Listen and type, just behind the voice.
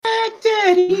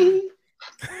ready.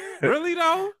 Really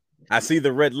though? I see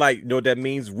the red light. You know what that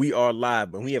means? We are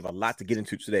live, and we have a lot to get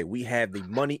into today. We have the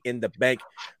Money in the Bank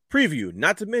preview.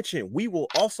 Not to mention, we will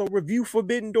also review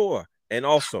Forbidden Door. And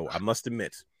also, I must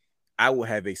admit, I will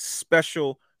have a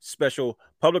special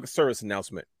public service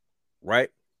announcement right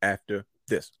after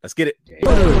this. Let's get it.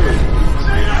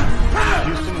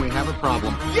 Houston, we have a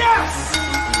problem. Yes!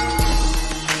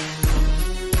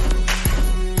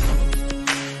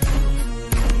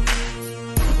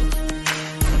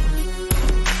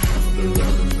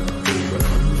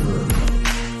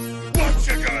 What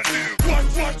you gonna do?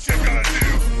 What you gonna do?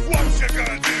 What you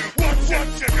gonna do? What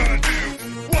you gonna do?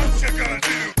 What you gonna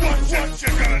do? What you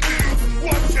gonna do?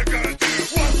 What you gonna do?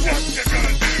 What you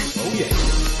gonna do? Oh yeah.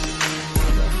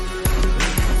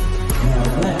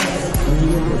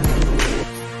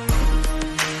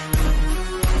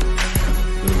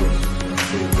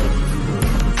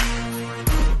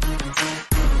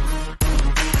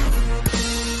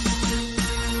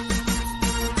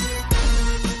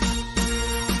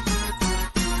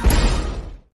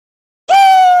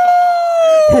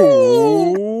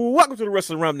 Welcome to the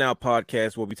Wrestling Realm Now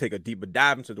podcast, where we take a deeper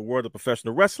dive into the world of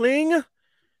professional wrestling.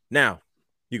 Now,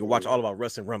 you can watch all of our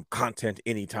Wrestling Realm content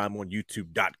anytime on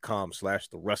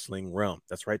youtube.com/the Wrestling Realm.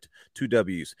 That's right, 2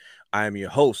 W's. I am your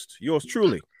host, yours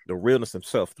truly, the realness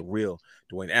himself, the real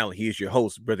Dwayne Allen. He is your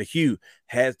host. Brother Hugh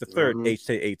has the third H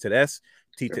to the A to the S,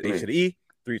 T to the H to the E,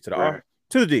 3 to the R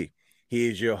to the D. He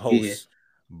is your host.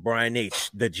 Brian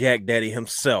H., the Jack Daddy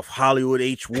himself, Hollywood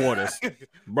H. Waters.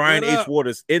 Brian H.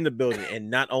 Waters in the building. And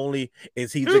not only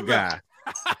is he the guy,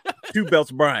 Two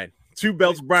Belts Brian in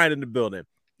the building.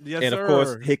 Yes, and of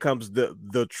course, here comes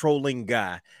the trolling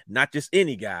guy, not just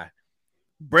any guy,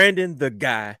 Brandon the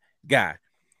guy.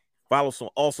 Follow us on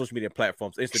all social media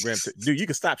platforms, Instagram. Dude, you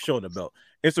can stop showing the belt.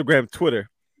 Instagram, Twitter,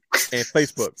 and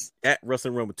Facebook at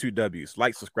Wrestling Room with 2 W's.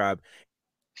 Like, subscribe.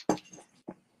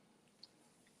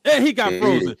 And he got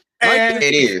frozen. And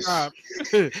it is.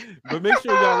 But make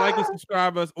sure y'all like and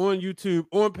subscribe us on YouTube,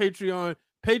 on Patreon,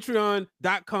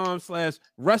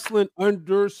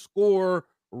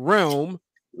 patreon.com/wrestling_realm.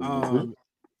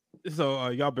 So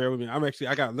y'all bear with me. I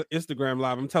got Instagram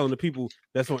live. I'm telling the people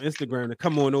that's on Instagram to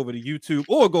come on over to YouTube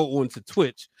or go on to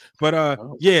Twitch. But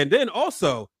yeah, and then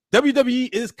also WWE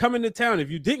is coming to town. If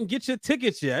you didn't get your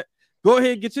tickets yet, go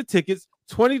ahead and get your tickets.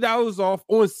 $20 off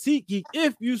on SeatGeek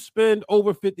if you spend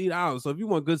over $50. So if you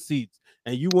want good seats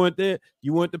and you want the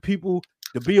people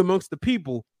to be amongst the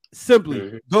people,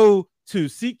 simply go to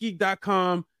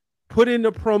SeatGeek.com, put in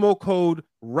the promo code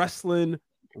Wrestling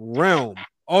Realm.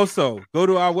 Also, go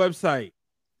to our website,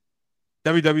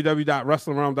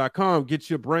 www.wrestlingrealm.com, get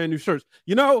your brand new shirts.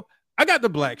 You know, I got the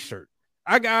black shirt.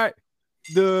 I got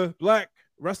the black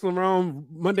Wrestling Realm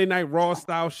Monday Night Raw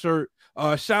style shirt.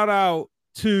 Shout out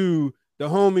to the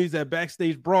homies at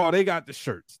Backstage Brawl. They got the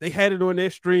shirts. They had it on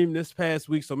their stream this past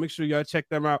week, so make sure y'all check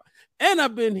them out. And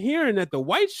I've been hearing that the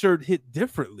white shirt hit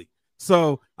differently.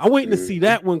 So I'm waiting to see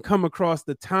that one come across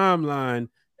the timeline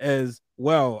as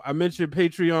well. I mentioned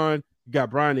Patreon. You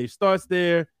got Brian H. Starts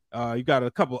there. You got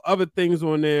a couple other things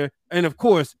on there. And, of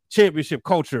course, Championship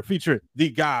Culture featuring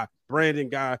the guy, Brandon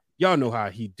Guy. Y'all know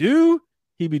how he do.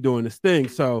 He be doing this thing.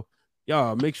 So,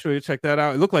 y'all make sure you check that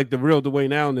out. It looked like the real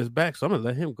Dwayne Allen is back, so I'm gonna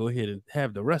let him go ahead and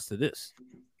have the rest of this.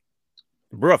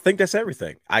 Bro, I think that's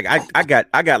everything. I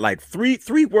got like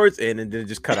three words in and then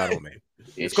just cut out on me.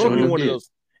 It's gonna be one of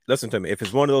those. Listen to me. If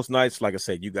it's one of those nights, like I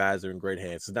said, you guys are in great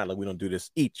hands. It's not like we don't do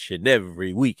this each and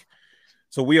every week.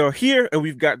 So we are here and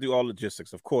we've got to do all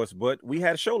logistics, of course. But we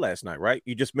had a show last night, right?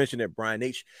 You just mentioned that Brian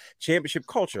H. Championship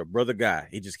Culture, brother guy.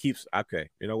 He just keeps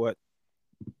okay. You know what?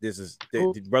 This is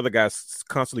the brother guy's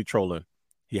constantly trolling.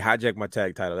 He hijacked my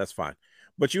tag title. That's fine.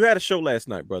 But you had a show last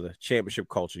night, brother. Championship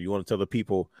Culture. You want to tell the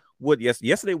people what?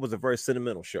 Yesterday was a very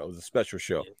sentimental show. It was a special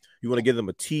show. You want to give them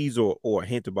a tease or a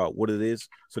hint about what it is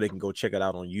so they can go check it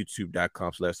out on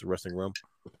youtube.com/the Wrestling Realm.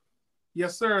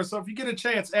 Yes, sir. So if you get a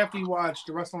chance after you watch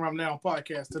the Wrestling Realm Now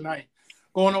podcast tonight,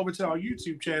 going over to our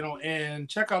YouTube channel and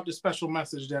check out the special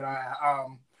message that I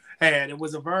had. It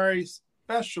was a very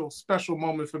special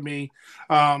moment for me.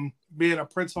 Being a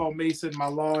Prince Hall Mason, my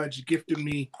lodge gifted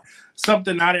me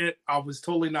something I was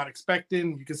totally not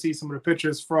expecting. You can see some of the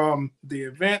pictures from the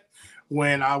event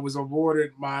when I was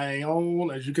awarded my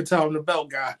own, as you can tell, I'm the belt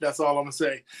guy. That's all I'm gonna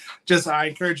say. I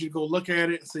encourage you to go look at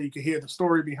it so you can hear the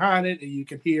story behind it and you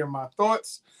can hear my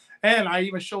thoughts. And I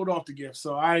even showed off the gift.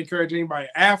 So I encourage anybody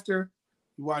after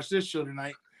you watch this show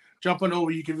tonight, jumping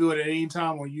over, you can view it at any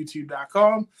time on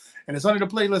youtube.com. And it's under the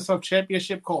playlist of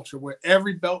Championship Culture, where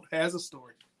every belt has a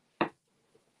story.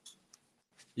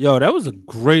 Yo, that was a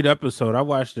great episode. I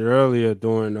watched it earlier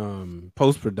during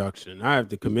post production. I have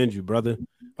to commend you, brother.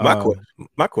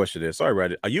 My question is, sorry,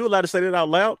 Brad, are you allowed to say that out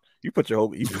loud? You put your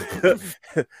whole. I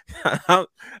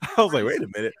was like, wait a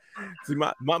minute. See,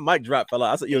 my mic drop fell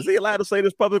out. I said, yo, is he allowed to say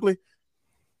this publicly?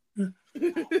 But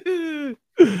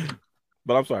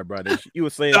I'm sorry, Brad. You were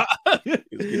saying.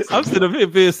 I'm sitting up here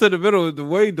being sentimental the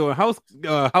way doing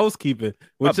housekeeping,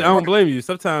 which I don't blame you.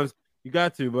 Sometimes you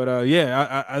got to, but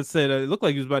yeah, I said it looked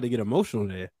like you was about to get emotional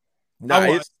there.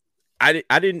 No, I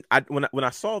didn't. When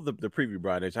I saw the preview,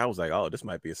 Brian, I was like, oh, this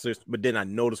might be a serious. But then I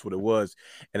noticed what it was,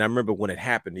 and I remember when it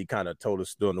happened. He kind of told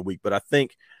us during the week. But I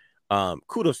think,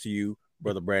 kudos to you,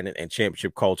 brother Brandon, and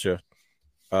Championship Culture.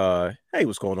 Hey,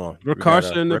 what's going on?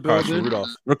 Rakarsha in the building.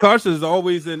 Rakarsha is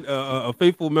always a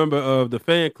faithful member of the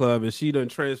fan club, and she done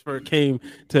came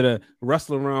to the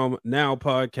Wrestling Realm Now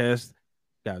podcast.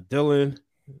 Got Dylan,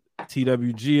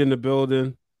 TWG in the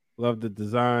building. Love the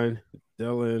design.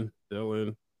 Dylan.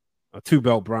 A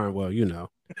 2-belt Brian. Well, you know.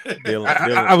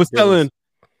 I was telling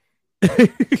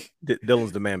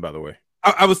Dylan's the man, by the way.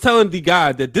 I was telling the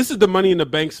guy that this is the Money in the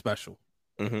Bank special.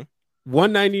 Mm-hmm.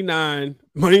 $199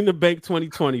 Money in the Bank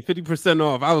 2020, 50%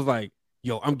 off. I was like,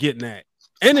 yo, I'm getting that.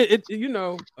 And it you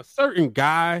know, a certain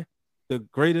guy, the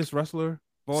greatest wrestler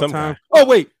of all time. Oh,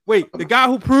 wait. The guy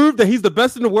who proved that he's the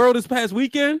best in the world this past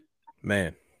weekend.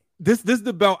 Man. This is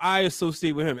the belt I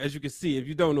associate with him. As you can see, if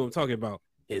you don't know what I'm talking about,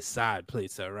 his side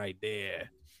plates are right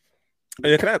there.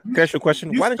 Can I ask you a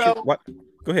question? Why didn't you? What?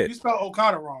 Go ahead. You spelled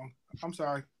Okada wrong. I'm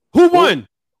sorry. Who won?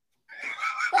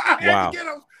 Wow.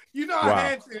 You know,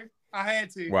 wow. I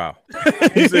had to. Wow.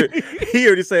 He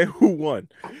already said who won.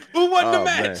 Who won the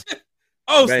match? Man.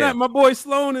 Oh, man. Snap. My boy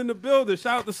Sloan in the building.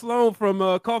 Shout out to Sloan from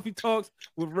Coffee Talks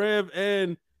with Rev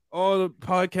and all the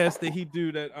podcasts that he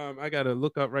do that I got to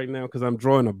look up right now because I'm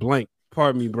drawing a blank.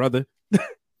 Pardon me, brother.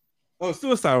 Oh,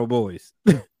 Suicidal Boys.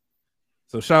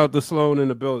 So shout out to Sloan in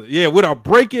the building. Yeah, with our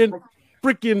breaking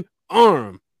freaking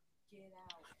arm.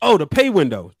 Oh, the pay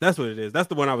window. That's what it is. That's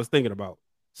the one I was thinking about.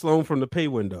 Sloan from the pay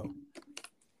window.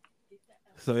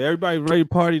 So everybody ready to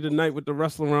party tonight with the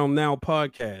Wrestling Realm Now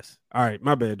podcast. All right,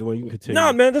 my bad, Dwayne. You can continue.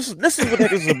 No, man, this is what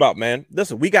this is about, man.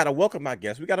 Listen, we got to welcome our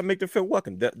guests. We got to make them feel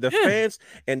welcome. The fans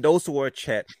and those who are in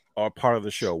chat are part of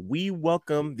the show. We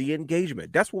welcome the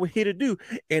engagement. That's what we're here to do.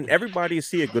 And everybody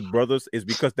is here, good brothers, is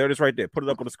because there it is right there. Put it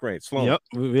up on the screen. Sloan. Yep.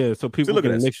 Yeah, so people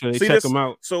can make sure they check them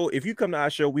out. So if you come to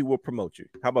our show, we will promote you.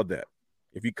 How about that?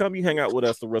 If you come, you hang out with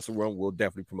us, the Wrestling Realm, we'll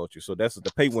definitely promote you. So that's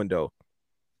the pay window.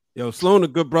 Yo, Sloan, a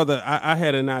good brother. I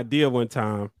had an idea one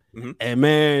time, and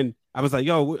man, I was like,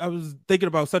 yo, I was thinking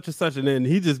about such and such, and then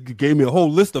he just gave me a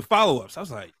whole list of follow-ups. I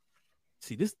was like,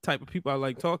 see, this type of people I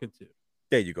like talking to.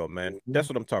 There you go, man. That's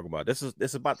what I'm talking about. This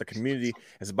is about the community.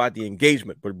 It's about the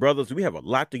engagement. But brothers, we have a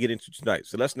lot to get into tonight,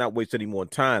 so let's not waste any more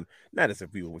time. Not as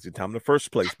if we were wasting time in the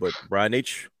first place, but Brian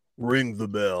H., ring the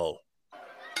bell.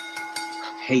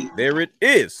 Hey, there it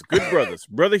is. Good brothers,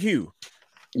 Brother Hugh.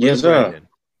 Yes, sir. Brandon,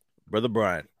 Brother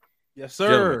Brian. Yes, sir.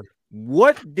 Gentlemen,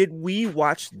 what did we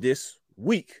watch this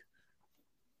week?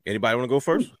 Anybody want to go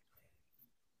first?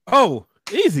 Oh,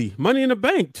 easy. Money in the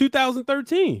Bank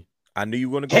 2013. I knew you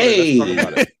were going to go. Hey.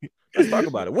 Let's talk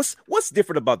about it. What's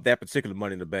different about that particular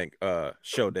Money in the Bank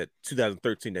show that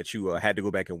 2013 that you had to go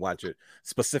back and watch it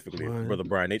specifically, Brother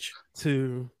Brian H?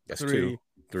 2, that's 3,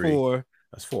 3, 4.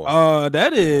 That's 4.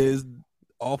 That is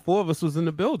all 4 of us was in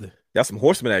the building. That's some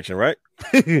horseman action, right?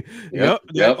 Yep.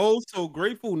 That also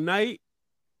Grateful Night.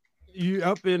 You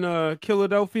up in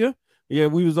Philadelphia? Yeah,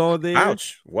 we was all there.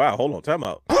 Ouch! Wow, hold on, time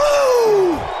out.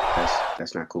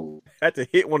 That's not cool. Had to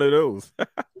hit one of those.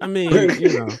 I mean,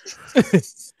 you know.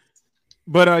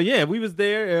 But yeah, we was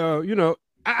there. You know,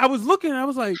 I was looking. I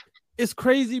was like, it's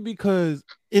crazy because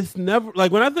it's never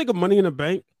like when I think of Money in the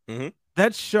Bank,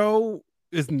 that show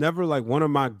is never like one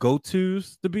of my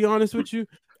go-tos. To be honest with you,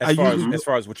 as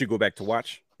far as what you go back to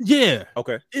watch. Yeah.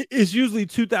 Okay. It's usually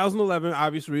 2011,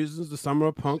 obvious reasons, the summer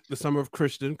of Punk, the summer of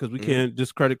Christian, because we can't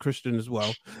discredit Christian as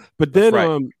well. But then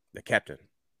the captain.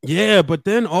 Yeah, but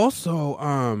then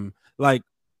also like,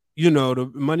 you know, the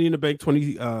Money in the Bank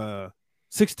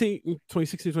 2016,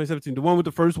 2017, the one with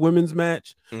the first women's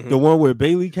match, the one where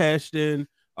Bayley cashed in.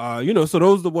 You know, so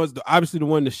those are the ones, obviously the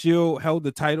one the Shield held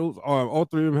the titles, or all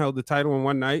 3 of them held the title in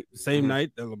one night, same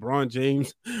night that LeBron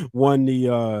James won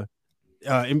the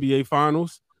NBA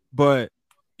Finals. But,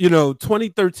 you know,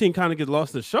 2013 kind of gets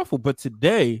lost in the shuffle. But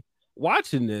today,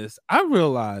 watching this, I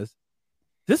realized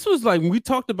this was like, we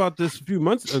talked about this a few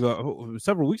months ago,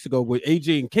 several weeks ago with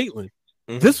AJ and Caitlyn.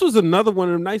 This was another one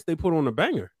of them nights they put on a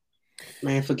banger.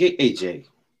 Man, forget AJ.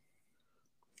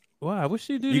 Wow, what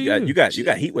she do? You got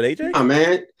heat with AJ? Oh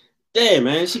man, Yeah,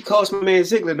 man. She cost my man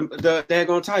Ziggler the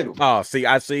daggone title. Oh, see,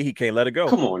 I see. He can't let it go.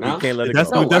 Come on now. He can't let it That's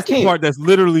go. the, that's the part that's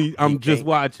literally I'm just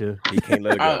watching. He can't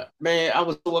let it go. Man, I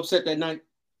was so upset that night.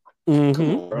 Mm-hmm.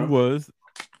 Come on, bro. He was.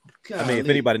 I mean, if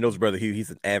anybody knows Brother Hugh,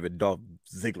 he's an avid Dolph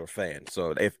Ziggler fan.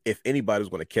 So if anybody was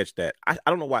going to catch that, I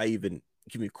don't know why I even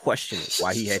give me question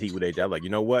why he had heat with AJ. I'm like, you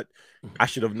know what? I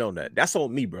should have known that. That's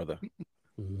on me, brother.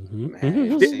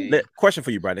 Man, Question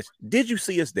for you, Brian. Did you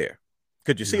see us there?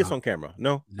 Could you see us on camera?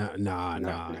 No. Nah. Not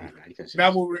that.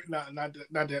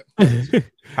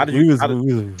 How did we you?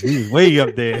 was way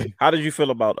up there. How did you feel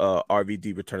about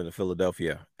RVD returning to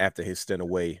Philadelphia after his stint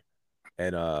away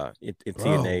and in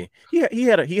TNA?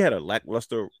 He had a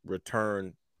lackluster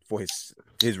return for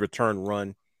his return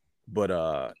run, but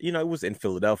you know, it was in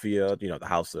Philadelphia. You know, the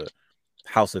house of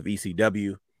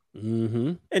ECW.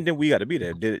 Mm-hmm. And then we got to be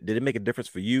there. Did it make a difference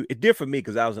for you? It did for me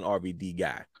because I was an RVD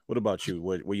guy. What about you?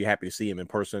 Were you happy to see him in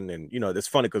person? And you know, it's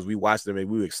funny because we watched him and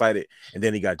we were excited, and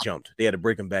then he got jumped. They had to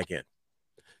break him back in.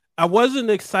 I wasn't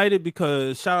excited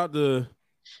because shout out to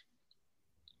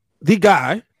the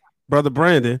guy, brother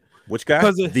Brandon. Which guy?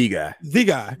 The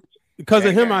guy. Because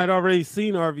of him, I had already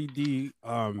seen RVD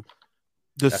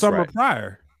the summer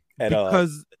prior. At,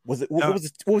 because what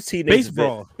was he named?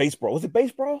 Baseball. Was it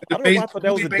baseball? I don't know why I thought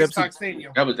that was a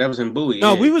Stadium. That was in Bowie.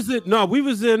 No, we was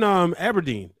in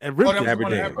Aberdeen at Ripton.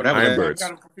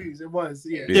 It was,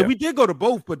 yeah. We did go to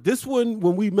both, but this one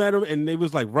when we met him and they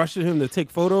was like rushing him to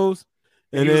take photos,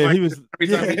 and then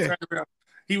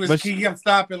he kept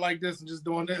stopping like this and just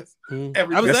doing this.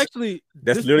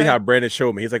 That's literally how Brandon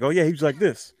showed me. He's like, oh yeah, he was like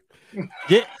this.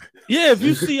 Yeah. If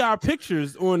you see our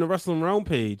pictures on the Wrestling Realm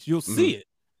page, you'll see it.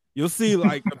 You'll see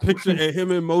like a picture of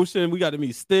him in motion. We got to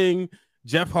meet Sting,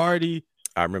 Jeff Hardy.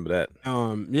 I remember that.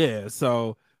 Yeah.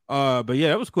 So, but yeah,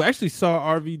 that was cool. I actually saw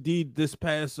RVD this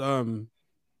past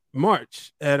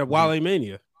March at a Wale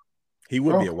Mania. He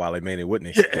would be a Wale Mania,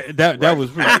 wouldn't he? Yeah, that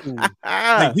was pretty cool.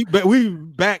 Like we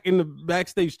back in the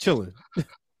backstage chilling.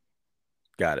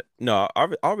 Got it. No,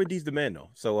 RVD's the man though.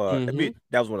 So I mean,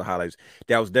 that was one of the highlights.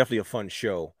 That was definitely a fun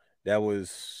show. That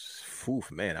was,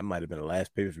 man, that might have been the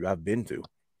last pay-per-view I've been to.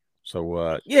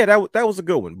 So yeah, that was a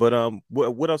good one. But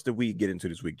what else did we get into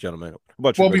this week, gentlemen?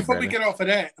 Before we get off of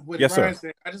that, yes, Brian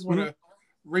said, I just want to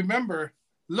remember.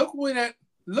 Look where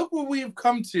we've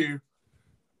come to.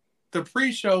 The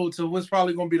pre-show to what's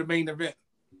probably going to be the main event.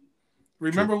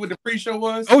 Remember what the pre-show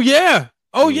was? Oh yeah.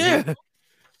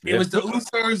 It was the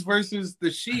Usos versus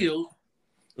the Shield,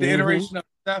 the iteration of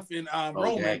stuff in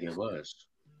Roman. Yeah, it was.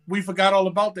 We forgot all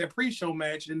about that pre-show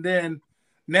match, and then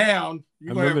now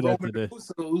you're going to have Roman and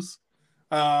Usos.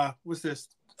 What's this?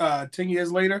 10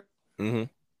 years later. Mm-hmm.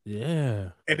 Yeah,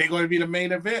 and they're going to be the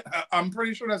main event. I'm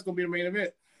pretty sure that's going to be the main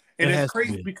event. And it's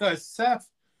crazy because Seth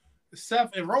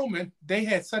and Roman, they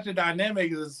had such a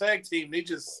dynamic as a tag team. They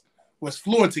just was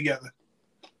fluent together.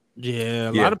 Yeah,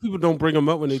 a lot of people don't bring them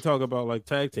up when they talk about like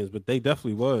tag teams, but they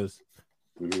definitely was.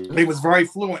 They was very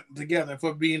fluent together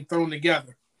for being thrown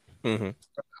together. Mm-hmm.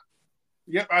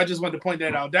 Yep, I just wanted to point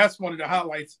that out. That's one of the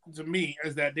highlights to me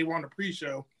is that they were on the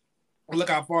pre-show. Look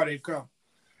how far they've come.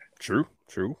 True.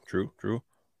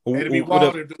 It'd be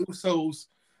wild if the Usos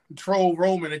troll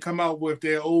Roman and come out with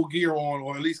their old gear on,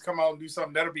 or at least come out and do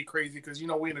something. That'll be crazy because you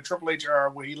know we're in the Triple H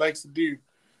era where he likes to do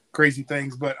crazy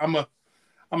things. But I'm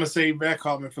gonna save that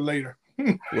comment for later.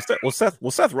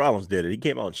 Seth Rollins did it. He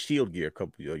came out in Shield gear a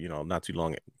couple, not too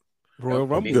long Royal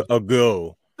Rumble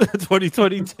ago.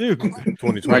 2022.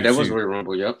 2022. Right, that was Royal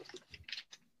Rumble. Yep.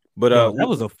 But that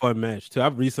was a fun match too. I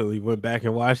recently went back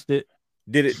and watched it.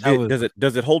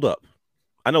 Does it hold up?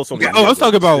 I know some. I was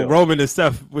talking about Roman and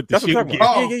Seth with the Shield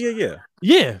gear.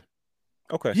 Yeah.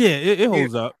 Okay. Yeah, it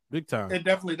holds up big time. It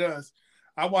definitely does.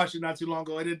 I watched it not too long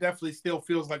ago, and it definitely still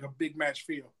feels like a big match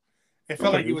feel. It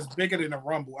felt like it was bigger than a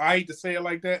Rumble. I hate to say it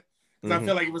like that because I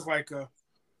feel like it was like a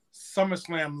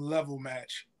SummerSlam level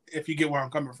match. If you get where I'm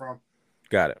coming from,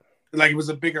 got it. Like it was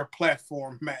a bigger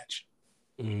platform match.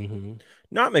 Mm-hmm.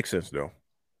 No, it makes sense though.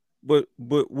 But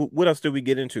what else did we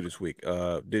get into this week?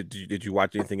 Did you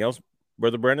watch anything else,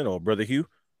 Brother Brandon or Brother Hugh?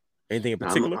 Anything in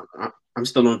particular? I'm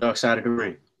still on Dark Side of the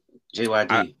Ring.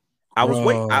 JYD. I was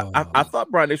waiting. I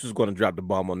thought Brian Nash was going to drop the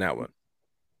bomb on that one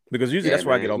because usually that's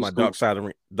where I get all my Dark Side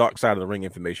of the Ring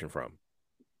information from.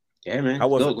 Yeah, man. I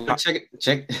was go check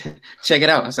it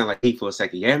out. I sound like he for a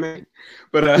second. Yeah, man.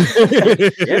 But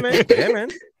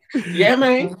yeah,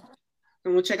 man.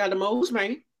 I'm gonna check out the moves,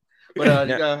 man.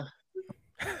 But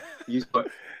you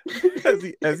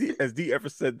has D ever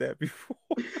said that before?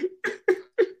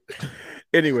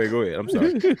 Anyway, go ahead. I'm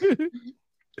sorry.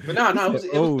 But no,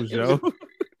 it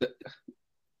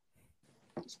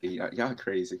was Y'all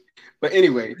crazy. But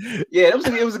anyway, yeah, it was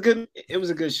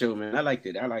a good show, man. I liked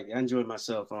it. I enjoyed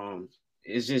myself. You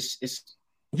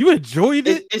enjoyed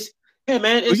it? It's yeah,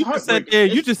 man. Well, It's you just said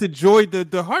heartbreaking. you just enjoyed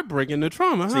the heartbreak and the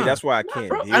trauma, huh? See, that's why I can't.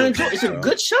 Bro, deal I with enjoy. that, It's a bro.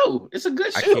 good show. It's a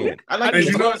good I show. can't. I like As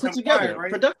it you know, well it's put on together, fire,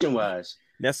 right? production wise.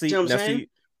 Now see, See what I'm saying?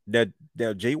 that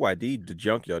JYD, the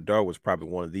Junkyard Dog, was probably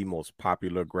one of the most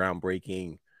popular,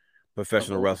 groundbreaking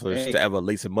professional wrestlers to ever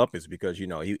lace him up, is because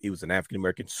he was an African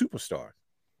American superstar,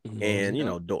 and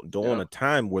during a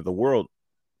time where the world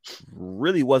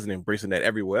really wasn't embracing that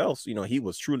everywhere else, he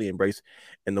was truly embraced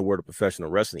in the world of professional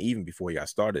wrestling even before he got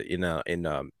started in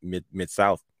mid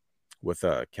South with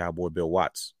Cowboy Bill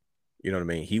Watts. You know what I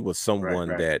mean? He was someone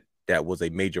that was a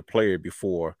major player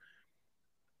before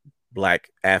Black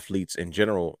athletes in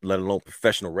general, let alone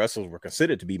professional wrestlers, were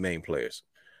considered to be main players.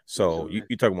 So you're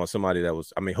talking about somebody that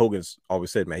was, I mean, Hogan's always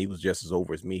said, man, he was just as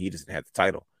over as me. He doesn't have the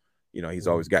title. He's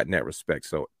always gotten that respect.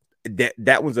 So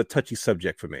that was a touchy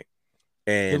subject for me.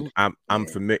 And I'm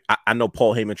familiar. I know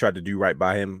Paul Heyman tried to do right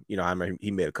by him. I remember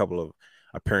he made a couple of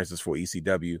appearances for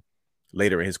ECW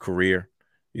later in his career.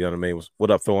 You know what I mean?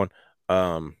 What up, Thorne?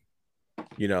 So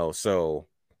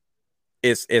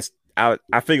it's I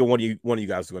figure one of you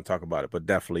guys is going to talk about it, but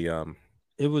definitely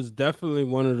it was definitely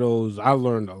one of those. I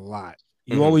learned a lot.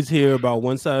 You always hear about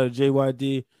one side of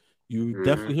JYD. You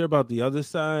definitely hear about the other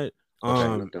side.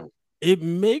 It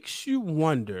makes you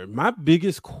wonder. My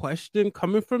biggest question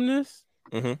coming from this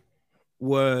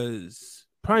was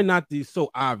probably not so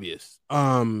obvious.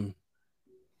 I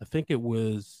think it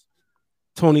was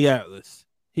Tony Atlas.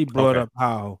 He brought up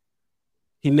how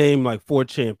he named like 4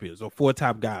 champions or 4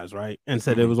 top guys, right? And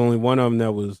said there was only one of them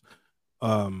that was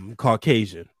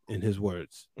Caucasian, in his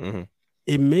words.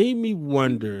 It made me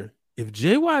wonder if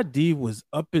JYD was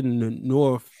up in the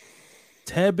North a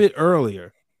tad bit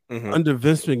earlier under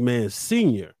Vince McMahon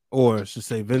Sr., or I should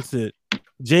say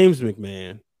James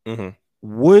McMahon,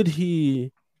 would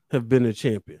he have been a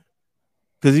champion?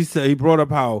 Because he brought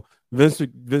up how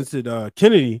Vincent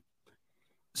Kennedy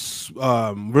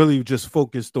really just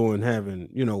focused on having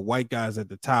white guys at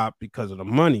the top because of the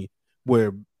money,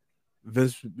 where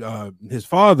Vince his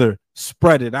father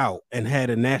spread it out and had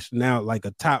a national, like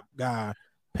a top guy,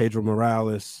 Pedro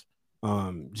Morales,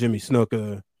 Jimmy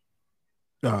Snuka,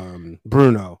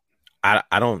 Bruno.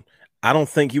 I don't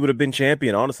think he would have been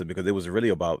champion, honestly, because it was really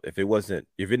about if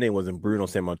your name wasn't Bruno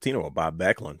Sammartino or Bob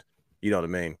Backlund, you know what I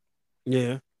mean?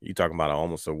 Yeah, you talking about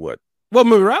almost a what? Well,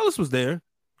 Morales was there.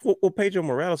 Well, Pedro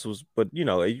Morales was, but you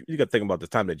got to think about the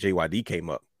time that JYD came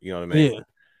up. You know what I mean? Yeah,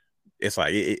 it's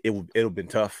like it'll have been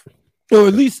tough. Or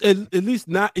at least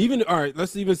not even. All right,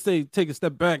 let's even take a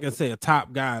step back and say a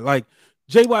top guy like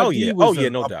JYD was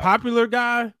a popular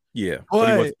guy. Yeah,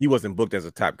 but he wasn't booked as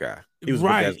a top guy. He was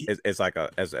right booked as like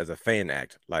as a fan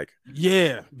act. Like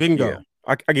bingo. Yeah.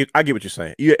 I get what you're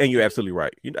saying. And you're absolutely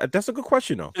right. That's a good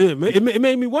question though. It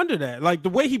made me wonder that, like the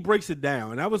way he breaks it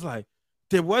down, and I was like,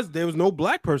 there was no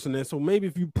black person there, so maybe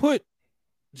if you put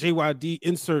JYD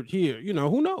insert here,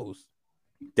 who knows?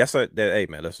 Hey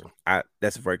man, listen,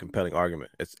 that's a very compelling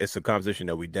argument. It's a conversation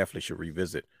that we definitely should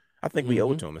revisit. I think we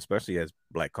owe it to him, especially as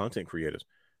black content creators.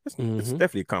 It's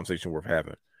definitely a conversation worth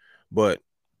having. But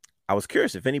I was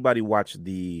curious if anybody watched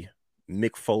the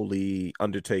Mick Foley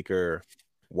Undertaker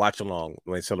watch along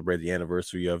when they celebrated the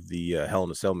anniversary of the Hell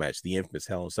in a Cell match, the infamous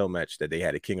Hell in a Cell match that they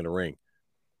had at King of the Ring.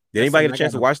 Did anybody get a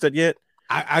chance to watch that yet?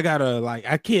 I gotta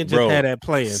I can't just have that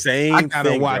playing. I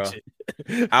gotta watch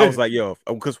it. I was like, yo,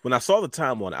 because when I saw the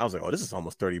time on it, I was like, oh, this is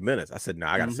almost 30 minutes. I said, no,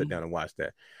 I gotta sit down and watch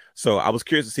that. So I was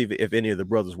curious to see if any of the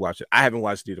brothers watch it. I haven't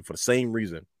watched it either for the same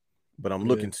reason, but I'm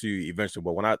looking to eventually.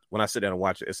 But when I sit down and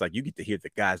watch it, it's like you get to hear the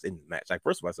guys in the match. Like,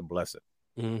 first of all, it's a blessing.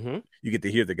 You get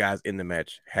to hear the guys in the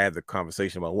match have the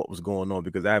conversation about what was going on,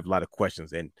 because I have a lot of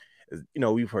questions, and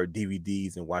we've heard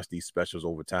DVDs and watched these specials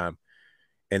over time,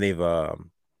 and they've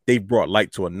brought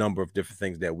light to a number of different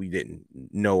things that we didn't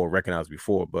know or recognize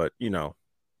before. But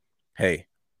hey,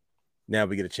 now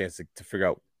we get a chance to figure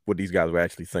out what these guys were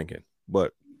actually thinking.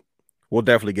 But we'll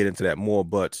definitely get into that more.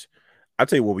 But I'll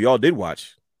tell you what we all did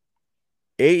watch.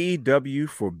 AEW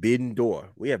Forbidden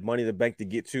Door. We have Money in the Bank to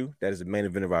get to. That is the main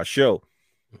event of our show.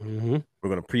 We're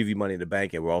going to preview Money in the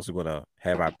Bank, and we're also going to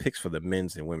have our picks for the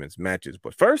men's and women's matches.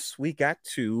 But first, we got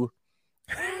to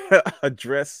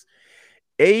address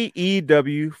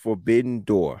AEW Forbidden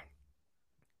Door.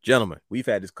 Gentlemen, we've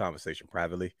had this conversation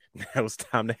privately. Now it's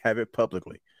time to have it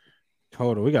publicly.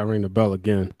 Hold on, we got to ring the bell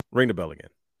again. Ring the bell again.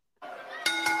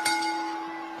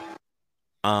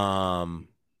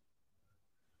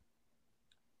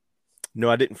 No,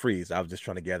 I didn't freeze. I was just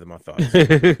trying to gather my thoughts.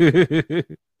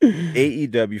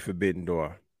 AEW Forbidden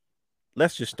Door.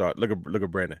 let's just start. Look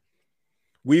at Brandon.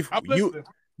 I'm listening.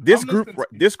 This I'm group listening.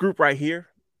 this group right here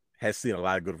has seen a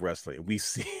lot of good wrestling. We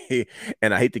see,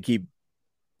 and I hate to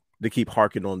keep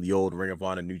harking on the old Ring of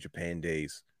Honor New Japan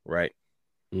days, right?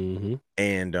 Mm-hmm.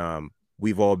 And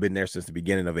we've all been there since the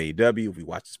beginning of AEW. We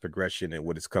watched this progression and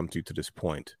what it's come to this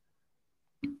point.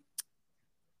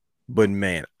 But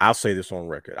man, I'll say this on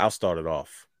record. I'll start it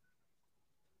off.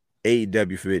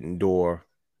 AEW Forbidden Door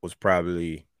was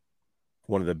probably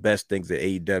one of the best things that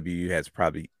AEW has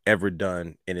probably ever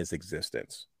done in its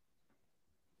existence.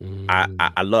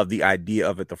 I love the idea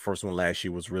of it. The first one last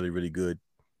year was really, really good.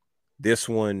 This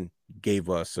one gave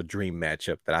us a dream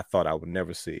matchup that I thought I would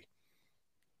never see.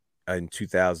 In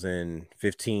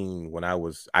 2015, when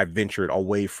I ventured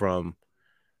away from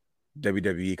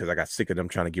WWE because I got sick of them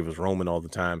trying to give us Roman all the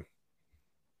time.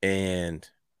 And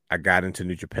I got into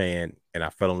New Japan and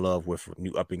I fell in love with a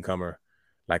new up-and-comer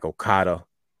like Okada.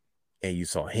 And you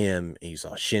saw him, and you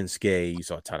saw Shinsuke, you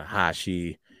saw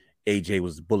Tanahashi, AJ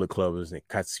was the Bullet Clubbers, and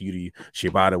Katsuyori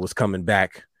Shibata was coming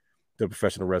back, the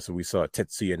professional wrestler. We saw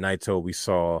Tetsuya Naito. We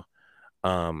saw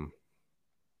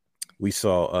what's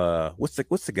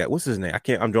the guy? What's his name?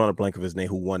 I'm drawing a blank of his name.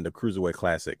 Who won the Cruiserweight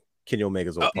Classic? Kenny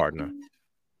Omega's old partner.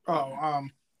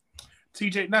 Not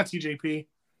TJP.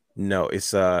 No,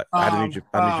 it's out of New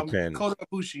Japan. Kota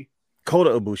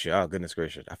Ibushi. Oh, goodness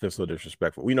gracious. I feel so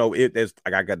disrespectful. You know, there's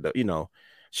like I got the,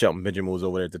 Shelton Benjamin was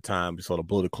over there at the time. We saw the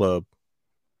Bullet Club.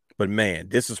 But man,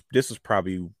 this is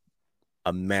probably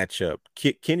a matchup.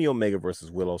 Kenny Omega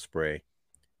versus Will Ospreay.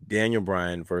 Daniel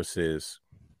Bryan versus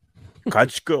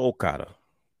Kazuchika Okada.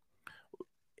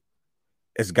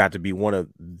 It's got to be one of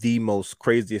the most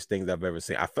craziest things I've ever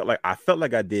seen. I felt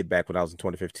like I did back when I was in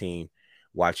 2015,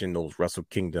 watching those Wrestle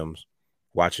Kingdoms,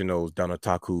 watching those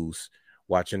Donatakus,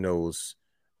 watching those,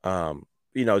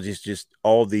 just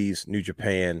all these New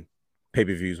Japan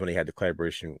pay-per-views when they had the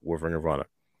collaboration with Ring of Honor.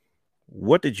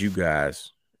 What did you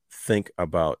guys think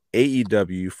about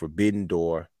AEW Forbidden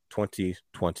Door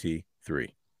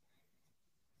 2023?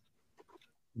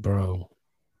 Bro.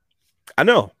 I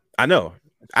know. I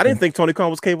didn't think Tony Khan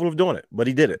was capable of doing it, but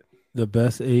he did it. The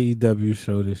best AEW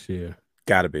show this year.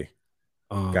 Gotta be.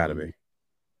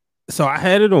 So I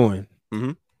had it on.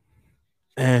 Mm-hmm.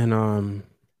 And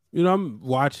I'm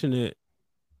watching it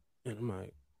and I'm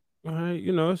like, all right,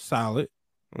 it's solid.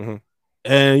 Mm-hmm.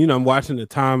 And I'm watching the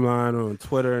timeline on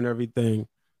Twitter and everything.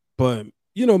 But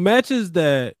matches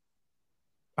that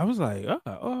I was like,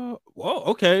 well,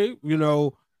 okay,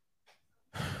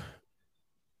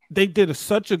 they did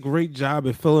such a great job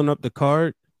at filling up the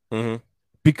card. Mm-hmm.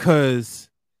 Because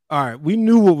all right, we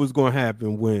knew what was going to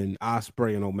happen when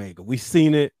Ospreay and Omega. We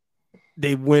seen it.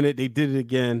 They win it. They did it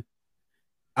again.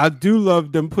 I do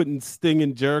love them putting Sting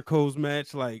and Jericho's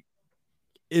match like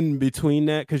in between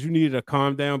that because you needed to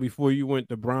calm down before you went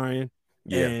to Bryan.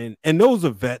 Yeah. And those are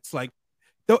vets. Like,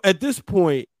 though, at this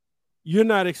point, you're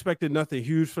not expecting nothing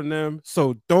huge from them.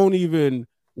 So don't even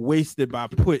waste it by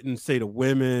putting, say, the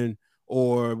women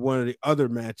or one of the other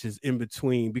matches in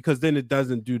between, because then it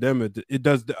doesn't do them, it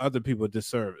does the other people a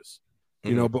disservice.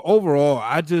 Mm-hmm. But overall,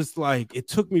 I just it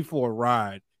took me for a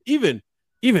ride. Even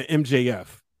MJF,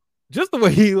 just the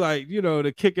way he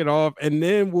to kick it off. And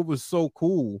then what was so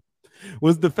cool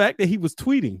was the fact that he was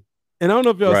tweeting. And I don't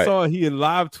know if y'all saw he had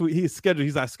live tweet. He's scheduled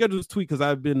this tweet because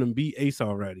I've been in beat Ace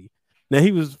already. Now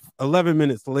he was 11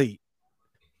 minutes late,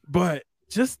 but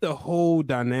just the whole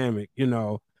dynamic,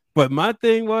 But my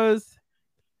thing was,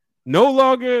 no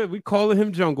longer we calling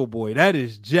him Jungle Boy. That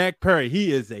is Jack Perry.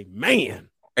 He is a man.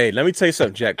 Hey, let me tell you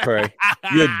something, Jack Perry.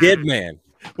 You're a dead man.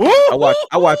 I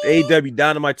watched AEW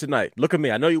Dynamite tonight. Look at me.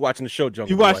 I know you're watching the show,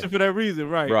 Jungle Boy. You watched it for that reason,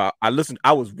 right? Bro,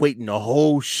 I was waiting the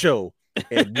whole show.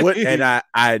 And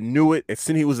I knew it. As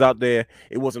soon as he was out there,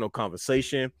 it wasn't no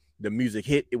conversation. The music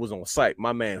hit. It was on site.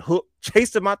 My man Hook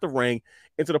chased him out the ring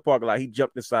into the parking lot. He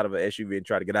jumped inside of an SUV and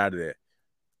tried to get out of there.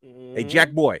 Hey,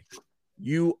 Jack Boy,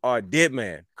 you are a dead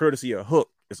man. Courtesy of Hook.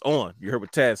 It's on. You heard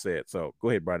what Taz said. So go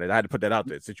ahead, Brian. I had to put that out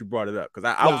there since you brought it up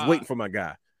because I was waiting for my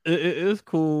guy. It's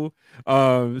cool.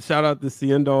 Shout out to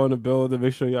Ciendol in the building.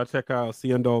 Make sure y'all check out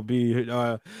Ciendol B.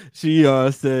 She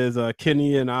says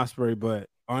Kenny and Ospreay, but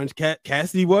Orange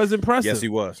Cassidy was impressive. Yes, he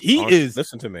was.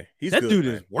 Listen to me. He's that good, dude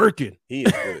man. Is working. He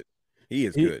is good. He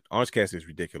is good. Orange Cassidy is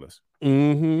ridiculous.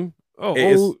 Mm-hmm.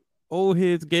 Oh, old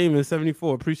heads gaming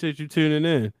 74. Appreciate you tuning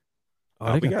in.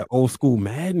 Oh, they got the old school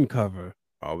Madden cover.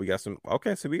 Oh, we got some.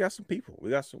 Okay, so we got some people. We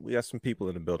got some people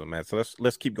in the building, man. So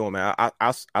let's keep going, man.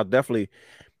 I'll definitely.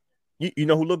 You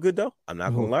know who looked good though? I'm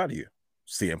not gonna lie to you.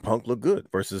 CM Punk looked good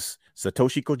versus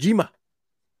Satoshi Kojima.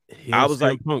 I was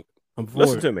like, Punk. I'm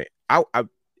listen to me.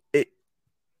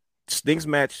 Sting's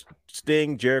match,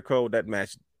 Sting, Jericho, that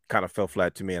match kind of fell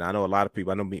flat to me. And I know a lot of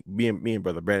people, I know me and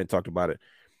Brother Brandon talked about it.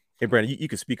 And Brandon, you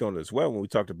can speak on it as well when we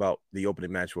talked about the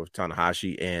opening match with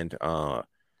Tanahashi and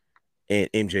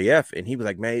MJF. And he was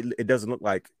like, man, it doesn't look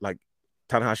like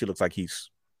Tanahashi looks like he's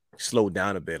slowed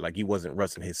down a bit, like he wasn't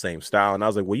wrestling his same style. And I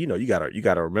was like, well, you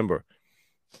gotta remember.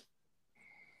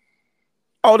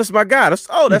 Oh, this is my guy.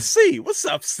 That's C. What's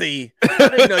up, C? I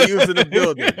didn't know you was in the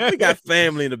building. We got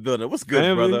family in the building. What's good,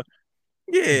 family? Brother?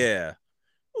 Yeah.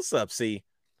 What's up, C?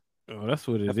 Oh, that's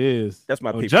what it is. That's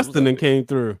my people. Justin then came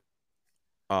through.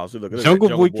 Oh, so look, Jungle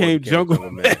Boy came Jungle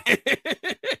Man.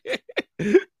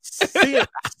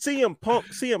 CM Punk.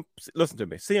 Listen to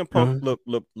me. CM Punk look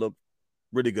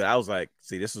really good. I was like,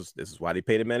 see, this is why they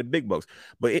paid him man the big bucks.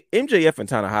 But MJF and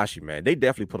Tanahashi, man, they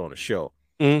definitely put on a show.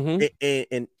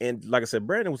 Mm-hmm. And like I said,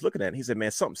 Brandon was looking at it. He said, man,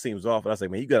 something seems off. And I was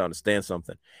like, man, you got to understand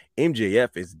something.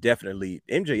 MJF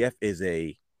is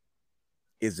a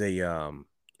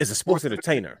sports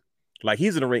entertainer. Like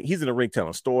he's in the ring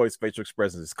telling stories, facial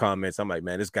expressions, his comments. I'm like,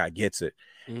 man, this guy gets it.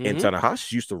 Mm-hmm. And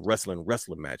Tanahashi's used to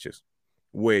wrestling matches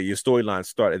where your storylines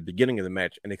start at the beginning of the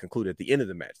match and they conclude at the end of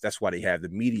the match. That's why they have the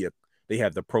media. They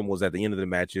have the promos at the end of the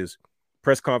matches,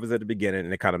 press conference at the beginning,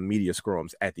 and the kind of media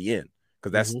scrums at the end.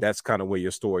 Because that's kind of where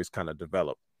your stories kind of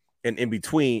develop. And in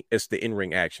between, it's the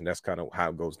in-ring action. That's kind of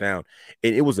how it goes down.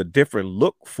 And it was a different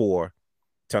look for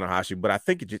Tanahashi, but I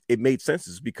think it made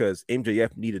sense because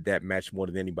MJF needed that match more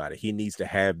than anybody. He needs to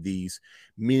have these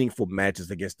meaningful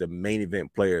matches against the main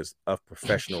event players of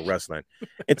professional wrestling.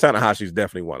 And Tanahashi is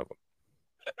definitely one of them.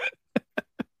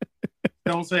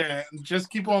 Don't say that.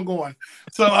 Just keep on going.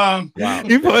 So, wow.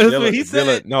 He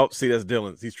said Dylan. No, see, that's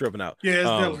Dylan. He's tripping out. Yeah, it's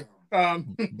Dylan.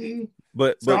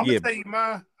 But I'm yeah, gonna tell you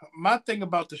my thing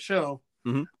about the show.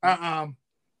 Mm-hmm. I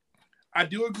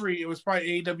do agree. It was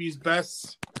probably AEW's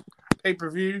best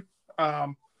pay-per-view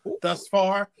thus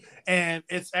far, and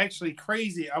it's actually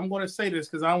crazy. I'm going to say this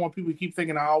because I don't want people to keep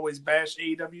thinking I always bash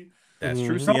AEW. That's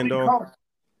true.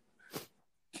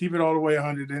 Keep it all the way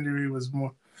 100. The interview was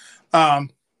more.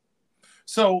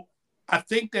 So I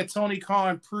think that Tony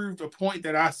Khan proved a point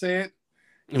that I said.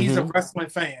 He's a wrestling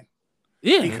fan.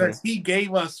 Yeah, because he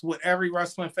gave us what every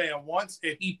wrestling fan wants,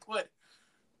 and he put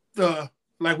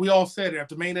like we all said, if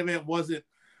the main event wasn't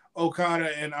Okada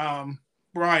and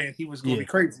Bryan, he was going to be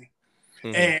crazy.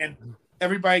 Mm-hmm. And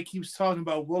everybody keeps talking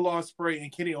about Will Ospreay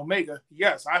and Kenny Omega.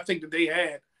 Yes, I think that they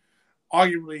had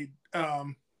arguably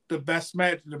the best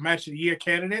match, the match of the year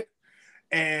candidate,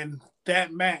 and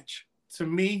that match to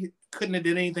me couldn't have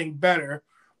done anything better.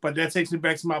 But that takes me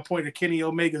back to my point of Kenny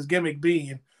Omega's gimmick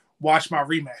being watch my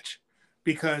rematch.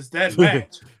 Because that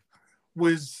match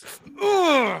was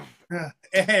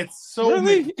it had so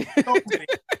many.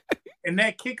 And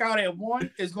that kick out at 1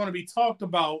 is going to be talked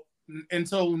about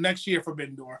until next year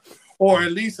Forbidden Door, or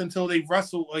at least until they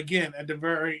wrestle again at the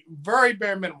very, very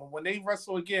bare minimum. When they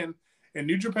wrestle again in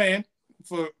New Japan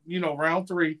for round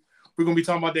 3, we're going to be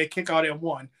talking about that kick out at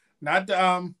 1, not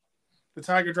the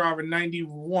Tiger Driver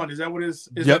 91. Is that what it is?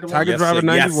 Yep, Tiger Driver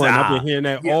 91. I've been hearing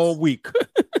that all week.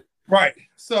 Right.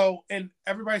 So, and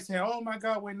everybody's saying, oh my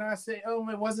God, we're not safe. Oh,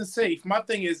 it wasn't safe. My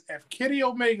thing is, if Kenny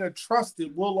Omega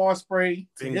trusted Will Ospreay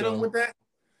to hit him with that,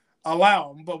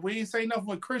 allow him. But we ain't say nothing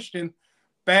with Christian.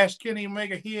 Bashed Kenny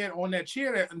Omega head on that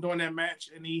chair during that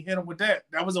match, and he hit him with that.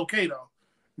 That was okay, though.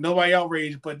 Nobody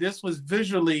outraged. But this was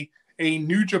visually a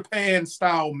New Japan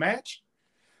style match.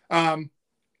 And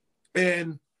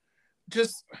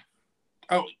just...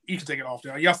 Oh, you can take it off,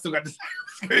 y'all. Y'all still got this.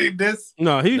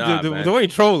 No, he the way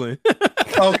trolling.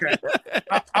 Okay,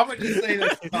 I'm gonna just say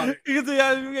this about it. You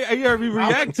heard me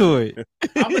react to it.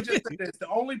 I'm gonna just say this. The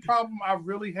only problem I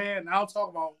really had, and I'll talk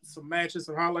about some matches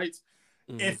and highlights.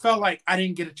 It felt like I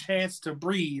didn't get a chance to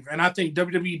breathe, and I think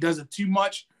WWE does it too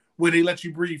much, where they let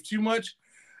you breathe too much.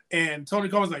 And Tony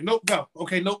Khan was like, "Nope, go.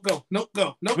 Okay, nope, go. Nope,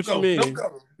 go. Nope, what go. You mean? Nope,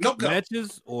 go. Nope, go."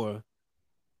 Matches or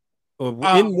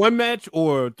in one match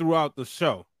or throughout the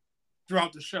show?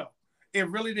 Throughout the show. It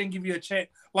really didn't give you a chance.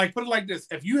 Like, put it like this.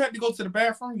 If you had to go to the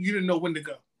bathroom, you didn't know when to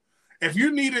go. If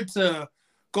you needed to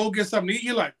go get something to eat,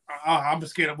 you're like, I'm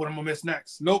scared of what I'm going to miss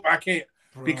next. Nope, I can't.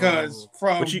 Bro. Because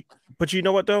from... But you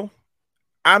know what, though?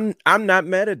 I'm not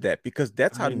mad at that because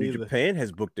that's how New Japan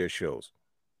has booked their shows.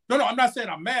 No, I'm not saying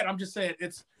I'm mad. I'm just saying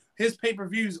it's his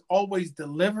pay-per-views always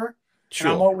deliver. Sure.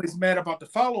 And I'm always mad about the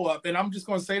follow-up. And I'm just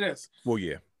going to say this. Well,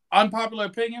 yeah. Unpopular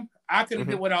opinion, I could have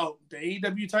did without the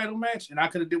AEW title match, and I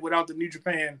could have did without the New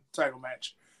Japan title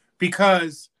match,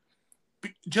 because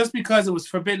just because it was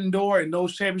Forbidden Door and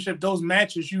those championships, those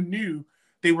matches, you knew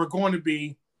they were going to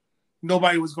be,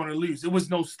 nobody was going to lose. It was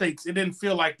no stakes. It didn't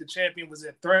feel like the champion was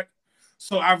a threat,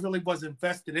 so I really was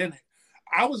invested in it.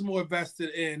 I was more invested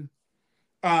in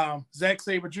Zack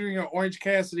Sabre Jr., Orange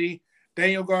Cassidy,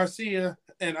 Daniel Garcia,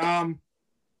 and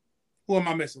who am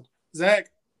I missing? Zach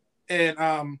and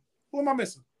who am I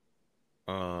missing?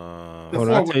 Hold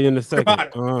on, I'll tell you in a second.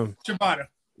 Shibata.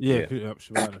 Yeah,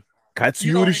 Shibata.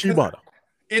 Katsuyori Shibata.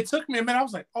 It took me a minute. I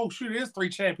was like, oh, shoot, there's 3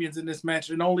 champions in this match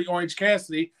and only Orange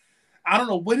Cassidy. I don't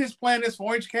know what his plan is for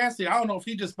Orange Cassidy. I don't know if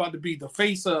he's just about to be the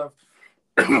face of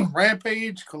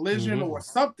Rampage, Collision, or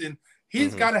something.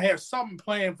 He's got to have something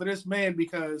planned for this man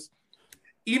because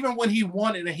even when he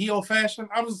won in a heel fashion,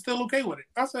 I was still okay with it.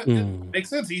 I said, it makes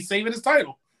sense. He's saving his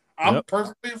title. I'm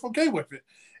perfectly okay with it.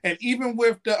 And even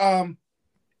with the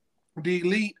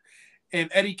Elite and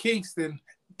Eddie Kingston,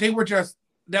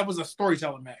 that was a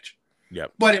storytelling match.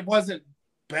 Yep. But it wasn't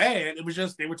bad. It was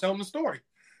just they were telling the story.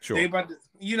 Sure.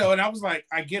 And I was like,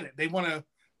 I get it. They want to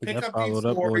pick up these stories. Followed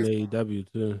up on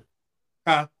AEW too.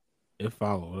 Huh? It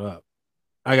followed up.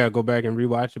 I gotta go back and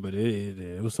rewatch it, but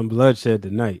it was some bloodshed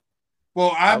tonight.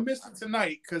 Well, I missed it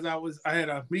tonight because I had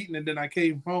a meeting and then I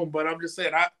came home. But I'm just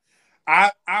saying,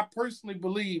 I personally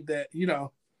believe that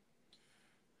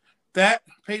that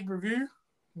pay-per-view,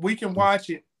 we can watch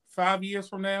it 5 years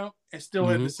from now and still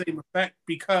have the same effect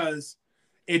because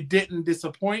it didn't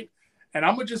disappoint. And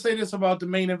I'm gonna just say this about the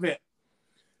main event.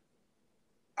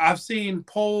 I've seen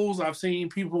polls, I've seen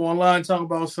people online talking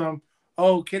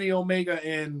about Kenny Omega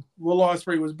and Will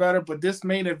Ospreay was better, but this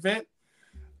main event,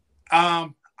 I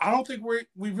don't think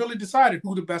we really decided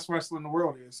who the best wrestler in the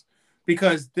world is,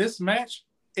 because this match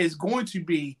is going to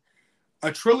be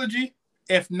a trilogy,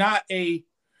 if not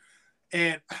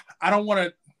and I don't want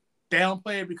to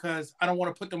downplay it because I don't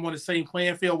want to put them on the same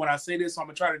playing field when I say this, so I'm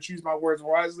going to try to choose my words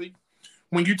wisely.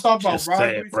 When you talk about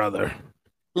rivalry, brother,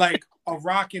 like a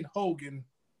Rock and Hogan.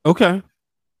 Okay.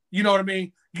 You know what I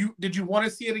mean? Did you want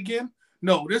to see it again?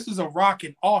 No, this is a Rock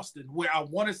and Austin where I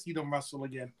want to see them wrestle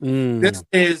again. This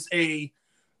is a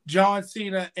John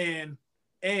Cena and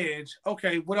Edge.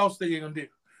 Okay, what else are they going to do?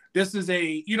 This is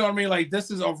you know what I mean? Like,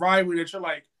 this is a rivalry that you're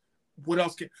like, what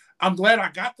else I'm glad I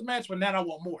got the match, but now I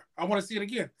want more. I want to see it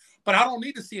again. But I don't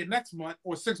need to see it next month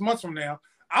or 6 months from now.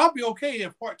 I'll be okay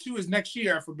if part 2 is next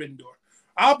year at Forbidden Door.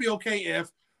 I'll be okay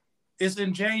if it's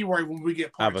in January when we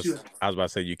get part 2. I was about to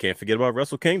say, you can't forget about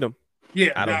Wrestle Kingdom.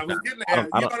 Yeah, I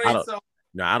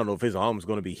don't know if his arm's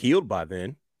going to be healed by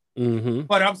then.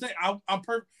 But I'm saying I'm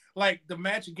perfect. Like, the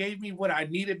match gave me what I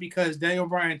needed because Daniel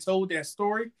Bryan told that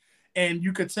story, and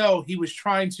you could tell he was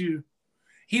trying to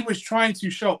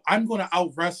show, I'm going to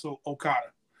out wrestle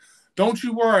Okada. Don't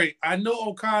you worry. I know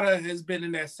Okada has been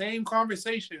in that same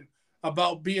conversation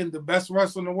about being the best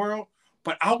wrestler in the world,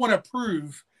 but I want to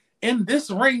prove in this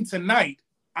ring tonight,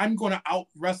 I'm going to out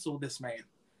wrestle this man.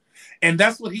 And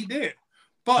that's what he did.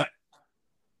 But,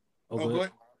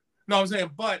 I'm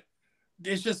saying, but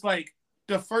it's just like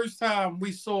the first time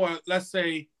we saw, let's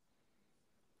say,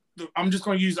 I'm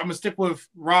going to stick with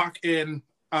Rock and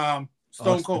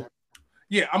Stone Cold.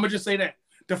 Yeah, I'm going to just say that.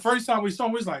 The first time we saw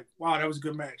him, we was like, wow, that was a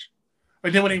good match.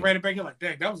 But then when they ran it back, you're like,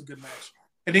 dang, that was a good match.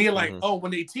 And then you're like,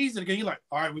 when they tease it again, you're like,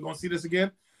 all right, we're going to see this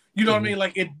again. You know what I mean?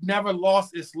 Like, it never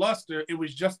lost its luster. It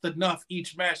was just enough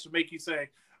each match to make you say,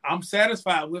 I'm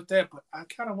satisfied with that, but I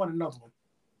kind of want another one.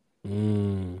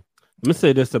 I'm going to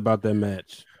say this about that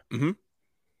match.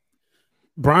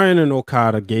 Bryan and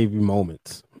Okada gave you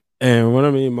moments. And what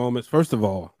I mean moments, first of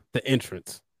all, the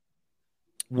entrance.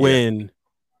 Nice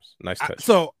touch.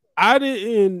 I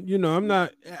didn't,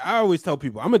 I always tell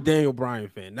people I'm a Daniel Bryan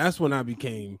fan. That's when I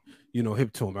became,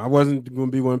 hip to him. I wasn't going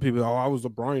to be one of the people, I was a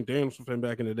Bryan Danielson fan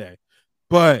back in the day.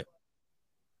 But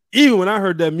even when I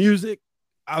heard that music,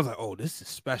 I was like, oh, this is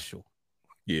special.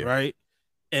 Yeah. Right.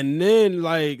 And then,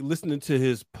 like, listening to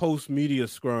his post-media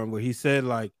scrum where he said,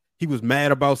 like, he was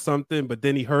mad about something, but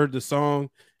then he heard the song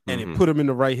and it put him in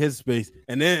the right headspace.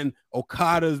 And then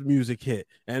Okada's music hit.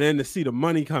 And then to see the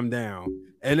money come down.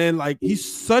 And then, like, he's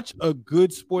such a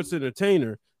good sports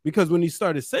entertainer because when he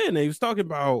started saying that, he was talking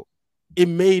about it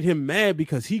made him mad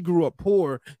because he grew up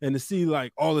poor, and to see,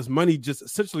 like, all this money just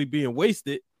essentially being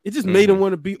wasted, it just made him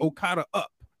want to beat Okada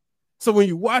up. So when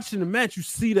you're watching the match, you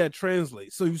see that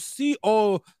translate. So you see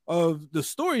all of the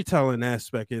storytelling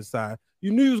aspect inside.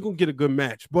 You knew you was going to get a good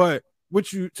match. But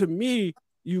to me,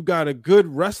 you got a good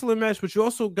wrestling match, but you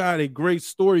also got a great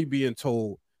story being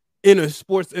told in a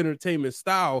sports entertainment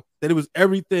style that it was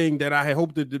everything that I had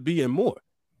hoped it to be and more.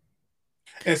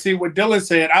 And see what Dylan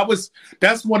said, I was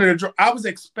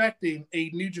expecting a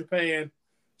New Japan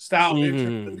style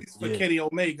entrance for Kenny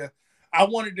Omega. I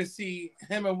wanted to see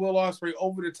him and Will Ospreay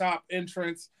over the top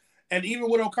entrance. And even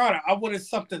with Okada, I wanted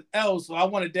something else. So I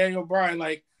wanted Daniel Bryan,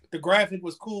 like, the graphic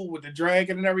was cool with the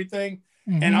dragon and everything.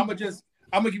 And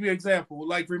I'm gonna give you an example.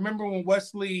 Like, remember when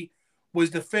Wesley was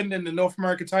defending the North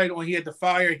American title and he had the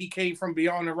fire? He came from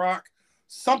beyond the rock.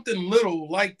 Something little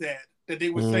like that they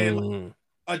were saying like,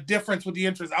 a difference with the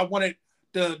entrance. I wanted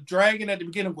the dragon at the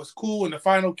beginning was cool in the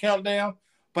final countdown,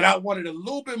 but I wanted a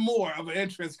little bit more of an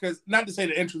entrance because not to say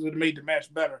the entrance would have made the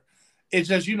match better. It's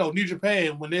just, you know, New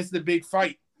Japan, when it's the big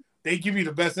fight, they give you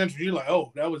the best entrance. You're like,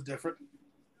 oh, that was different.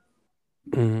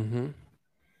 Mm-hmm.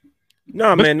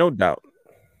 No, man, no doubt.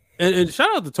 And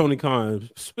shout out to Tony Khan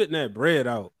spitting that bread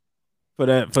out for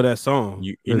that song.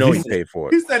 You know he paid for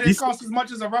it. He said it cost as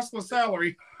much as a wrestler's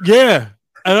salary. Yeah.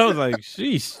 And I was like,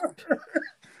 sheesh.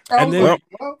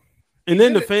 And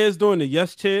then the fans doing the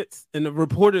yes chants, and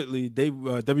reportedly they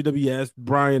WWE asked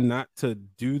Brian not to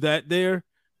do that there,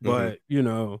 but you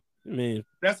know, I mean,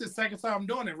 that's his second time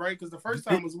doing it, right? Because the first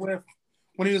time was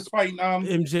when he was fighting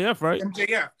MJF, right?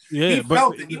 MJF. Yeah, he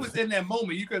felt it. He was in that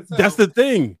moment. You could tell. That's the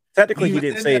thing. Technically, he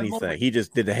didn't say anything. Moment. He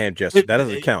just did the hand gesture. That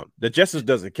doesn't count. The gesture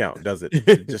doesn't count, does it?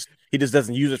 He just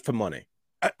doesn't use it for money.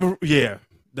 Yeah,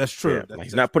 that's true. Yeah,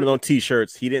 he's not putting it on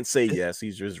T-shirts. He didn't say yes.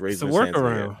 He's just raising his hands.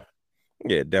 Workaround.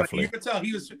 Yeah, definitely. But you could tell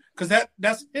he was because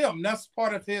that's him. That's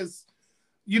part of his.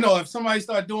 You know, if somebody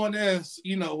started doing this,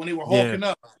 you know, when they were hawking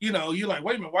up, you know, you're like,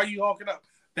 wait a minute, why are you hawking up?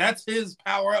 That's his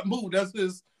power up move. That's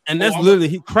his. And that's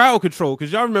literally crowd control.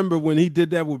 Because y'all remember when he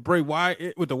did that with Bray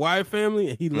Wyatt, with the Wyatt family,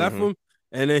 and he left him,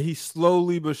 and then he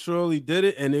slowly but surely did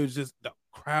it, and it was just the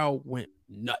crowd went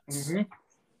nuts.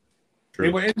 They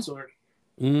were into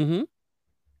it.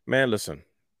 Man, listen,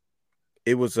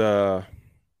 it was AEW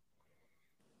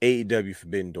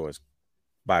Forbidden Doors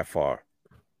by far.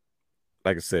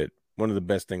 Like I said, one of the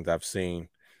best things I've seen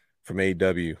from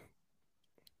AEW,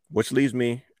 which leaves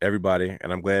me, everybody,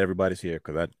 and I'm glad everybody's here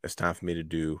because it's time for me to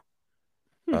do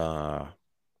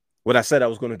what I said I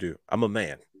was going to do. I'm a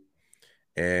man,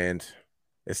 and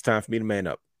it's time for me to man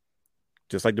up,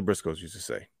 just like the Briscoes used to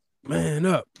say. Man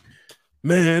up.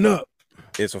 Man up.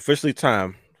 It's officially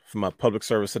time for my public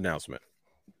service announcement.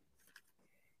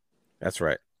 That's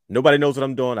right. Nobody knows what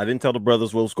I'm doing. I didn't tell the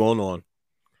brothers what was going on,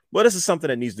 but this is something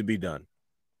that needs to be done.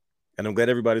 And I'm glad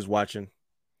everybody's watching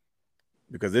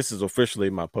because this is officially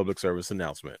my public service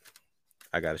announcement.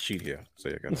 I got a sheet here. So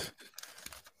you're gonna.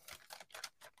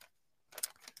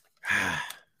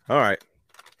 All right.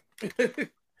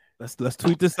 Let's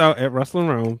tweet this out at Wrestling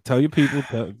Realm. Tell your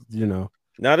people, you know.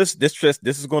 Now this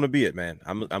is going to be it, man.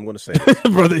 I'm going to say this.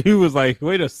 Brother, he was like,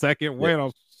 wait a second.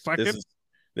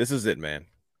 This is it, man.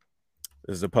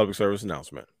 This is a public service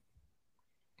announcement.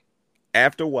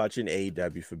 After watching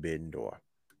AEW Forbidden Door,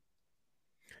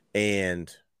 and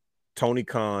Tony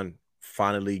Khan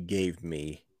finally gave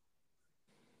me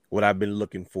what I've been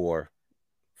looking for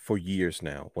years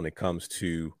now when it comes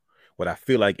to what I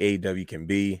feel like AEW can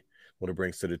be, what it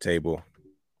brings to the table.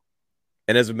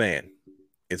 And as a man,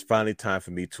 it's finally time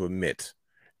for me to admit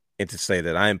and to say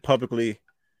that I am publicly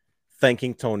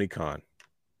thanking Tony Khan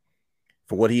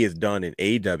for what he has done in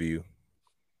AEW,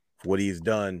 for what he has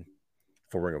done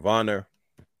for Ring of Honor,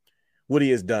 what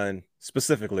he has done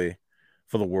specifically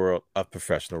for the world of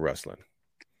professional wrestling.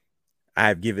 I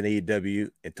have given AEW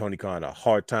and Tony Khan a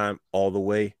hard time all the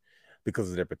way because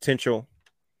of their potential.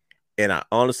 And I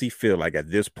honestly feel like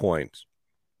at this point,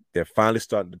 they're finally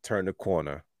starting to turn the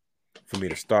corner for me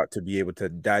to start to be able to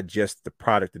digest the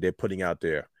product that they're putting out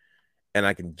there. And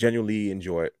I can genuinely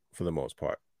enjoy it for the most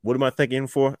part. What am I thanking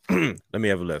for? Let me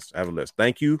have a list.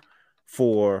 Thank you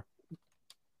for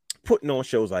putting on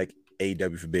shows like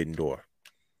AEW Forbidden Door.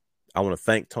 I want to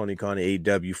thank Tony Khan and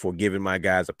AEW for giving my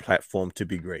guys a platform to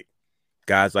be great.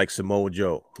 Guys like Samoa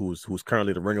Joe, who's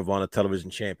currently the Ring of Honor television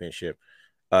champion.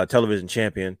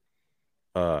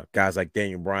 Guys like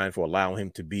Daniel Bryan for allowing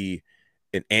him to be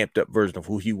an amped up version of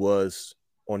who he was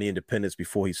on the independents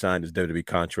before he signed his WWE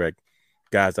contract.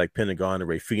 Guys like Pentagon and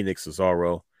Ray Phoenix,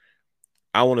 Cesaro.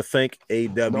 I want to thank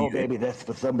AEW. No, baby, that's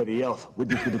for somebody else. We're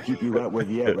just going to keep you right where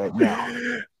you're at right now.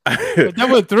 That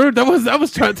went through. I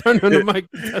was trying to turn on the mic.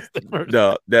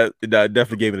 No, that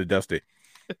definitely gave it a dusty.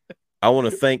 I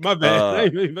want to thank. My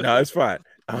bad. No, it's fine.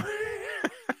 Dusty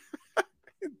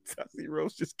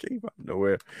Rose just came out of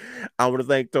nowhere. I want to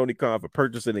thank Tony Khan for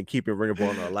purchasing and keeping Ring of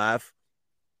Honor alive.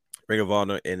 Ring of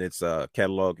Honor and its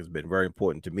catalog has been very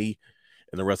important to me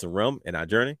in the wrestling realm and our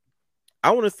journey.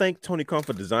 I want to thank Tony Khan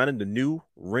for designing the new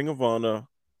Ring of Honor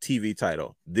TV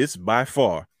title. This, by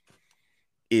far,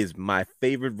 is my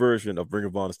favorite version of Ring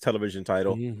of Honor's television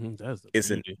title. It's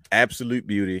an absolute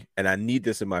beauty, and I need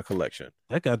this in my collection.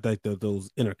 That got like those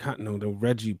Intercontinental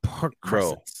Reggie Park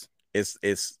crescents.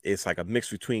 It's like a mix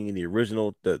between the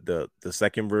original, the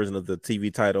second version of the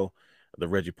TV title, the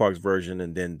Reggie Parks version,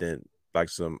 and then like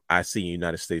some IC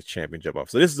United States Championship off.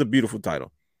 So this is a beautiful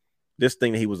title. This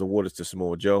thing that he was awarded to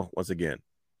Samoa Joe. Once again,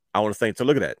 I want to thank. So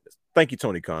look at that. Thank you,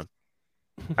 Tony Khan.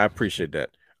 I appreciate that.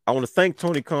 I want to thank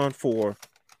Tony Khan for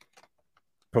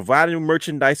providing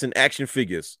merchandise and action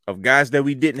figures of guys that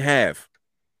we didn't have,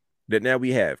 that now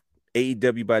we have.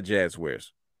 AEW by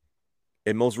Jazzwares.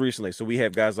 And most recently, so we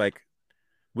have guys like,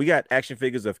 we got action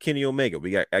figures of Kenny Omega.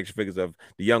 We got action figures of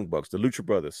the Young Bucks, the Lucha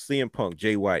Brothers, CM Punk,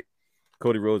 Jay White,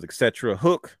 Cody Rhodes, etc.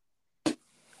 Hook.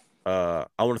 I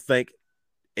want to thank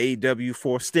AEW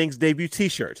for Sting's debut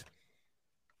t-shirt.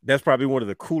 That's probably one of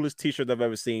the coolest t-shirts I've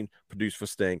ever seen produced for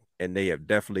Sting, and they have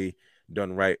definitely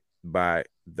done right by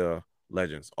the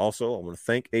legends. Also, I want to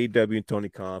thank AEW and Tony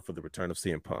Khan for the return of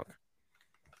CM Punk.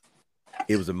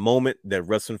 It was a moment that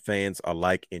wrestling fans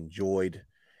alike enjoyed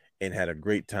and had a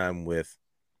great time with.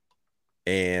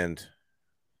 And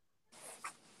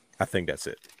I think that's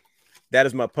it. That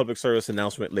is my public service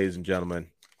announcement, ladies and gentlemen.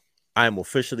 I am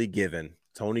officially giving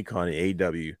Tony Khan and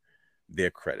AEW their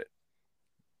credit.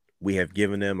 We have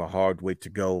given them a hard way to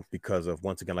go because of,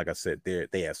 once again, like I said,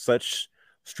 they have such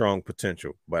strong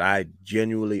potential. But I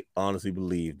genuinely, honestly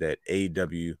believe that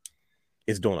AEW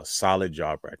is doing a solid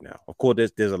job right now. Of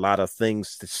course, there's a lot of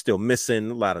things that's still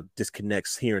missing, a lot of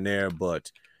disconnects here and there,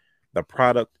 but the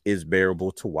product is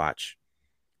bearable to watch.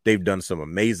 They've done some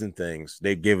amazing things.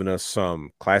 They've given us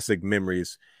some classic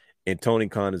memories. And Tony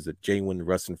Khan is a genuine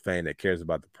wrestling fan that cares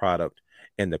about the product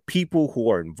and the people who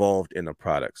are involved in the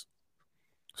products.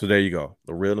 So there you go.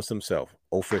 The realness himself,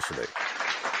 officially.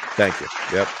 Thank you.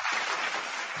 Yep.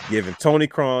 Giving Tony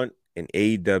Khan and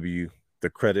AEW the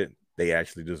credit they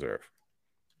actually deserve.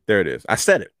 There it is. I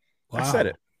said it. Wow. I said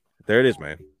it. There it is,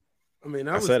 man. I mean,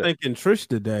 I was thinking Trish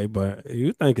today, but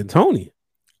you're thinking Tony.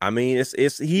 I mean,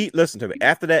 it's he. Listen to me.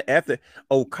 After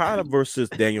Okada versus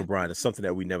Daniel Bryan is something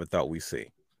that we never thought we'd see.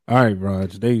 All right,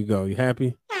 Raj. There you go. You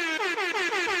happy?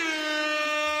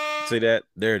 See that?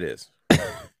 There it is.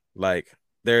 Like,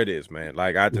 there it is, man.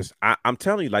 Like, I'm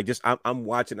telling you, like, I'm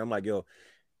watching. I'm like, yo,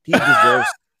 he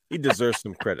deserves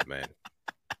some credit, man.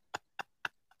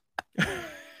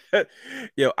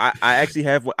 Yo, I actually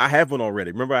have one. I have one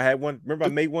already. Remember, I had one. Remember, I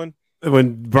made one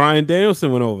when Bryan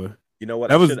Danielson went over. You know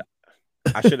what? That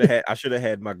I should have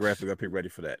had my graphic up here ready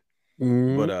for that.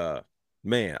 Mm-hmm. But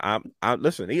man, I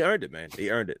listen. He earned it, man. He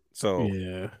earned it. So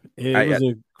yeah, it was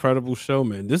an incredible show,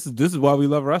 man. This is why we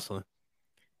love wrestling.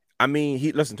 I mean,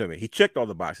 he listened to me. He checked all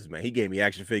the boxes, man. He gave me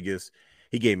action figures.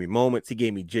 He gave me moments. He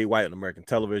gave me Jay White on American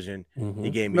television. Mm-hmm. He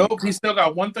gave me. Nope, he still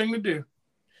got one thing to do.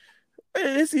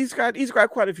 He's got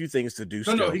quite a few things to do.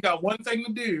 No, he got one thing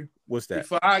to do. What's that?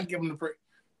 Before I give him the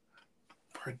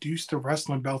produce the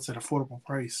wrestling belts at affordable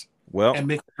price. Well, and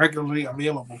make it regularly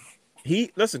available.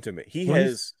 Listen to me. He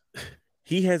has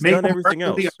done everything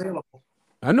else. Available.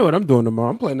 I know what I'm doing tomorrow.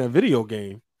 I'm playing that video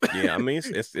game. Yeah, I mean,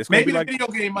 it's maybe the video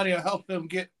game money will help them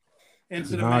get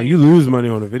into the. Nah, you lose money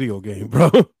on a video game,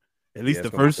 bro. At least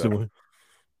the first one.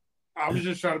 I was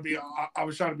just trying to be. I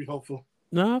was trying to be hopeful.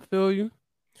 No, I feel you.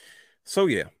 So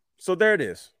yeah, so there it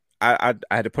is. I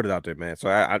had to put it out there, man. So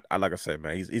I like I said,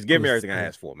 man, he's giving me everything I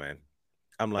asked for, man.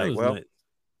 I'm like, well,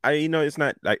 nice.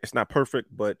 It's not perfect,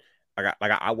 but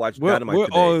I watched Dynamite we're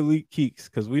today. all elite geeks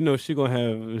because we know she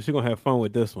gonna have fun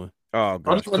with this one. Oh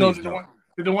God,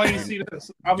 the one you see this.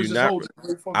 I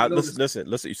was listen.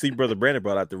 You see, Brother Brandon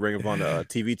brought out the Ring of Honor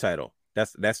TV title.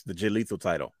 That's the Jay Lethal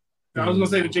title. I was gonna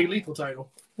say the Jay Lethal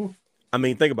title. I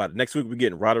mean, think about it. Next week we're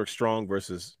getting Roderick Strong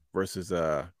versus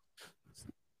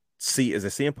is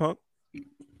it CM Punk?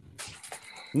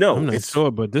 No, I'm not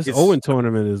sure, but this Owen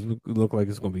tournament look like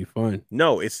it's gonna be fun.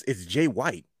 No, it's Jay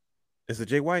White. Is it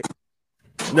Jay White?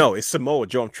 No, it's Samoa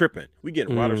Joe. I'm tripping. We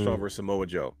getting Roderick Strong versus Samoa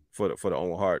Joe for the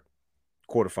Owen Hart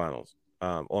quarterfinals.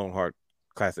 Owen Hart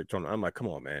Classic tournament. I'm like, come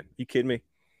on, man. You kidding me?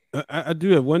 I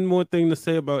do have one more thing to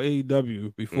say about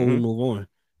AEW before we move on.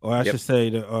 Or I should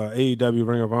say the AEW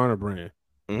Ring of Honor brand.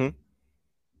 Mm-hmm.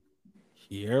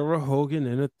 Kiera Hogan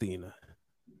and Athena.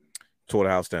 Tore the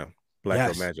house down.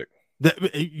 Black Girl Magic.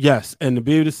 Yes, and to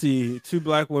be able to see two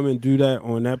black women do that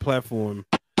on that platform,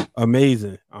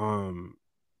 amazing. I'm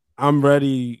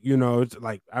ready. You know, it's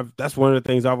like that's one of the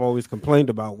things I've always complained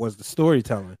about was the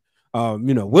storytelling.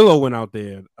 Willow went out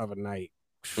there the other night.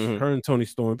 Her and Toni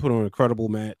Storm put on an incredible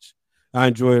match. I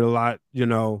enjoyed it a lot. You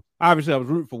know, obviously I was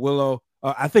rooting for Willow.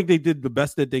 I think they did the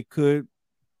best that they could,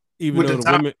 even though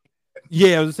the women.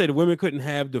 Yeah, I was gonna say the women couldn't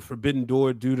have the Forbidden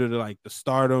Door due to the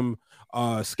Stardom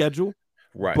schedule.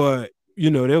 Right. But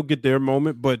they'll get their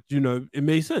moment. But it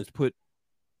made sense. Put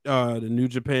the New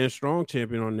Japan Strong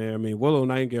champion on there. I mean, Willow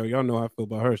Nightingale, y'all know how I feel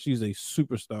about her. She's a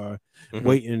superstar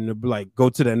waiting to go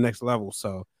to that next level.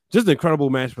 So just an incredible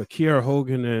match. But Kiera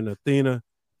Hogan and Athena,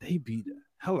 they beat the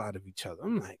hell out of each other.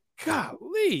 I'm like,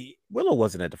 golly. Willow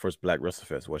wasn't at the first Black Wrestle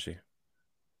Fest, was she?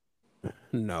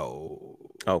 No.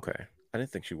 Okay. I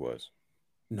didn't think she was.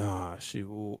 Nah, she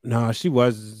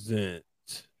wasn't.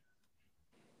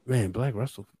 Man, Black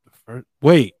Wrestle first.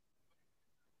 Wait.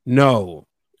 No.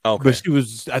 Okay. But she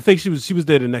was, I think she was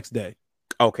there the next day.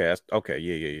 Okay. Okay.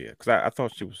 Yeah. Because I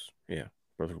thought she was,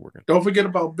 working. Don't forget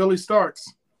about Billy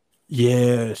Starks.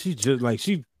 Yeah, she just like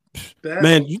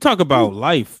man, you talk about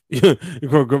life.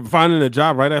 Finding a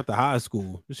job right after high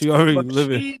school. She already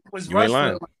living. She was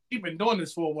wrestling. Like, she's been doing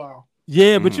this for a while.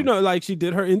 Yeah, but like she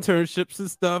did her internships and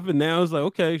stuff, and now it's like,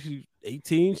 okay, she's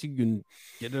 18, she can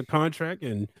get a contract,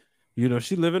 and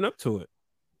she living up to it.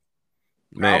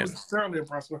 Man, I was certainly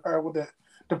impressed with her with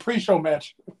the pre-show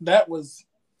match. That was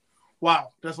wow.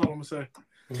 That's all I'm gonna say.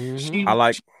 Mm-hmm.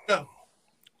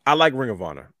 I like Ring of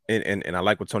Honor, and I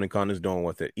like what Tony Khan is doing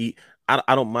with it.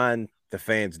 I don't mind the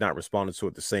fans not responding to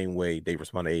it the same way they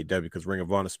respond to AEW, because Ring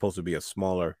of Honor is supposed to be a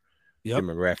smaller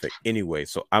demographic anyway.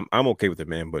 So I'm okay with it,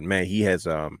 man. But man, he has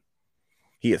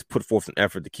put forth an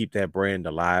effort to keep that brand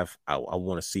alive. I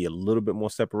want to see a little bit more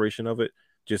separation of it,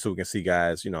 just so we can see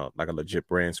guys, like a legit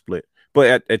brand split.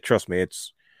 But trust me,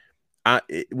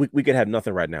 we could have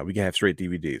nothing right now. We can have straight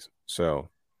DVDs. So.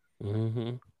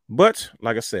 Mm-hmm. But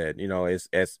like I said,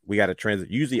 as we got to transit.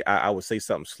 Usually, I would say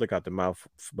something slick out the mouth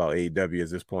about AEW at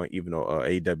this point, even though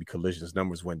AEW Collision's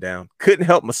numbers went down. Couldn't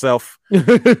help myself.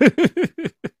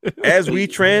 As we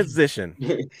transition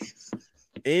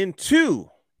into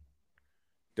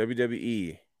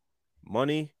WWE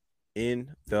Money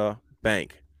in the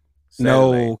Bank.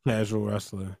 Saturday, no casual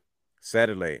wrestler.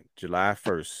 Saturday, July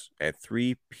 1st at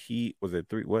 3 p. Was it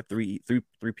 3? What 3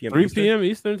 p.m. 3 p.m.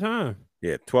 Eastern time.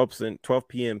 Yeah, 12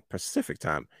 p.m. Pacific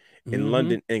time in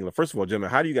London, England. First of all, gentlemen,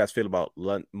 how do you guys feel about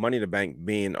Money in the Bank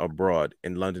being abroad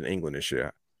in London, England this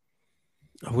year?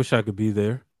 I wish I could be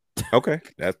there. Okay,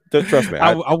 trust me.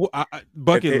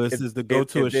 Bucket list is to go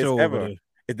to a show over there.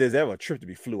 If there's ever a trip to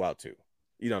be flew out to,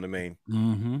 you know what I mean?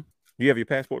 Mm-hmm. You have your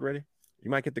passport ready? You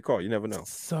might get the call. You never know.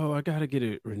 So I gotta get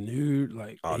it renewed,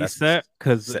 that's that.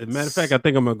 Because as a matter of fact, I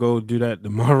think I'm gonna go do that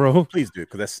tomorrow. Please do,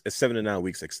 because it's 7 to 9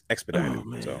 weeks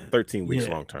expedited, so 13 weeks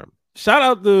long term. Shout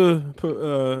out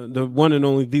the one and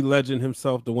only D Legend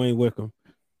himself, Dwayne Wickham,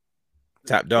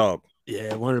 top dog.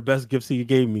 Yeah, one of the best gifts he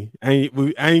gave me. I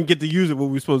ain't get to use it what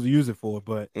we were supposed to use it for,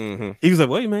 but he was like,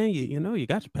 "Wait, man, you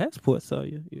got your passport, so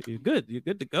you're good. You're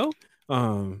good to go."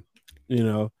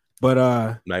 But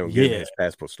not even getting his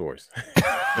passport stories.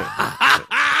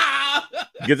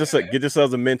 Get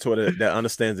yourselves a mentor that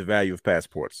understands the value of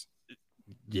passports.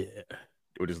 Yeah,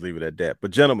 we'll just leave it at that. But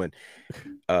gentlemen,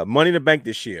 Money in the Bank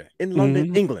this year in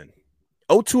London, England,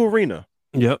 O2 Arena.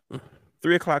 Yep,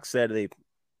 3:00 Saturday,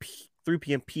 3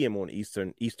 p.m. on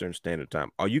Eastern Standard Time.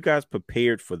 Are you guys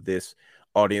prepared for this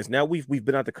audience? Now we've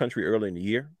been out the country early in the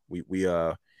year. We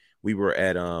were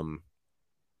at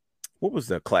what was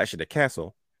the Clash at the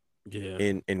Castle? Yeah,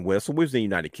 in Wales. So we was in the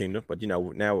United Kingdom, but now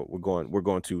we're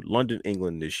going to London,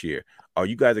 England this year. Are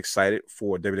you guys excited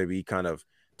for WWE kind of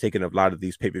taking a lot of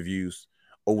these pay-per-views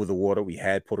over the water? We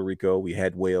had Puerto Rico, we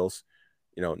had Wales,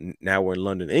 now we're in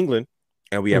London, England,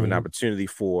 and we have an opportunity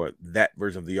for that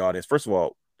version of the audience. First of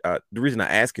all, the reason I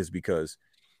ask is because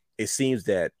it seems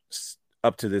that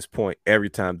up to this point, every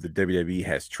time the WWE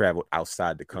has traveled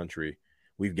outside the country,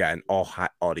 we've gotten all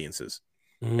hot audiences.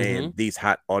 And these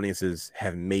hot audiences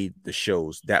have made the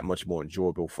shows that much more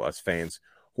enjoyable for us fans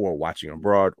who are watching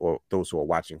abroad or those who are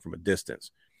watching from a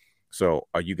distance. So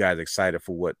are you guys excited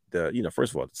for what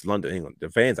first of all, it's London, England.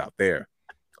 The fans out there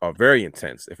are very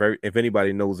intense. If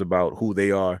anybody knows about who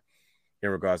they are in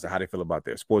regards to how they feel about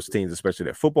their sports teams, especially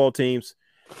their football teams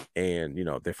and,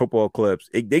 their football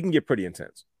clubs, they can get pretty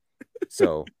intense.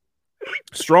 So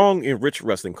strong and rich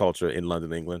wrestling culture in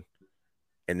London, England,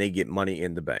 and they get Money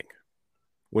in the Bank.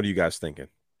 What are you guys thinking?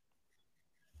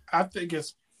 I'm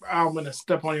going to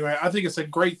step on you. Right? I think it's a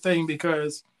great thing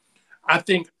because I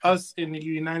think us in the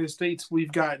United States,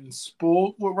 we've gotten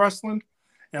spoiled with wrestling,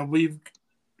 and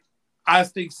I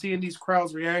think seeing these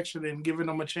crowds' reaction and giving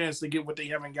them a chance to get what they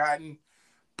haven't gotten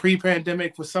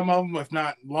pre-pandemic for some of them, if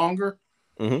not longer,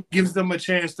 gives them a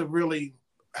chance to really,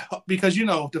 because,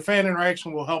 the fan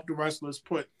interaction will help the wrestlers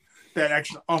put that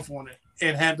extra oomph on it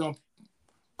and have them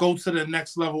go to the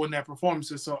next level in their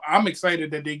performances. So I'm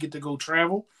excited that they get to go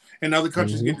travel and other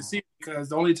countries get to see it, because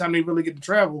the only time they really get to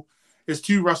travel is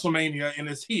to WrestleMania, and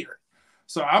it's here.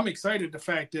 So I'm excited the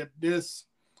fact that this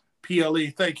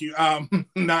PLE, thank you,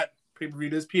 not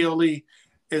pay-per-view, this PLE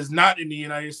is not in the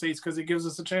United States, because it gives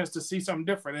us a chance to see something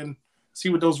different and see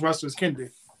what those wrestlers can do.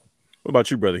 What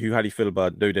about you, brother Hugh? How do you feel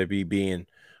about WWE being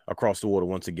across the water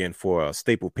once again for a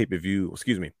staple pay-per-view,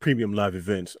 premium live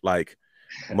events like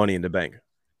Money in the Bank?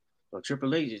 Well,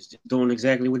 Triple H is just doing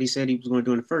exactly what he said he was going to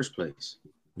do in the first place.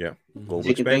 Yeah, global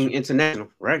taking things international,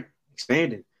 right?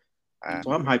 Expanding. That's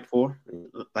what I'm hyped for.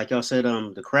 Like y'all said,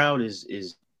 the crowd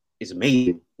is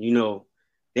amazing. You know,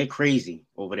 they're crazy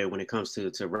over there when it comes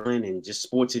to running and just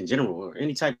sports in general, or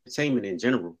any type of entertainment in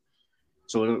general.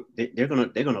 So they're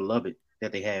gonna love it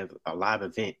that they have a live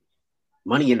event.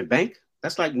 Money in the Bank.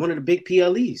 That's like one of the big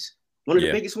PLEs, one of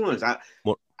the biggest ones. I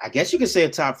guess you can say a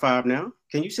top 5 now.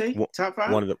 Can you say top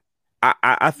 5? One of the.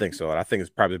 I think so. I think it's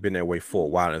probably been that way for a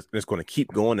while. And it's going to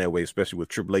keep going that way, especially with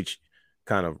Triple H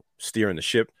kind of steering the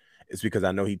ship. It's because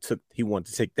I know he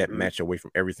wanted to take that match away from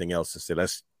everything else and say,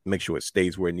 let's make sure it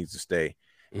stays where it needs to stay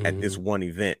at this one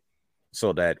event,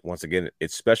 so that once again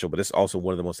it's special. But it's also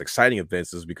one of the most exciting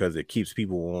events, is because it keeps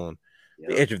people on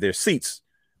the edge of their seats.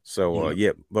 So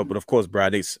but of course,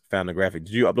 Brian H found the graphic.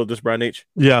 Did you upload this, Brian H?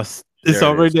 Yes, it's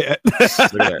already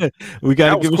there. We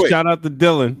got to give a shout out to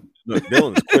Dylan. Look,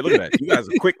 Dylan's quick. Look at that. You guys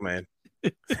are quick, man.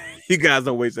 You guys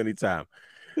don't waste any time.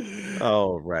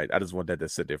 Oh, right. I just want that to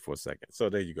sit there for a second. So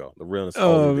there you go. The realness.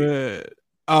 Oh,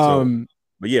 man.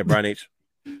 But yeah, Brian H.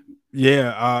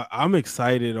 Yeah, I'm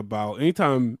excited about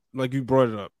anytime, like you brought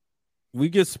it up, we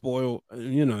get spoiled.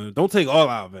 You know, don't take all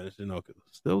our events, you know,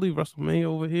 still leave WrestleMania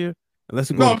over here.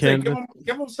 Unless we go to Canada.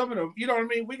 Give them some of them. You know what I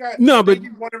mean? We got but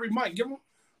one every month.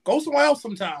 Go somewhere else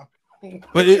sometime.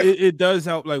 But it does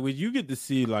help, like when you get to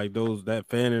see like that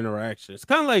fan interaction. It's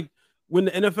kind of like when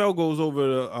the NFL goes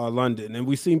over to London, and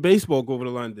we've seen baseball go over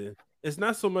to London. It's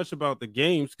not so much about the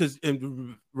games, because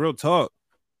in real talk,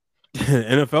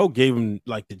 NFL gave them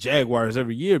like the Jaguars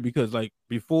every year, because like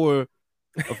before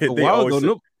a while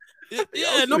ago,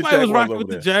 nobody was rocking with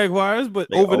the Jaguars,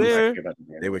 but over there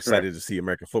they were excited to see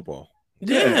American football.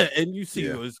 Yeah, and you see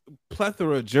a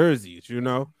plethora of jerseys, you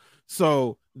know.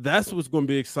 So that's what's going to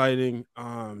be exciting.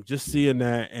 Just seeing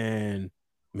that, and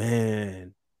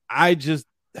man, I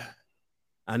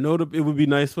know that it would be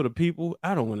nice for the people.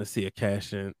 I don't want to see a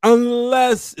cash in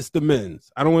unless it's the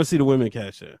men's. I don't want to see the women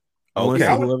cash in. Okay.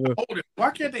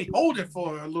 Why can't they hold it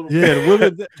for a little bit? Yeah, the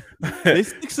women, they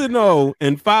 6-0,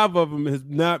 and 5 of them has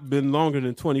not been longer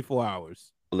than 24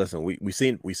 hours. Listen, we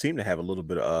seem to have a little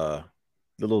bit of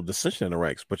the little dissension in the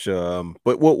ranks, but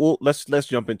we'll let's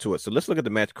jump into it. So let's look at the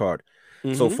match card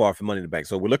so far for Money in the Bank.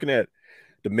 So we're looking at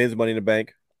the men's Money in the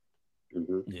Bank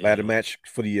ladder match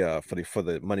for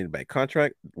the Money in the Bank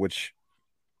contract, which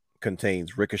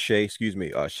contains Ricochet,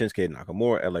 Shinsuke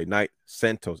Nakamura, LA Knight,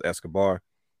 Santos Escobar,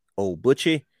 Old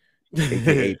Butchie,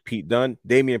 aka Pete Dunne,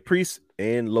 Damian Priest,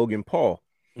 and Logan Paul.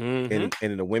 And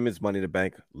in the women's Money in the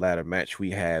Bank ladder match,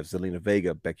 we have Zelina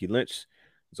Vega, Becky Lynch,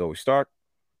 Zoe Stark,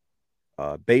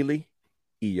 Bayley,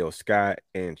 Io Sky,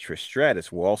 and Trish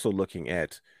Stratus. We're also looking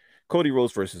at Cody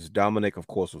Rhodes versus Dominic, of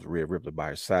course, with Rhea Ripley by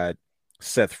her side.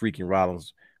 Seth freaking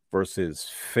Rollins versus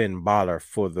Finn Balor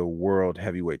for the World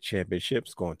Heavyweight Championship.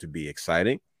 It's going to be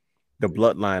exciting. The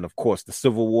Bloodline, of course, the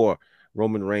Civil War,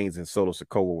 Roman Reigns and Solo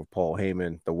Sikoa with Paul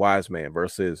Heyman. The Wise Man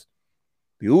versus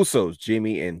the Usos,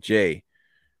 Jimmy and Jay.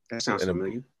 That sounds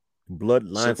familiar.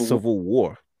 Bloodline Civil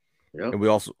War. Yep. And we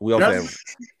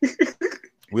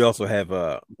also have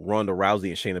Ronda Rousey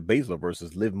and Shayna Baszler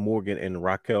versus Liv Morgan and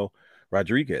Raquel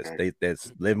Rodriguez.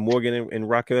 That's Liv Morgan and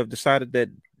Raquel have decided that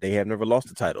they have never lost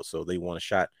the title, so they want a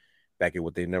shot back at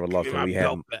what they never lost. And we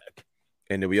have back.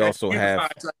 And then we also have.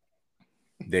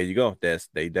 There you go. They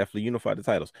definitely unified the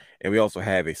titles, and we also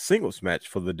have a singles match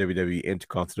for the WWE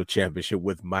Intercontinental Championship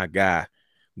with my guy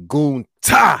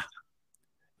Gunther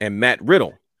and Matt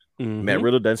Riddle. Matt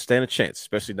Riddle doesn't stand a chance,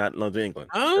 especially not in London, England.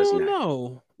 Oh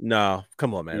no! No,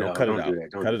 come on, man. No, cut it out.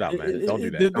 Cut it out, man. Don't do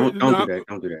that. Don't do that.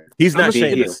 Don't do that. He's not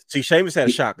Sheamus. See, Sheamus had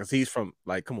a shot because he's from,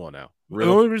 like, come on now.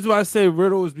 Riddle. The only reason why I say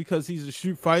Riddle is because he's a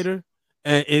shoot fighter,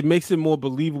 and it makes it more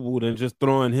believable than just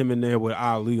throwing him in there with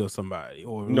Ali or somebody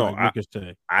or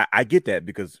Ricochet. I get that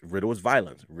because Riddle is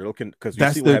violent. Riddle can, because you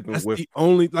see what happened with the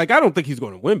only, like, I don't think he's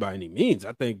going to win by any means.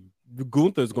 I think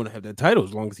Gunther is going to have that title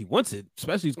as long as he wants it.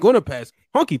 Especially he's going to pass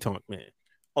Honky Tonk Man.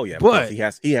 Oh yeah, but he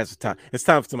has time. It's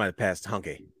time for somebody to pass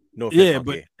Hunky. No offense,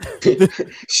 but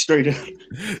straight up.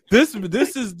 This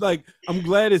is like, I'm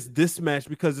glad it's this match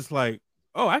because it's like,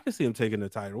 oh, I can see him taking the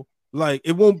title. Like,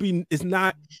 it's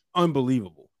not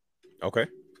unbelievable. Okay.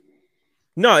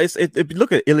 No, if you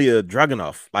look at Ilya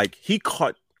Dragunov, like, he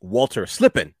caught Walter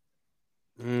slipping.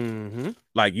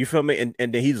 Like, you feel me? And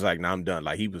then he's like, "Nah, I'm done."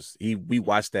 Like, we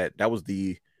watched that. That was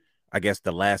I guess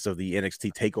the last of the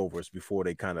NXT takeovers before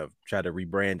they kind of tried to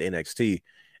rebrand NXT.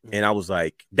 And I was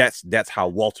like, that's how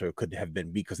Walter could have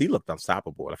been beat because he looked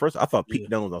unstoppable. At first, I thought Pete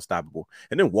Dunne was unstoppable,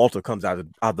 and then Walter comes out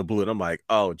the blue, and I'm like,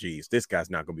 oh geez, this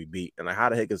guy's not gonna be beat. And like, how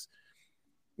the heck is,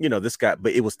 this guy?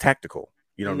 But it was tactical.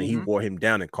 You know what I mean? He wore him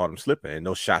down and caught him slipping, and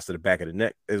those shots to the back of the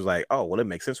neck. It was like, oh well, it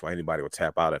makes sense why anybody would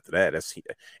tap out after that. That's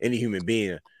any human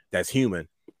being that's human.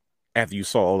 After you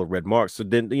saw all the red marks, so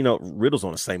then Riddle's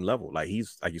on the same level. Like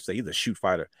he's like you say, he's a shoot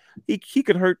fighter. He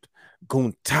could hurt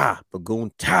Gunta, but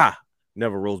Gunta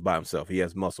never rose by himself. He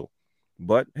has muscle.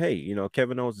 But hey,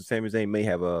 Kevin Owens and Sami Zayn may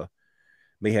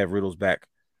have Riddle's back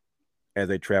as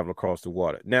they travel across the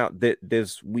water. Now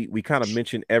we kind of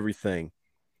mentioned everything.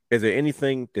 Is there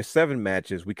anything? There's 7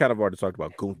 matches. We kind of already talked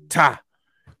about Gunta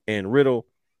and Riddle.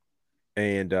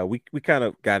 And we kind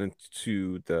of got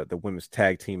into the women's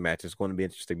tag team match. It's going to be an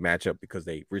interesting matchup because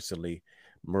they recently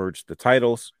merged the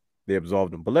titles. They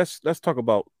absolved them. But let's talk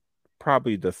about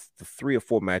probably the 3 or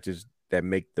 4 matches that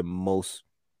make the most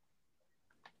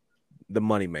the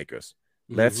money makers.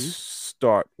 Let's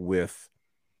start with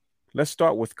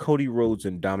Cody Rhodes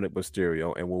and Dominic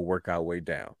Mysterio, and we'll work our way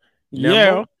down.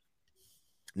 Now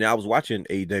I was watching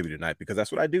AEW tonight because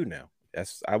that's what I do now.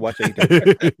 I watch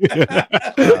AEW.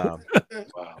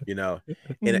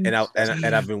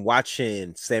 And I've been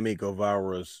watching Sammy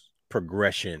Guevara's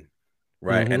progression,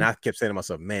 right? And I kept saying to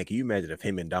myself, man, can you imagine if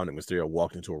him and Dominic Mysterio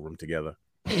walked into a room together?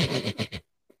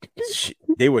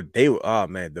 They were oh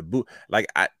man, the boo,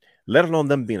 let alone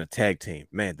them being a tag team,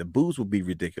 man, the boos would be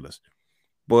ridiculous.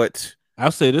 But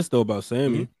I'll say this though about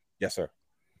Sammy. Yes, sir.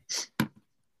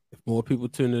 If more people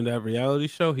tuned in that reality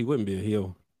show, he wouldn't be a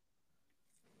heel.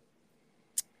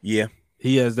 Yeah.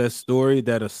 He has that story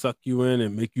that'll suck you in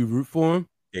and make you root for him.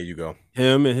 There you go.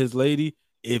 Him and his lady.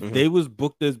 If they was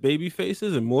booked as baby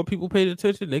faces and more people paid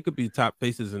attention, they could be top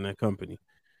faces in that company.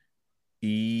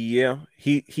 Yeah.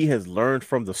 He has learned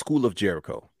from the school of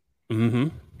Jericho.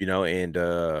 And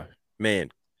man,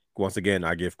 once again,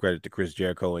 I give credit to Chris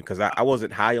Jericho, and because I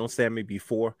wasn't high on Sammy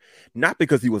before, not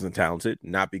because he wasn't talented,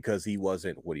 not because he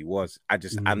wasn't what he was.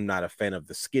 I'm not a fan of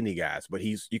the skinny guys, but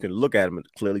you can look at him and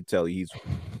clearly tell he's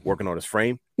working on his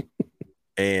frame.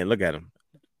 And look at him.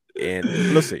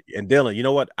 And listen, and Dylan, you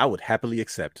know what? I would happily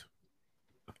accept.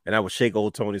 And I would shake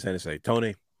old Tony's hand and say,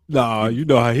 Tony. Nah, you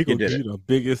know how he gonna give you the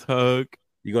biggest hug.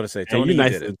 You're gonna say, Tony, you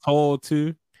nice and tall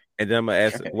too. And then I'm gonna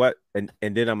ask what, and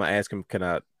then I'm gonna ask him,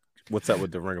 what's up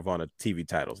with the Ring of Honor TV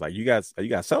titles? Like, are you guys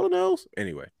selling those?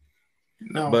 Anyway.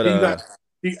 No, but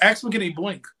he asked me, can he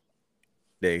blink?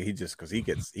 Yeah, because he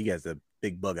gets the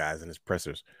big bug eyes in his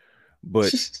pressers.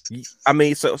 But I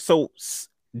mean, so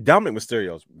Dominic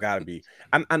Mysterio's gotta be.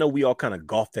 I know we all kind of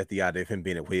golfed at the idea of him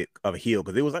being a heel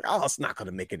because it was like, oh, it's not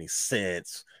gonna make any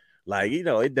sense. Like,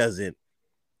 it doesn't,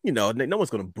 no one's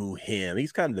gonna boo him.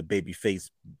 He's kind of the baby face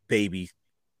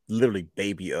literally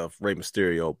baby of Rey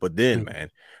Mysterio. But then, man,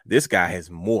 this guy has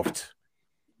morphed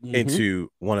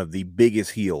into one of the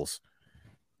biggest heels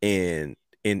in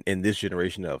this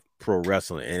generation of pro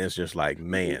wrestling. And it's just like,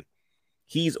 man,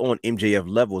 he's on MJF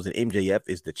levels, and MJF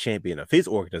is the champion of his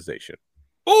organization.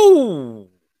 Oh,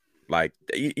 like,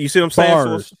 you see what I'm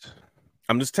saying? So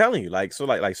I'm just telling you,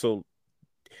 so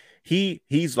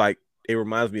he's like, it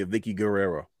reminds me of Vicky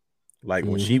Guerrero. Like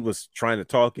when she was trying to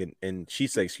talk and she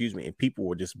said, excuse me, and people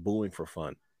were just booing for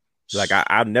fun. Like,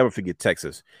 I'll never forget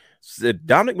Texas. So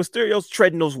Dominic Mysterio's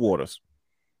treading those waters.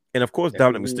 And of course,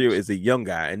 Dominic Mysterio is a young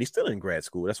guy, and he's still in grad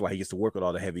school. That's why he gets to work with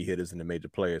all the heavy hitters and the major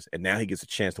players. And now he gets a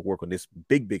chance to work on this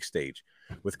big stage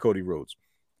with Cody Rhodes.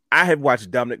 I have watched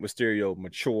Dominic Mysterio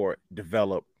mature,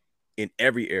 develop in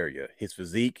every area: his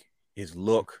physique, his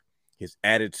look, his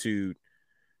attitude,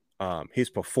 his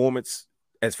performance.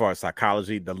 As far as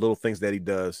psychology, the little things that he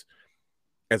does,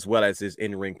 as well as his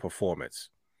in-ring performance.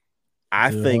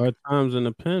 I think hard times in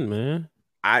the pen, man.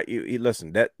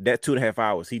 Listen, that 2.5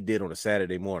 hours he did on a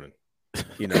Saturday morning,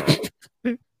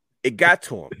 it got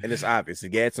to him, and it's obvious.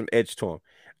 It had some edge to him.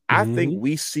 I think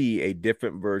we see a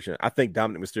different version. I think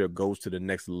Dominic Mysterio goes to the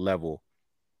next level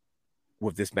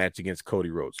with this match against Cody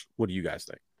Rhodes. What do you guys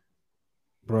think?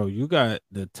 Bro, you got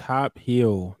the top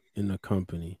heel in the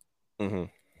company.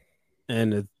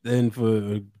 And then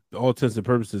for all intents and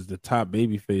purposes, the top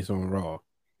babyface on Raw.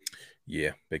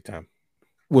 Yeah, big time.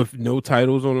 With no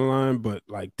titles on the line, but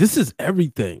like, this is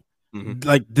everything.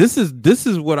 Like, this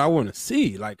is what I want to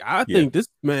see. Like, I think this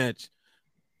match,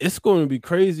 it's going to be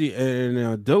crazy.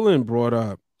 And Dylan brought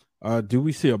up, do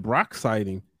we see a Brock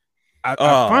sighting? I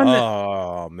find that,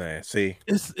 oh man, see,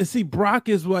 Brock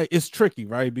is like, it's tricky,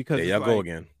 right? Because y'all go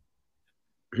again.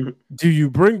 Do you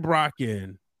bring Brock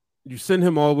in? You send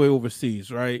him all the way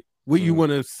overseas, right? You want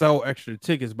to sell extra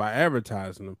tickets by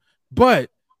advertising them.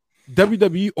 But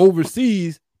WWE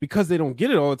overseas because they don't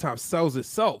get it all the time, sells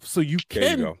itself. So you There you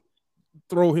can go.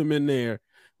 throw him in there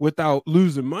without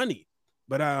losing money.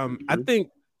 But I think,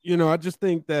 I just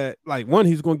think that, like, one,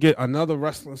 he's going to get another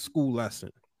wrestling school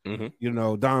lesson,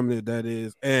 Dominic, that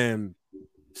is, and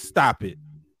stop it.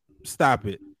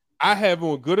 I have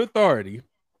on good authority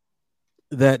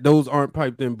that those aren't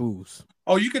piped in boos.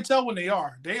 Oh, you can tell when they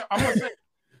are. I'm gonna say,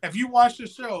 if you watch the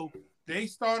show, they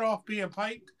start off being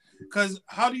piped. Because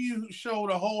how do you show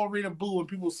the whole arena boo and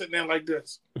people sitting there like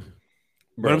this?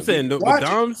 But I'm saying, with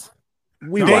Doms,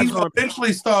 they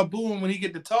eventually start booing when he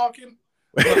get to talking.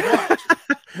 But watch,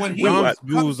 when he comes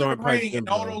to the ring and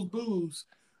all those boos,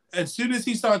 as soon as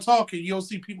he starts talking, you'll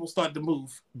see people start to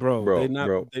move. They're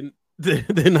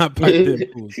not piped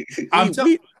in boos. I'm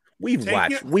telling you. We've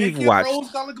watched.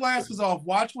 Rose-colored glasses off.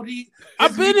 Watch what he.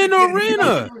 I've been in the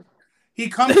arena. He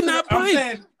comes.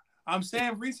 I'm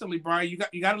saying recently, Brian.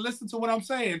 You got to listen to what I'm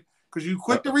saying because you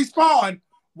quick to respond.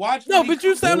 Watch. No, but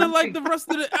you sounded like the rest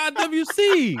of the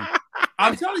IWC.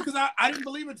 I'm telling you because I didn't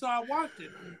believe it until I watched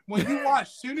it. When you watch,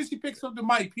 as soon as he picks up the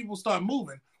mic, people start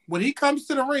moving. When he comes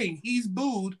to the ring, he's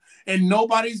booed and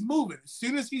nobody's moving. As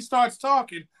soon as he starts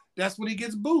talking, that's when he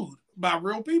gets booed by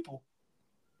real people.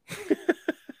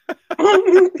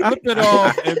 Clip it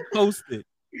off and post it.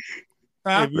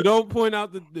 If you don't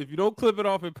if you don't clip it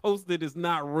off and post it, it's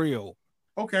not real.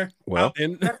 Okay. Well,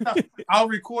 I'll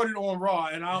record it on Raw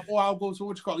and I'll go to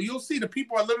what you call it. You'll see the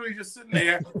people are literally just sitting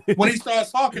there. When he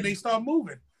starts talking, they start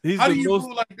moving. How do you move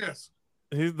like this?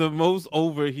 He's the most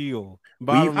over heel.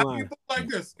 Bottom line. How do you move like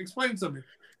this? Explain to me.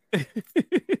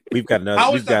 We've got another.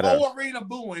 How is the whole arena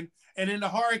booing, and in the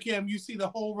hurricane you see the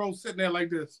whole row sitting there like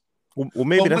this? Well,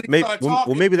 maybe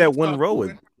that one row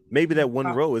is maybe that one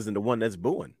row isn't the one that's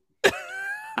booing.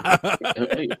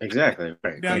 Exactly.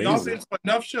 Right. Now y'all been to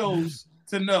enough shows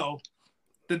to know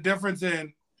the difference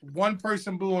in one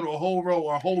person booing or a whole row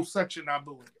or a whole section not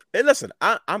booing. Hey, listen,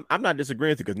 I'm not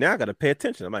disagreeing with you because now I got to pay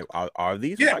attention. I'm like, are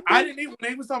these? Yeah, I didn't even. When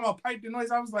they was talking about pipe the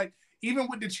noise, I was like, even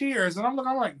with the cheers, and I'm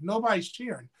like, nobody's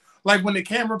cheering. Like when the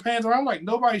camera pans around, I'm like,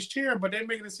 nobody's cheering, but they're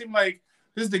making it seem like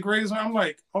this is the greatest one. I'm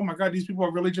like, oh my god, these people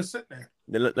are really just sitting there.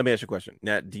 Now, let me ask you a question.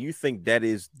 Now, do you think that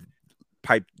is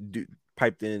piped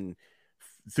in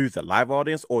through the live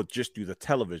audience or just through the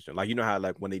television? Like, you know how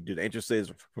like when they do the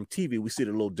entrances from TV, we see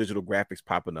the little digital graphics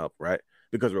popping up, right?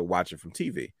 Because we're watching from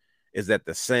TV. Is that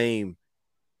the same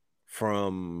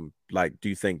from like? Do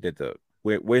you think that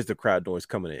where's the crowd noise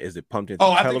coming in? Is it pumped into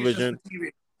television?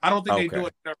 I don't think they do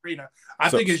it in the arena. I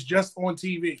think it's just on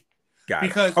TV.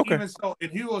 Because even so,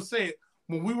 and he will say it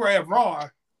when we were at Raw,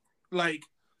 like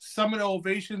some of the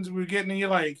ovations we were getting, and you're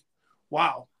like,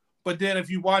 wow. But then if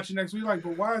you watch it next week, like,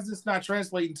 but why is this not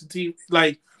translating to TV?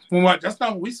 Like, that's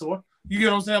not what we saw. You get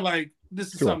what I'm saying? Like,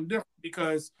 this is something different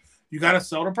because you got to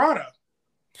sell the product.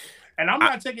 And I'm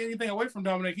not taking anything away from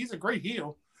Dominic. He's a great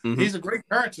heel. Mm-hmm. He's a great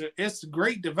character. It's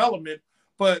great development.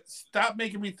 But stop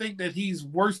making me think that he's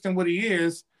worse than what he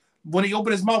is when he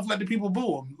opened his mouth, let the people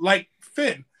boo him. Like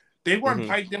Finn. They weren't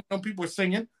piped in when people were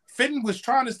singing. Finn was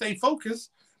trying to stay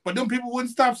focused, but them people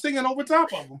wouldn't stop singing over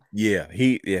top of him. Yeah,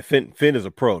 Finn is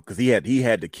a pro because he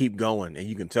had to keep going, and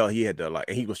you can tell he had to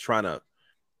he was trying to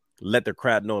let the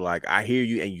crowd know, like, I hear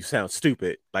you and you sound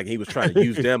stupid. Like he was trying to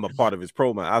use them a part of his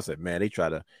promo. I said, man, they try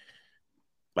to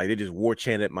they just war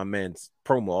chanted my man's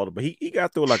promo all the, but he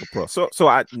got through it like a pro. So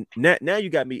now you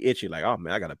got me itchy, like, oh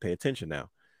man, I gotta pay attention now.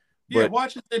 Yeah,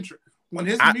 watch his intro. When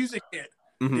his music hit,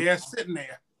 they're sitting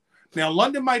there. Now,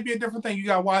 London might be a different thing. You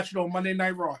got to watch it on Monday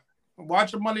Night Raw.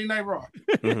 Watch it Monday Night Raw.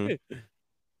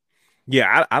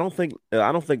 Yeah, I don't think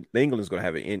England's going to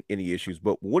have any issues.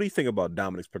 But what do you think about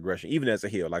Dominic's progression, even as a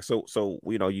heel? Like, so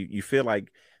you feel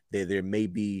like there may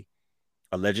be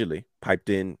allegedly piped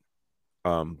in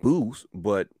boos,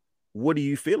 but what do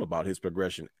you feel about his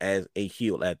progression as a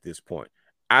heel at this point?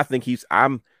 I think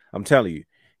I'm telling you,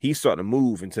 he's starting to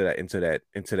move into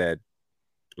that.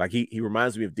 Like he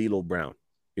reminds me of D'Lo Brown.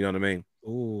 You know what I mean?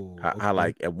 Ooh, how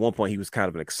like at one point he was kind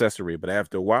of an accessory, but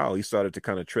after a while he started to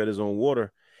kind of tread his own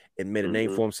water and made a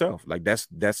name for himself. Like that's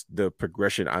the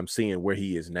progression I'm seeing where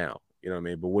he is now. You know what I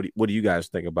mean? But what do you guys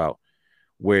think about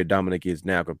where Dominic is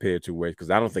now compared to where? Because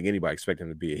I don't think anybody expected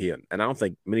him to be a heel, and I don't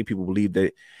think many people believed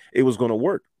that it was going to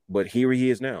work. But here he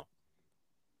is now.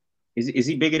 Is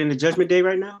he bigger than the Judgment Day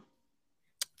right now?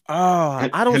 I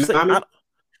don't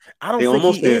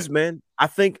think he is, man. I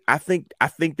think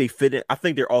they fit in. I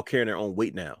think they're all carrying their own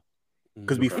weight now.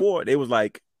 Because before they was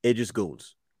like Edge's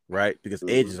goons, right? Because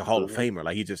Edge is a Hall of Famer.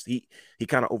 Like he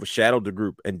kind of overshadowed the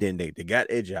group, and then they got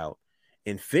Edge out,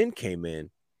 and Finn came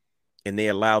in, and they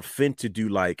allowed Finn to do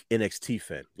like NXT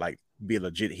Finn, like be a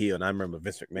legit heel. And I remember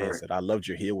Vince McMahon Right. said, "I loved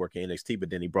your heel work in NXT," but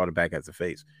then he brought it back as a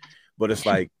face. But it's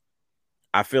like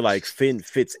I feel like Finn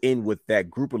fits in with that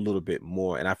group a little bit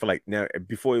more. And I feel like now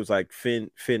before it was like Finn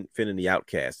and the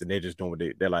Outcast, and they're just doing what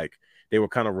they're like. They were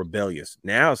kind of rebellious.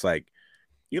 Now it's like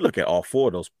you look at all four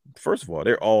of those. First of all,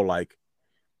 they're all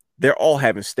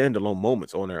having standalone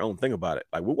moments on their own. Think about it.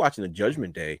 Like we're watching the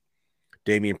Judgment Day.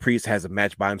 Damian Priest has a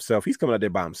match by himself. He's coming out there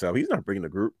by himself. He's not bringing the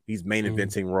group. He's main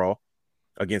eventing Raw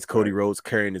against Cody Rhodes,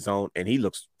 carrying his own, and he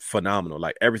looks phenomenal.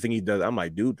 Like everything he does, I'm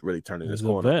like, dude, really turning this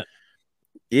corner.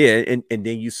 Yeah, and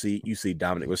then you see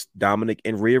Dominic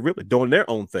and Rhea Ripley doing their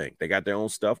own thing. They got their own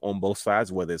stuff on both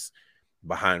sides, whether it's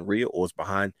behind Rhea or it's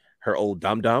behind her old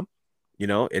dum,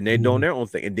 and they're doing their own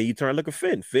thing. And then you turn and look at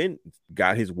Finn. Finn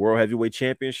got his World Heavyweight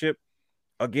Championship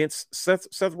against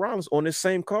Seth Rollins on this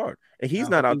same card, and he's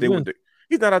not out there with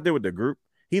the group.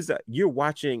 You're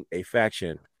watching a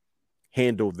faction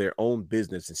handle their own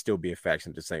business and still be a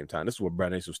faction at the same time. This is what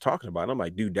Brad Ace was talking about. And I'm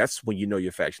like, dude, that's when you know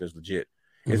your faction is legit.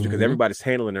 It's because everybody's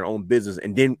handling their own business,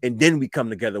 and then we come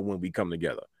together when we come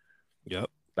together. Yep.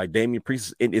 Like Damian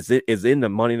Priest is in the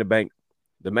Money in the Bank,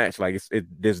 the match. Like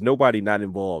there's nobody not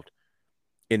involved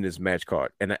in this match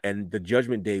card, and the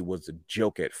Judgment Day was a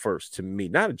joke at first to me,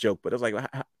 not a joke, but it was like,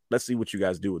 let's see what you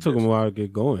guys do with took this. them a while to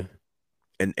get going,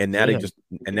 and now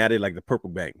they like the Purple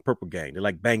Gang. They're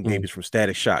like Bang Babies from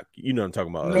Static Shock. You know what I'm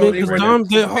talking about? No, because Dom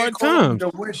did hard times.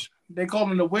 They call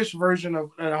them the Wish version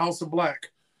of House of Black.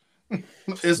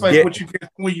 It's like what you get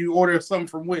when you order something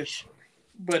from Wish,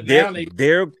 but now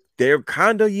they're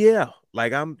kind of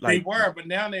like I'm like they were, but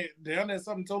now they're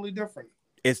something totally different.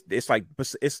 It's like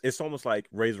it's almost like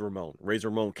Razor Ramon. Razor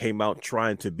Ramon came out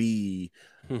trying to be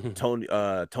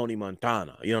Tony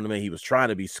Montana. You know what I mean? He was trying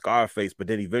to be Scarface, but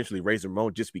then eventually Razor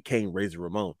Ramon just became Razor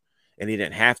Ramon, and he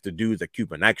didn't have to do the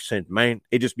Cuban accent, man.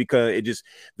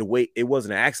 The way it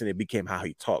wasn't an accent, it became how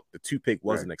he talked. The toothpick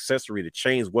was an accessory. The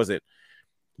chains wasn't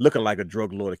looking like a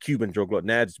drug lord, a Cuban drug lord.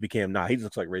 Now it just became he just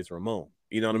looks like Razor Ramon.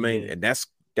 You know what I mean? And that's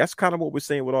kind of what we're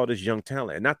saying with all this young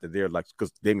talent. And not that they're like,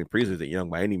 because Damian Priest isn't young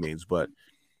by any means, but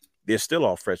they're still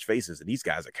all fresh faces, and these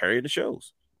guys are carrying the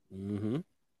shows.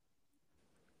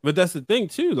 But that's the thing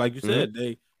too. Like you said,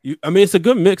 it's a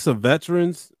good mix of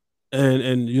veterans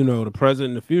and the present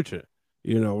and the future.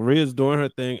 Rhea's doing her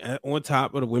thing on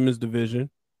top of the women's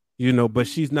division, but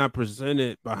she's not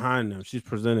presented behind them. She's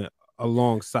presented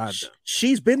alongside them.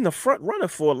 She's been the front runner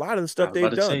for a lot of the stuff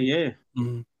they've done.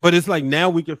 But it's like now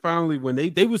we can finally, when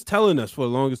they was telling us for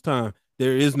the longest time,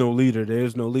 there is no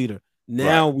leader.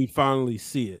 Now we finally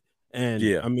see it. And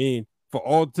I mean, for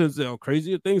all intents and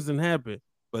crazier things than happen.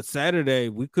 But Saturday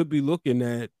we could be looking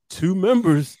at two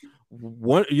members,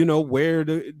 one, wear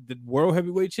the World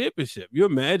Heavyweight Championship. You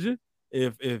imagine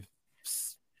if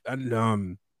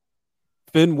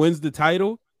Finn wins the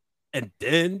title and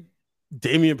then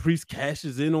Damian Priest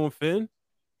cashes in on Finn.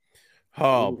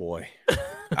 Oh boy,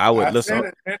 I would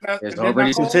listen. There's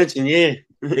already some tension. Yeah,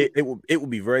 it would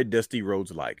be very Dusty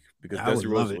Rhodes like, because Dusty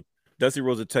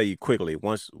Rhodes will tell you quickly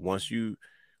once you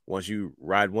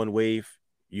ride one wave,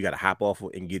 you got to hop off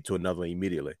and get to another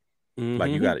immediately.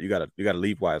 Like you got to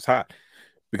leave while it's hot,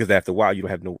 because after a while you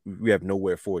have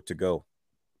nowhere for it to go.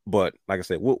 But like I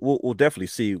said, we'll definitely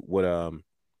see what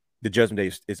the Judgment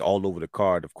Day is all over the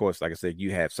card. Of course, like I said,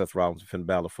 you have Seth Rollins and Finn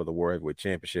Balor for the World Heavyweight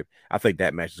Championship. I think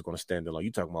that match is going to stand alone.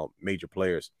 You talking about major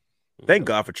players. Thank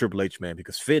God for Triple H, man,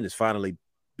 because Finn is finally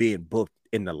being booked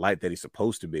in the light that he's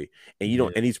supposed to be. And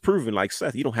and he's proven, like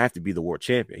Seth, you don't have to be the world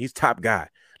champion. He's top guy.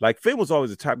 Like Finn was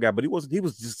always a top guy, but he was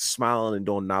just smiling and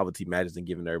doing novelty matches and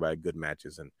giving everybody good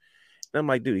matches. And I'm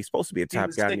like, dude, he's supposed to be a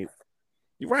top guy.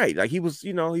 You're right. Like he was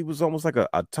almost like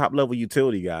a top level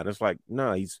utility guy. And it's like,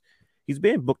 no, he's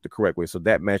being booked the correct way. So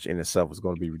that match in itself is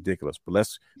going to be ridiculous. But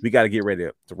we got to get ready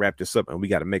to wrap this up, and we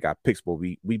got to make our picks. But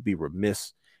we'd be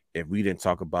remiss if we didn't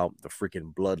talk about the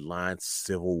freaking Bloodline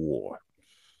Civil War.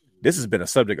 This has been a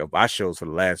subject of our shows for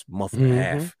the last month and a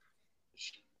half.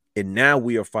 And now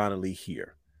we are finally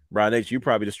here. Brian H., you're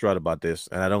probably distraught about this,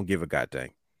 and I don't give a goddamn.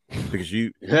 Because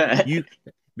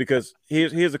because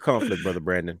here's a conflict, Brother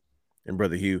Brandon and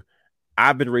Brother Hugh.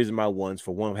 I've been raising my ones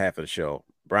for one half of the show.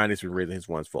 Brian has been raising his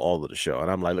ones for all of the show. And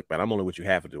I'm like, look, man, I'm only with you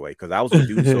half of the way, because I was with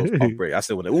the Usos off break. I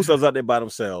said, when the Usos out there by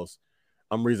themselves,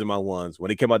 I'm raising my ones. When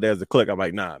they came out there as a clique, I'm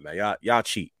like, nah, man, y'all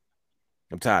cheat.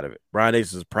 I'm tired of it. Brian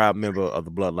Ace is a proud member of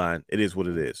the Bloodline. It is what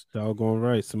it is. Doggone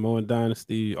right. Samoan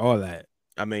Dynasty, all that.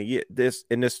 I mean, yeah, this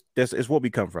is what we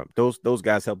come from. Those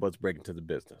guys help us break into the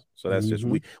business. So that's just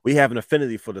we have an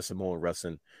affinity for the Samoan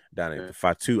wrestling dynamic. The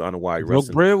Fatu Anawai wrestling.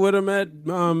 Broke bread with him at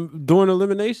during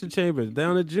Elimination Chamber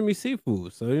down at Jimmy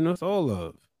Seafood. So it's all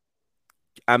love.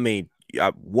 I mean,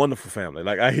 wonderful family.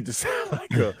 Like I hate to sound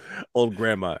like a old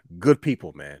grandma. Good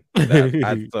people, man.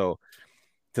 So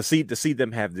to see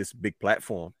them have this big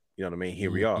platform, you know what I mean?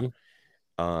 Here we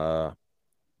are.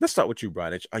 Let's start with you,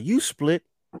 Brian. Are you split?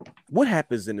 What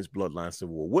happens in this bloodline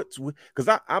civil war?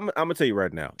 Because I'm gonna tell you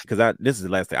right now, because this is the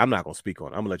last thing. I'm not gonna speak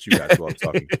on it. I'm gonna let you guys go on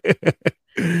talking.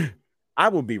 I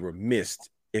would be remiss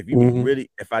if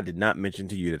if I did not mention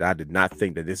to you that I did not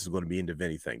think that this is going to be end of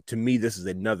anything. To me, this is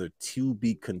another to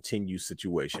be continued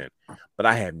situation, but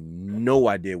I have no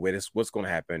idea what's going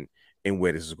to happen and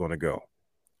where this is going to go.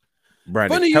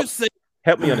 Brandon,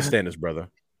 help me understand this, brother.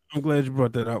 I'm glad you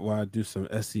brought that up while I do some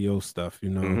SEO stuff. You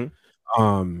know,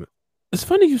 it's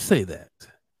funny you say that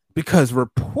because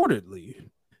reportedly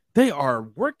they are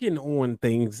working on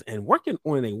things and working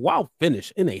on a wild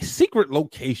finish in a secret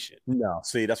location. No,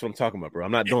 see, that's what I'm talking about, bro.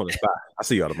 I'm not doing this. Bye. I'll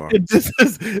see y'all tomorrow.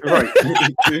 Right.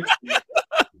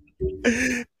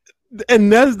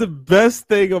 And that's the best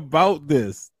thing about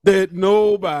this, that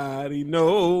nobody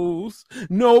knows.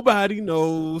 Nobody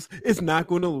knows. It's not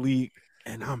going to leak,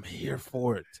 and I'm here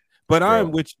for it. But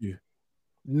I'm with you.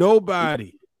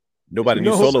 Nobody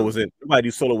knew Solo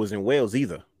was in Wales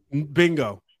either.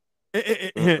 Bingo.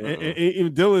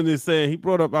 Even Dylan is saying, he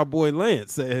brought up our boy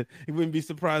Lance, said he wouldn't be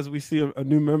surprised if we see a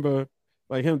new member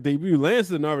like him debut. Lance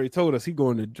had already told us he's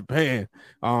going to Japan.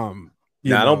 Don't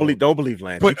believe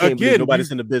Lance. But you can't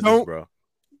nobody's in the business, bro.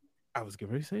 I was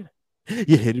getting ready to say that.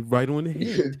 You hit it right on the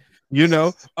head. You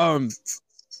know,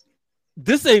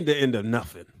 this ain't the end of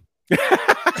nothing.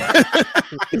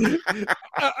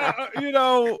 You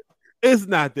know, it's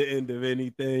not the end of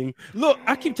anything. Look,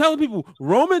 I keep telling people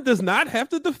Roman does not have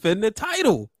to defend the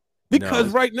title because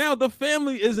right now the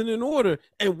family isn't in order.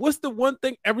 And what's the one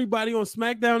thing everybody on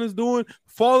SmackDown is doing?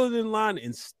 Falling in line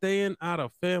and staying out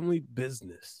of family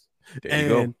business.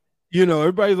 You know,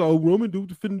 everybody's like, Roman do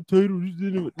defend the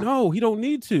title. No, he don't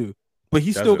need to. But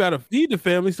he still got to feed the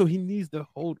family, so he needs to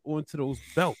hold on to those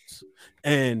belts.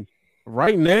 And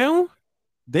right now,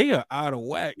 they are out of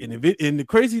whack. And the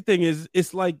crazy thing is,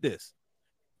 it's like this.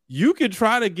 You can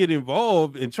try to get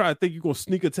involved and try to think you're going to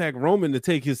sneak attack Roman to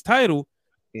take his title.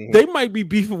 They might be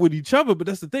beefing with each other, but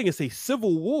that's the thing. It's a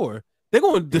civil war. They're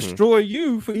going to destroy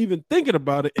you for even thinking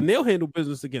about it, and they'll handle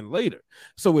business again later.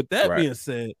 So with that being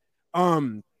said,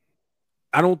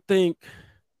 I don't think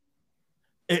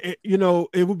you know,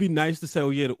 it would be nice to say, oh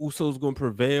yeah, the Usos going to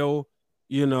prevail,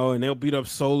 you know, and they'll beat up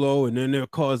Solo, and then they'll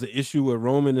cause an issue with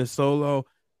Roman and Solo.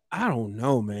 I don't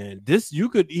know, man. You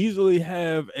could easily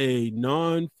have a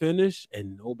non-finish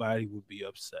and nobody would be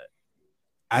upset.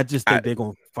 I just think they're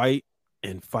going to fight,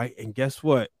 and guess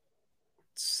what?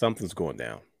 Something's going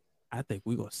down. I think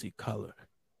we're going to see color.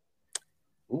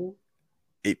 Ooh.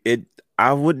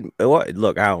 I wouldn't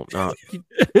look. I don't know.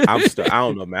 I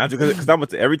don't know, man.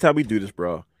 Because every time we do this,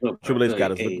 bro, Triple H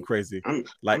got us looking crazy.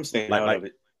 I'm staying out of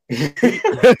it.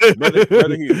 brother,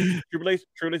 Triple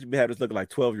H be having us looking like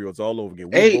 12-year-olds all over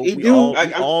again. We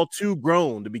all too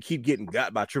grown to keep getting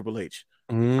got by Triple H.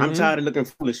 I'm tired of looking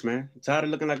foolish, man. I'm tired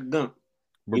of looking like a gump.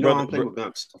 You know I don't play with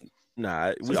gumps.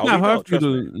 Nah, it's not hard for you to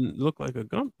look like a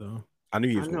gump, though. I knew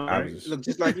you look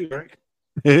just like you,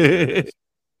 right?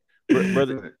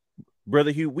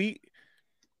 Brother Hugh, we've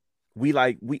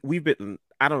been,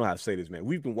 I don't know how to say this, man.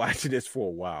 We've been watching this for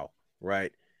a while,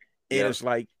 right? And it's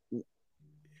like,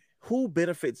 who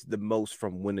benefits the most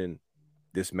from winning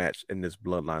this match in this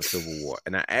bloodline civil war?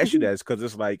 And I ask you that because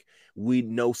it's like, we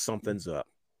know something's up.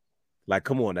 Like,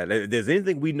 come on, if there's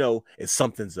anything we know, is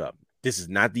something's up. This is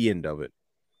not the end of it.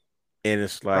 And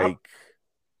it's like,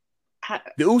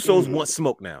 the Usos want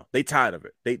smoke now. They tired of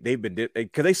it. They've been,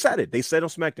 because they said it. They said on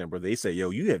SmackDown, brother. They say, yo,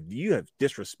 you have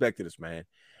disrespected us, man.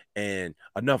 And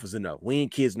enough is enough. We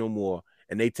ain't kids no more.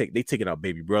 And they taking out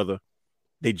baby brother.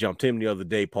 They jumped him the other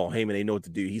day. Paul Heyman, they know what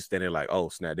to do. He's standing there like, oh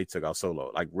snap, they took out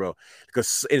Solo. Like, bro,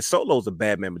 because Solo's a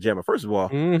bad man pajama. First of all,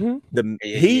 he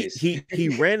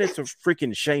ran into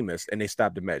freaking Sheamus and they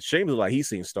stopped the match. Sheamus was like, he's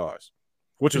seen stars,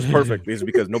 which was perfect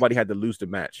because nobody had to lose the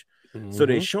match. So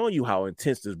they're showing you how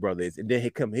intense this brother is. And then here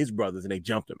come his brothers and they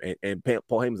jumped him. And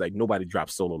Paul Heyman's like, nobody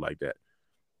dropped Solo like that.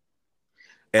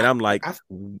 And I'm like,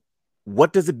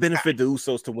 what does it benefit the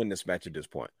Usos to win this match at this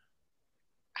point?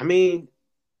 I mean,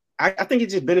 I think it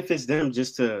just benefits them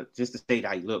just to say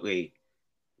that, look, hey,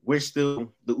 we're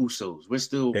still the Usos. We're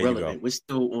still relevant. We're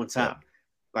still on top.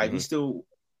 Like, we still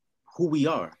who we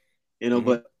are, you know.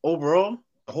 But overall,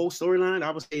 the whole storyline, I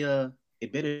would say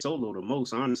it benefits Solo the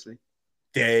most, honestly.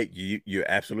 Yeah, you're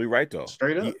absolutely right, though.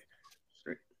 Straight up.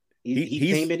 He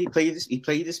came in, he played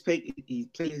this pick, he's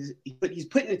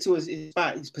putting it to his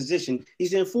spot, his position. He's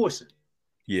the enforcer.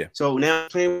 Yeah. So now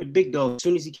playing with Big Dog as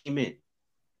soon as he came in.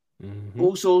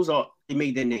 Usos are they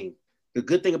made their name. The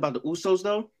good thing about the Usos,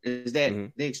 though, is that Mm-hmm.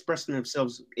 they're expressing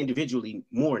themselves individually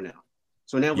more now.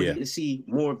 So now we're Yeah. getting to see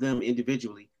more of them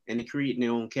individually, and they're creating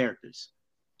their own characters.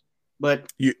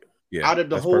 But Yeah, out of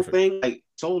the that's whole perfect. thing, like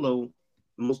Solo,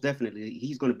 most definitely,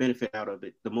 he's going to benefit out of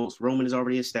it the most. Roman is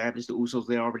already established. The Usos,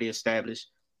 they're already established.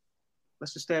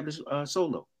 Let's establish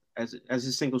Solo as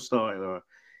a single star. Or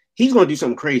he's going to do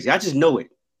something crazy. I just know it,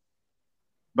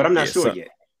 but I'm not Yeah, sure so- yet.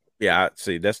 Yeah, I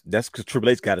see. That's because Triple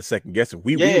H got a second guessing.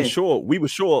 We Yeah. were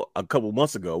sure a couple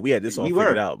months ago. We had this all We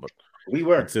figured were. out, but We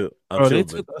were Bro, until they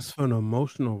the, took us for an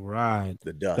emotional ride.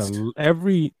 the dust.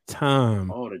 Every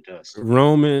time all the dust.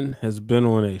 Roman has been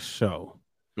on a show,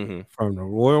 Mhm. from the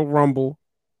Royal Rumble,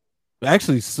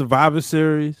 actually Survivor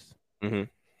Series, Mhm.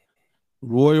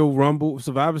 Royal Rumble,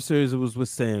 Survivor Series, it was with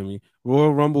Sammy.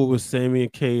 Royal Rumble was Sammy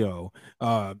and KO.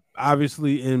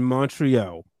 Obviously in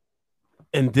Montreal,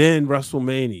 and then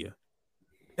WrestleMania,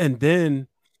 and then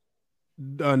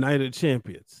Night of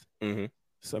Champions. Mhm.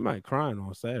 Somebody crying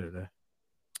on Saturday.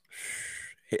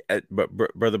 But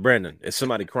brother Brandon, is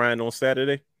somebody crying on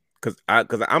Saturday? Because I'm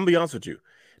gonna be honest with you,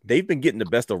 they've been getting the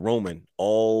best of Roman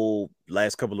all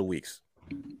last couple of weeks.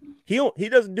 He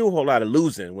doesn't do a whole lot of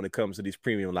losing when it comes to these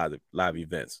premium live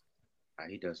events.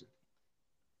 He doesn't.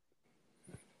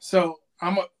 So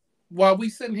while we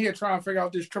sitting here trying to figure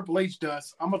out this Triple H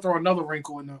dust, I'm gonna throw another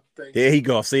wrinkle in the thing. There he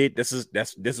go. See, this is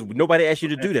nobody asked you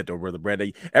to do that though, brother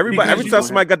Brandon. Every Because time you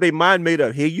somebody got their mind made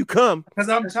up, here you come. Because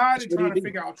I'm tired of what trying he to do.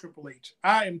 figure out Triple H.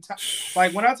 I am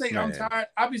like when I say I'm Man. tired,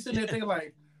 I be sitting there thinking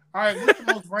like, all right, what's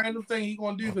the most random thing he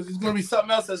gonna do? Because it's gonna be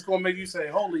something else that's gonna make you say,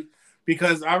 "Holy!"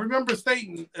 Because I remember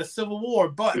stating a Civil War,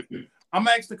 but I'm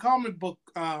gonna ask the comic book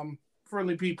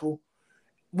friendly people,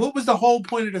 what was the whole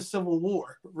point of the Civil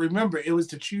War? Remember, it was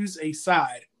to choose a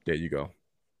side. There you go.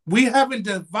 We haven't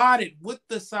divided what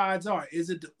the sides are. Is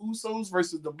it the Usos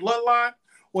versus the Bloodline,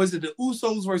 or is it the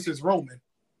Usos versus Roman?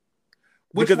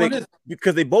 Which one is it?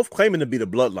 Because they both claiming to be the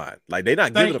bloodline. Like they're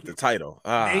not giving up the title.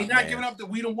 They not giving up the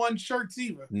we the one shirts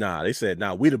either. Nah, they said,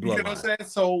 nah, we the You know what I'm bloodline. saying?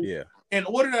 So Yeah. in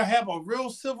order to have a real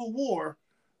civil war,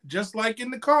 just like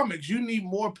in the comics, you need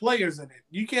more players in it.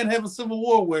 You can't have a civil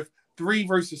war with 3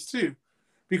 versus 2.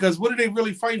 Because what are they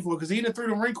really fighting for? Because he done threw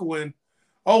the wrinkle in.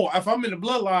 Oh, if I'm in the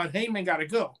bloodline, Heyman got to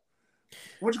go.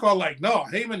 What you call like, no,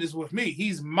 Heyman is with me.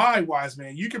 He's my wise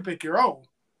man. You can pick your own.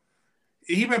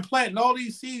 He been planting all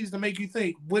these seeds to make you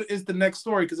think, what is the next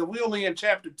story? Because if we only in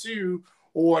chapter 2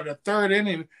 or the 3rd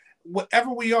inning,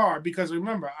 whatever we are, because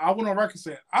remember, I went on record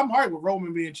saying, I'm hard with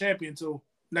Roman being champion until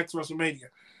next WrestleMania.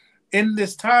 In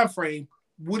this time frame,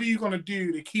 what are you going to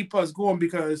do to keep us going?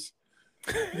 Because,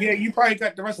 yeah, you probably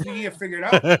got the rest of the year figured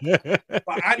out,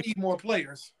 but I need more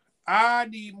players. I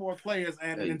need more players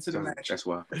added into the match. That's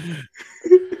why.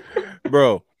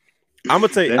 Bro, I'm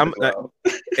gonna tell you, That's wild.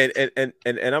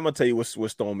 and I'm gonna tell you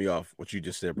what's throwing me off. What you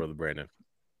just said, brother Brandon,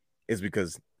 is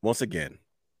because once again,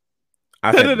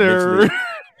 I've had mentally,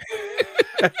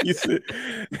 you said,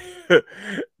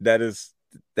 that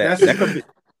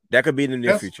could be in the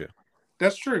near future.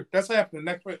 That's true. That's happening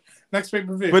next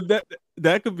pay-per-view. But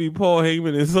that could be Paul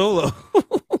Heyman and Solo.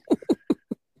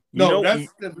 No,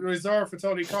 that's reserved for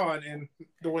Tony Khan and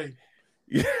Dwayne.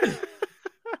 Yeah.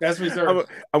 That's reserved.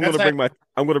 I'm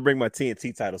gonna bring my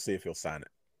TNT title. See if he'll sign it.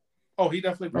 Oh, he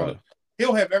definitely probably.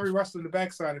 He'll have every wrestler in the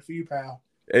backside for you, pal.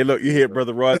 Hey, look, you hear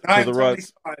brother Rod? Brother Rod,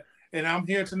 and I'm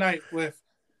here tonight with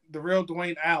the real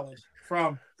Dwayne Allen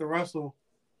from the Wrestle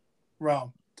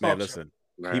Realm. Man, listen,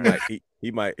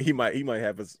 he might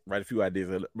have us write a few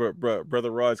ideas.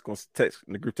 Brother Rod's gonna text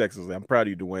in the group text and say, "I'm proud of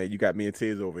you, Dwayne. You got me in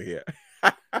tears over here."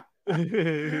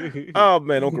 Oh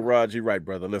man, Uncle Rod, you're right,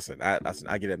 brother. Listen,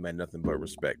 I give that man nothing but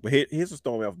respect. But here's what's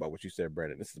throwing me off about what you said,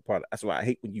 Brandon. This is the part. That's why I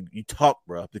hate when you talk,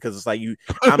 bro, because it's like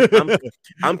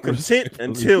I'm content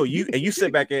until you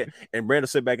sit back and Brandon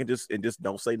sit back and just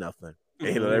don't say nothing.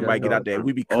 And let everybody get out there.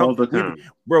 We be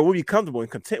comfortable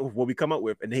and content with what we come up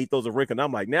with, and then he throws a wrinkle, and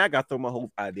I'm like, now I got to throw my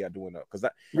whole idea doing up because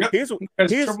here's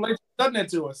Triple H done that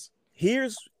to us.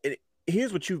 Here's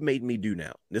what you've made me do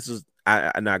now. This is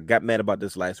and I got mad about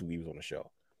this last week we was on the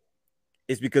show.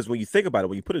 It's because when you think about it,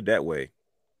 when you put it that way,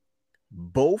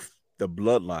 both the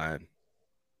bloodline,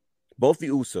 both the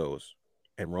Usos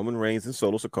and Roman Reigns and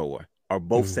Solo Sikoa are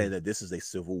both saying that this is a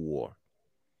civil war.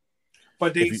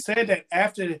 But they said that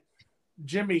after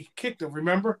Jimmy kicked him,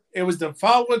 remember? It was the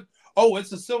following,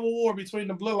 it's a civil war between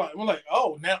the bloodline. We're like,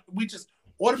 now we just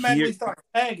automatically start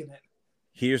tagging it.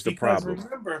 Here's the problem.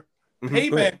 Remember,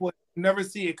 Payback would never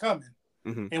see it coming.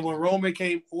 Mm-hmm. And when Roman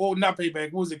came, not Payback,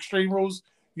 it was Extreme Rules.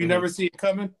 You never see it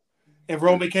coming. And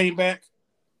Roman came back.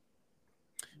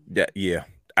 Yeah.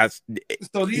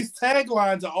 So these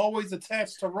taglines are always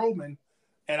attached to Roman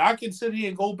And I can sit here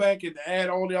and go back and add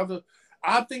all the other.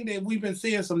 I think that we've been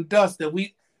seeing some dust that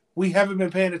we haven't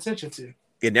been paying attention to.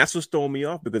 And that's what's throwing me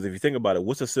off, because if you think about it,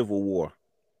 what's a civil war?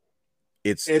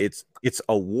 It's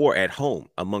a war at home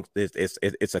amongst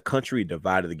it's a country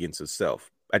divided against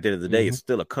itself. At the end of the day, it's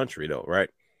still a country, though, right?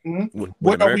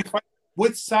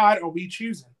 Which side are we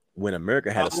choosing? When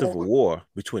America had a civil war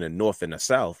between the North and the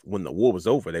South, when the war was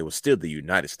over, they were still the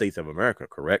United States of America,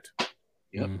 correct?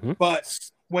 Yep. But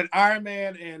when Iron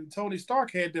Man and Tony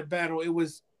Stark had their battle, it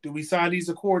was, do we sign these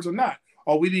accords or not?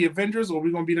 Are we the Avengers, or are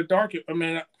we going to be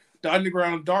the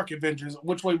underground Dark Avengers?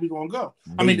 Which way are we going to go?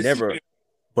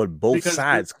 But both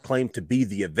sides claim to be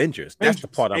the Avengers. That's the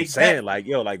part I'm saying. Like,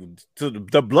 so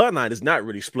the bloodline is not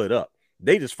really split up.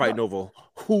 They just fighting over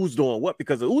who's doing what,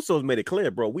 because the Usos made it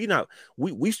clear, bro.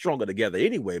 We stronger together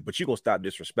anyway, but you're gonna stop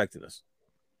disrespecting us.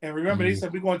 And remember, they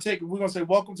said we're gonna say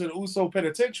welcome to the Uso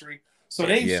Penitentiary. So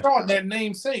they started that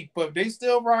namesake, but they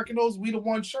still rocking those We the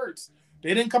One shirts.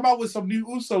 They didn't come out with some new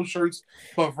Uso shirts,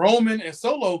 but Roman and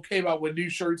Solo came out with new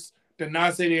shirts to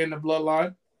not say they're in the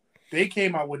bloodline. They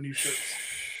came out with new shirts.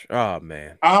 Oh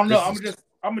man, I don't know.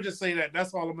 I'm gonna just say that.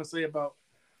 That's all I'm gonna say about.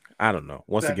 I don't know.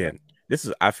 Once again,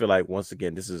 I feel like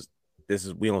this is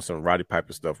we on some Roddy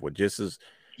Piper stuff where just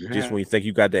when you think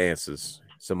you got the answers,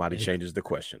 somebody changes the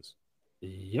questions.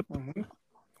 Yep.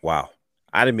 Wow.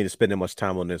 I didn't mean to spend that much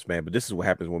time on this, man, but this is what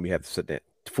happens when we have to sit there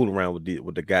fool around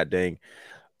with the goddamn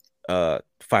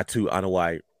Fatu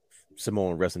Anoa'i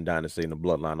Samoan Wrestling Dynasty and the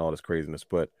bloodline, all this craziness.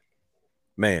 But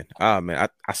man, I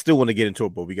still want to get into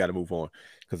it, but we got to move on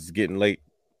because it's getting late.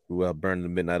 We'll burn the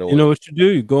midnight oil. You know what you do?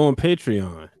 You go on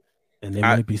Patreon, and there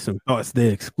might be some thoughts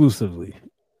there exclusively.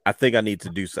 I think I need to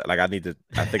do so. Like I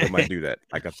think I might do that.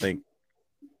 Like I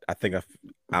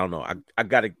don't know. I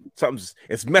gotta something's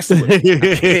it's messing with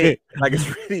me. Like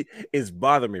it's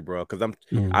bothering me, bro. Because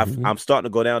I'm starting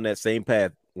to go down that same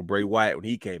path with Bray Wyatt when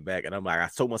he came back, and I'm like, I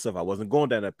told myself I wasn't going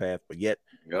down that path, but yet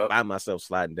I find myself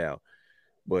sliding down.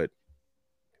 But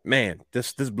man,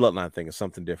 this bloodline thing is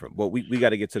something different. But we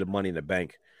got to get to the Money in the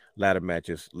Bank ladder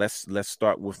matches. Let's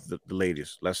start with the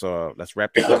ladies. Let's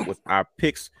wrap this up with our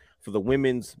picks for the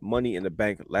women's Money in the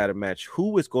Bank ladder match.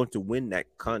 Who is going to win that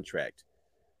contract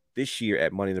this year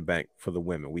at Money in the Bank for the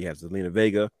women? We have Zelina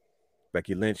Vega,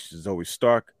 Becky Lynch, Zoe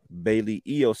Stark, Bayley,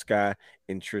 Io Sky,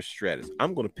 and Trish Stratus.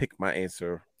 I'm going to pick my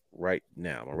answer right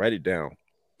now. I'm going to write it down.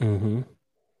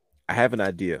 I have an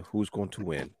idea who's going to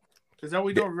win. Is that what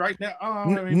we're doing right now?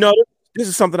 No, this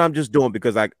is something I'm just doing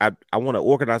because I want to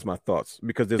organize my thoughts,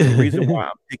 because there's a reason why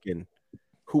I'm picking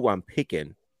who I'm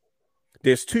picking.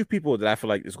 There's two people that I feel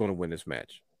like is going to win this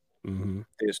match.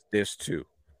 There's two.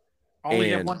 I only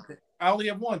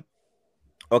have one.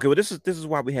 Okay, well this is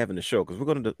why we're having the show, because we're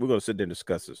gonna sit there and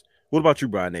discuss this. What about you,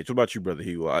 Brian H? What about you, brother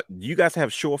Hugh? Do you guys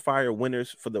have surefire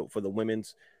winners for the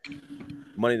women's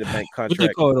Money in the Bank contract? What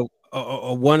they call it,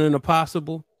 a one in a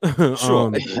possible?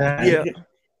 Sure. Yeah.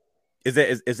 Is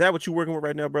that what you're working with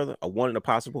right now, brother? A one in a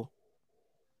possible?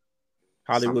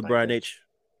 Hollywood Brian H.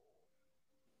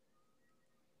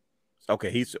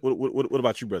 Okay, what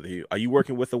about you, brother Hugh? Are you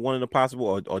working with a one in a possible,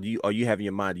 or are you having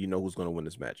your mind? Do you know who's going to win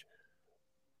this match?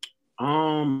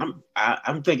 I'm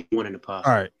thinking one in the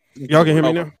possible. All right, y'all can hear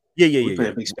me now. Yeah. We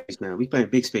playing big spades now. We playing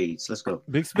big spades. Let's go.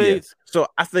 Big spades. Yeah. So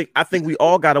I think we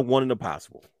all got a one in the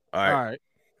possible. All right.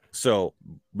 So,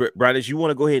 Brian, as you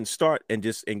want to go ahead and start and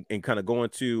just and kind of go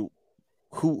into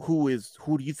who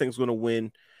do you think is going to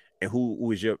win, and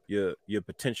who is your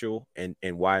potential and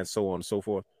why, and so on and so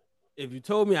forth. If you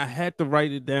told me I had to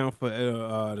write it down for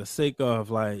the sake of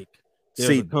like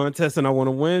there's a contest and I want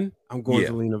to win, I'm going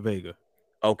to Zelina Vega.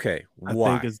 Okay,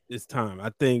 why? I think it's time.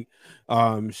 I think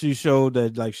she showed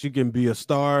that like she can be a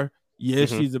star. Yes,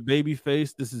 she's a baby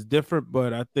face. This is different,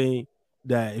 but I think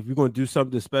that if you're going to do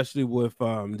something, especially with the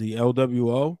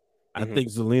LWO, I think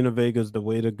Zelina Vega is the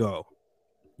way to go.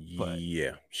 But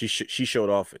yeah, she showed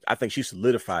off. I think she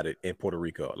solidified it in Puerto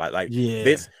Rico. Like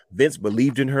Vince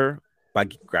believed in her by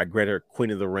granting her Queen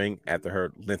of the Ring after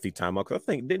her lengthy time out. Because I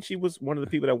think then she was one of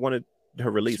the people that wanted her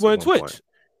release. She wanted Twitch. Point.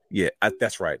 Yeah,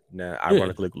 that's right. Now,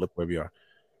 ironically, look where we are.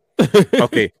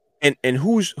 Okay, and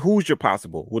who's your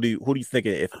possible? Who do you think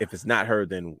if it's not her,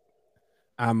 then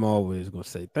I'm always gonna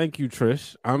say thank you,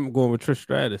 Trish. I'm going with Trish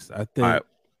Stratus. I think. All right.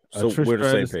 So we're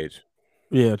the same page.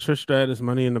 Yeah, Trish Stratus,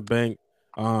 Money in the Bank.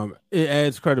 It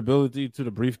adds credibility to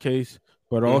the briefcase,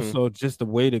 but also just a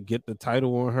way to get the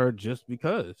title on her, just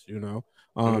because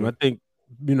I think.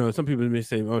 Some people may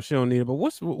say, "Oh, she don't need it," but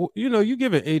you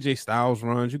giving AJ Styles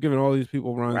runs, you giving all these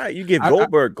people runs, right? You give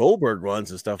Goldberg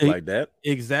runs and stuff like that.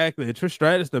 Exactly. And Trish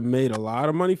Stratus that made a lot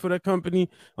of money for that company,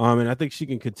 and I think she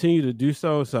can continue to do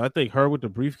so. So I think her with the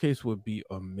briefcase would be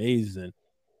amazing.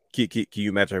 Can you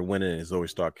imagine her winning and Zoe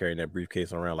Stark carrying that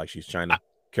briefcase around like she's China?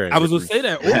 I was gonna say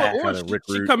that, or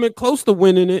she coming close to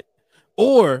winning it,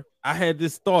 or I had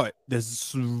this thought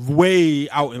that's way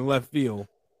out in left field.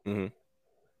 Mm-hmm.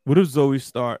 What if Zoe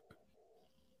Stark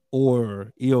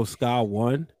or Io Sky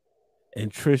won, and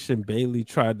Trish and Bayley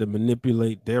tried to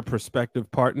manipulate their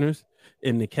prospective partners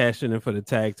into cashing in for the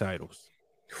tag titles?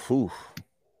 Whew.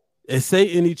 And say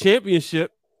any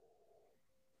championship.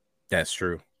 That's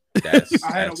true.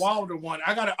 I had a Wilder one.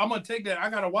 I'm gonna take that. I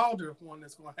got a Wilder one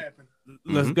that's gonna happen.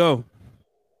 Let's go.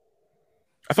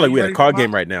 I feel like we had a card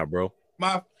game right now, bro.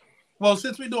 Well,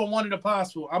 since we're doing one of the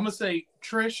possible, I'm gonna say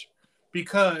Trish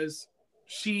because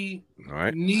she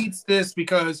needs this.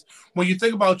 Because when you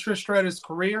think about Trish Stratus'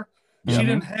 career, she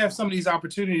didn't have some of these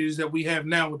opportunities that we have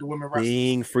now with the women wrestling.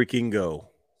 Being freaking go.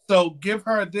 So give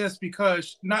her this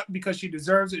because not because she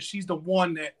deserves it. She's the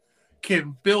one that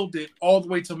can build it all the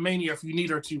way to Mania if you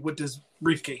need her to with this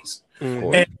briefcase.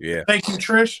 And thank you,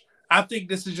 Trish. I think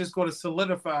this is just going to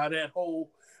solidify that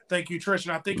whole thank you, Trish.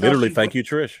 And I think literally thank you,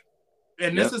 Trish.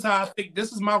 And this is how I think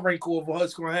this is my wrinkle of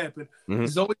what's going to happen.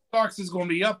 Zoe Starks is going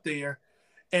to be up there,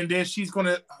 and then she's going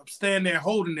to stand there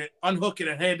holding it, unhook it,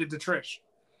 and hand it to Trish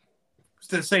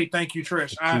to say thank you,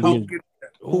 Trish. I hope.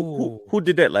 Who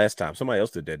did that last time? Somebody else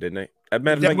did that, didn't they?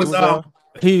 That was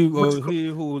he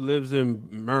who lives in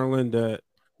Maryland.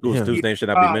 Whose name should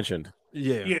not be mentioned?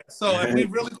 Yeah. So if we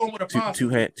really going with a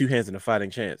possible, two hands in a fighting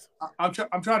chance. I'm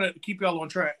trying to keep y'all on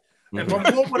track. If I'm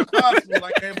going with a possible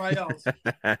like everybody else,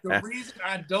 the reason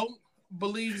I don't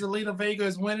believe Zelina Vega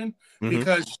is winning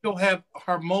because she'll have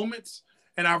her moments,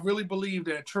 and I really believe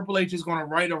that Triple H is going to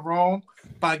right a wrong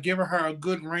by giving her a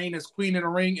good reign as Queen in the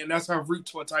Ring, and that's her route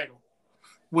to a title.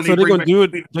 So they're gonna do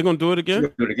it. They're gonna do it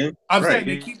again. I'm saying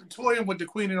they keep toying with the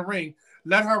Queen in the Ring.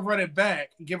 Let her run it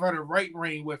back, give her the right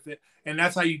reign with it, and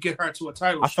that's how you get her to a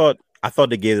title. I thought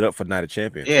they gave it up for Night of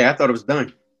Champions. Yeah, I thought it was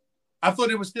done. I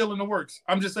thought it was still in the works.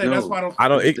 I'm just saying that's why I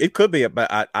don't. It could be, but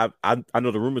I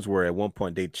know the rumors were at one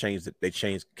point they changed it. They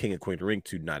changed King and Queen of the Ring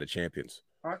to Night of Champions.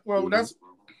 All right, well,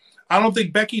 I don't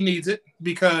think Becky needs it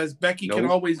because Becky can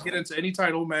always get into any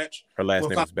title match. Her last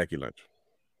name is Becky Lynch.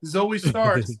 Zoe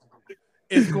Starks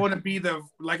is going to be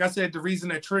like I said, the reason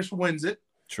that Trish wins it.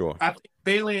 Sure. I think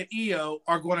Bayley and Io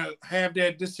are going to have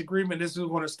that disagreement. This is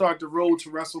going to start the road to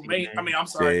WrestleMania. I mean, I'm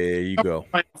sorry. There you go.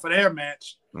 For their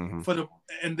match.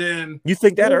 And then you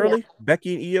think that early?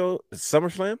 Becky and Io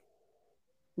SummerSlam?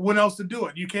 When else to do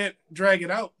it? You can't drag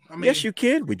it out. I mean, yes, you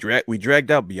can. We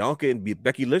dragged out Bianca and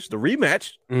Becky Lynch, the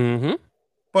rematch.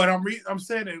 But I'm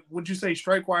saying that. Would you say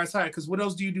strike while it's hot? Because what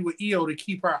else do you do with Io to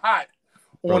keep her hot?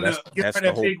 Get her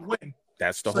that big win.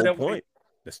 That's the whole point.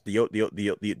 That's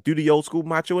the old school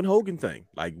Macho and Hogan thing.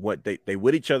 Like what they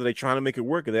with each other, they trying to make it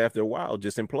work, and then after a while, it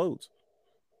just implodes.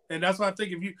 And that's why I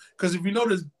think if you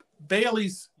notice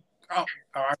Bayley's,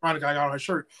 ironic, I got on her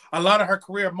shirt. A lot of her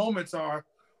career moments are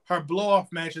her blow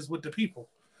off matches with the people,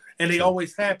 and they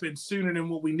always happen sooner than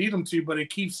what we need them to. But it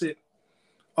keeps it.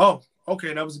 Oh,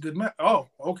 okay, that was a good match. Oh,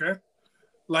 okay.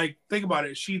 Like think about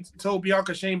it. She told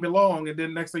Bianca she ain't belong, and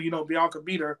then next thing you know, Bianca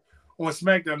beat her on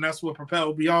SmackDown. That's what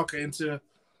propelled Bianca into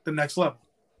the next level.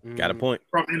 Got a point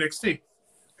from NXT.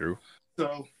 True.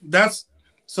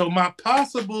 So my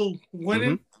possible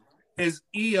winning is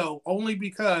Io only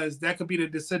because that could be the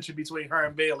dissension between her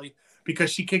and Bayley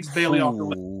because she kicks Bayley off the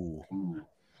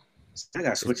list. I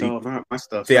gotta switch all my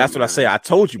stuff. See, that's what I say. I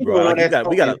told you, bro. Like,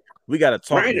 we gotta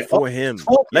talk before him.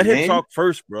 Let him talk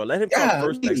first, bro. Let him talk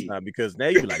first next time because now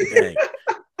you're like, dang.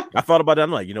 I thought about that.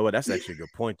 I'm like, you know what? That's actually a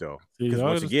good point, though. Because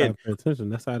once again, pay attention.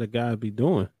 That's how the guy be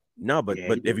doing. No, but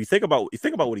if you think about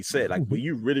what he said, like when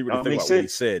you really think about what he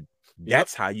said,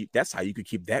 that's how you could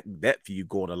keep that feud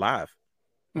going alive.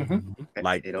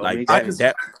 Like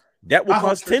that will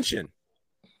cause tension.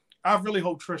 I really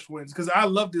hope Trish wins because I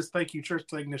love this thank you Trish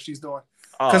thing that she's doing.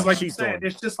 Because like you said,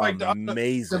 it's just like the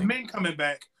men coming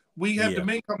back. We have the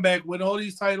men come back with all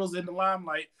these titles in the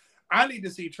limelight. I need to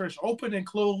see Trish open and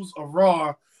close a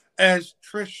Raw as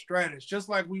Trish Stratus, just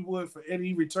like we would for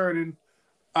any returning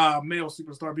male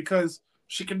superstar because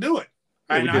she can do it.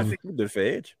 Yeah, we did for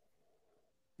Edge.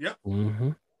 Yep.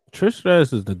 Trish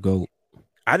Stratus is the GOAT.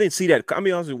 I didn't see that. I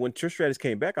mean, honestly, when Trish Stratus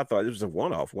came back, I thought it was a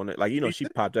one-off one. Like, she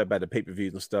popped up at the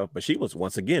pay-per-views and stuff, but she was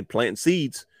once again planting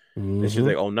seeds. And she's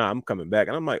like, "Oh, nah, I'm coming back."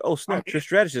 And I'm like, "Oh, snap!" Trish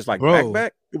Stratus just like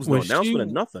back. It was no announcement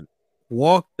of nothing.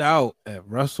 Walked out at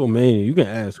WrestleMania. You can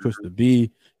ask Krista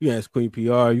B. You can ask Queen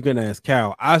PR. You can ask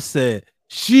Cal. I said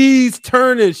she's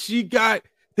turning. She got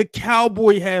the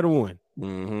cowboy hat on.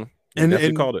 And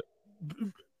you called it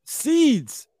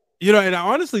seeds. And I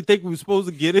honestly think we were supposed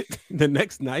to get it the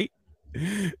next night.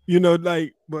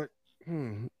 But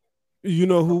You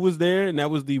know who was there, and that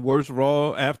was the worst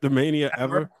Raw after Mania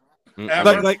ever.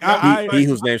 Ever. Like he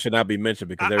whose name should not be mentioned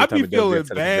because every I time be it does, feeling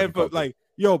it's a bad, different but culture. like,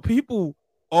 yo, people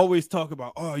always talk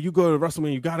about, oh, you go to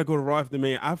WrestleMania, you got to go to Raw after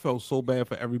Mania. I felt so bad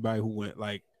for everybody who went.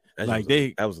 Like that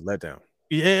was a letdown.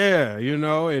 Yeah,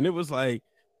 and it was like,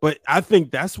 but I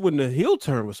think that's when the heel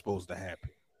turn was supposed to happen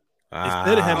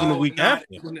instead of having the week after.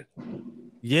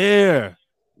 Yeah,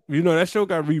 that show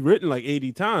got rewritten like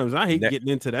 80 times. I hate getting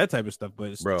into that type of stuff,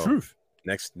 but it's the truth.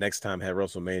 Next time at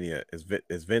WrestleMania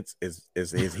is Vince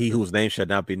is he whose name should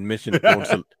not be mentioned.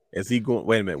 Is he going?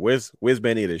 Wait a minute, where's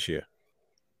Benny this year?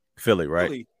 Philly, right?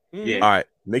 Philly. Yeah. All right.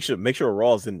 Make sure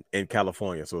Raw's in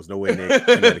California, so it's nowhere near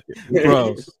Connecticut.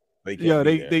 Bro. They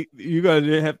you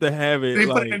gotta have to have it. They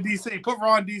put it in DC. Put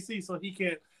Raw in DC so he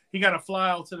can't. He got to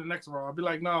fly out to the next Raw. I'll be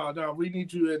like, no, we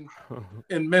need you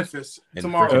in Memphis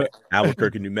tomorrow.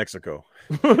 Albuquerque, New Mexico.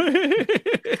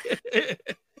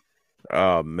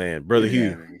 Oh man, brother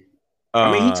Hugh.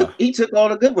 I mean, he took all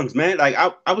the good ones, man. Like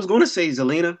I was going to say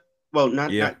Zelina. Well, not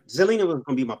Zelina was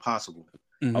going to be my possible,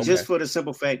 just for the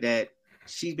simple fact that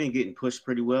she's been getting pushed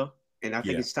pretty well, and I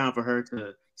think it's time for her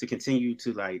to continue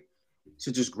to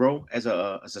just grow as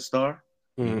a star.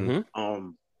 Mm-hmm.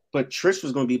 But Trish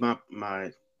was going to be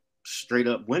my straight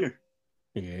up winner.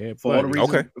 Yeah, for all the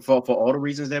reasons for all the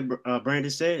reasons that Brandon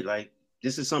said. Like,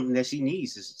 this is something that she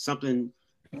needs. It's something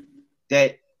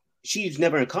that she's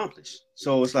never accomplished.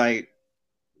 So it's like,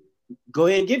 go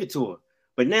ahead and give it to her.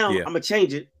 But now I'm gonna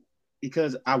change it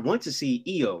because I want to see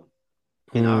Io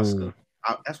and Asuka.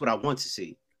 That's what I want to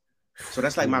see. So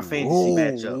that's like my fantasy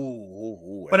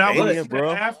matchup. But I want to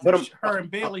after her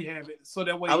and Bailey have it, so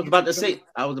that way. I was about to say.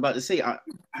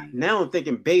 Now I'm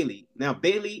thinking Bailey. Now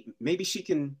Bailey, maybe she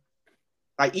can.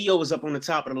 Like Io was up on the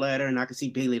top of the ladder, and I can see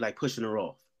Bailey like pushing her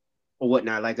off or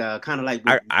whatnot. Like kind of like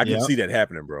I can see that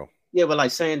happening, bro. Yeah, but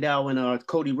like Sandow and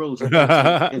Cody Rhodes in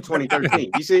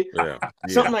 2013. You see,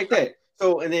 something like that.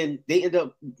 So and then they end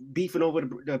up beefing over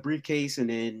the briefcase, and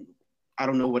then I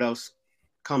don't know what else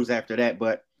comes after that,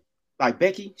 but. Like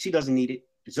Becky, she doesn't need it.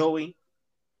 Zoe,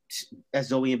 that's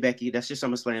Zoe and Becky. That's just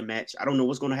SummerSlam match. I don't know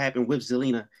what's going to happen with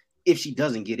Zelina if she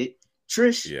doesn't get it.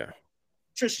 Trish,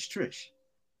 Trish is Trish.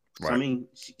 So, I mean,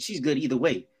 she's good either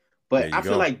way. But I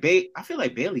feel like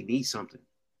Bailey needs something.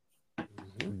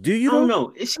 Do you? I don't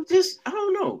know. It's just I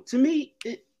don't know. To me,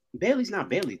 Bailey's not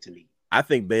Bailey to me. I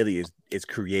think Bailey is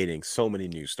creating so many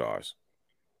new stars.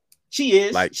 She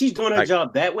is. She's doing her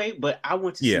job that way, but I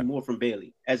want to see more from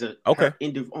Bailey as a her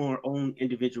own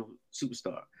individual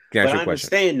superstar. But I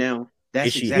understand now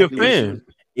that's exactly what she is.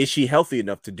 Is she healthy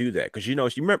enough to do that? Because she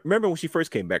remember when she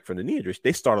first came back from the knee injury,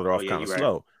 they started her off kind of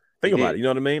slow. Think about it. You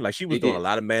know what I mean? Like she was doing a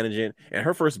lot of managing, and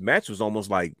her first match was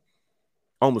almost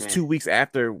 2 weeks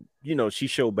after she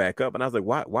showed back up, and I was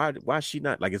like, why is she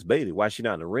not like it's Bailey? Why is she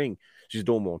not in the ring? She's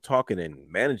doing more talking and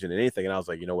managing and anything. And I was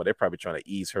like, you know what? They're probably trying to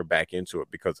ease her back into it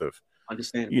because of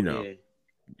understandable.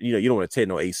 You don't want to take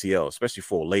no ACL, especially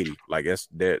for a lady. Like that's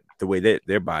the way that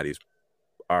their bodies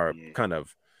are kind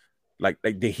of like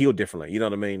they heal differently. You know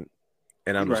what I mean?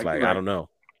 And I'm just like, I don't know.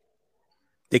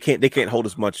 They can't hold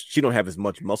as much. She don't have as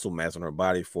much muscle mass on her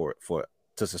body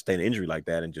to sustain an injury like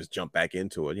that and just jump back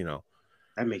into it.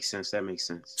 That makes sense.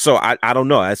 So I don't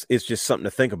know. It's just something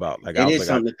to think about. Like it is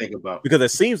something to think about because it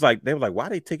seems like they were like, why are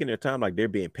they taking their time? Like they're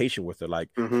being patient with her. Like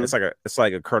it's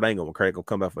like a Kurt Angle when Kurt Angle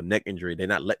come back for a neck injury. They're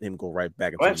not letting him go right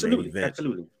back into the main event.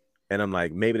 Absolutely. And I'm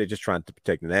like, maybe they're just trying to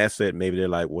protect an asset. Maybe they're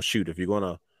like, well, shoot, if you're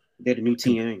gonna, they're the new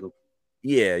T Angle.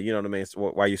 Yeah, you know what I mean.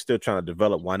 So while you're still trying to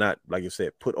develop, why not, like you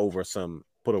said, put over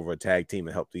a tag team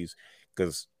and help these?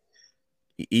 Because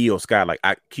Io Sky, like,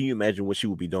 can you imagine what she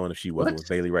would be doing if she wasn't with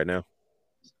Bailey right now?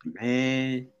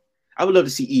 Man, I would love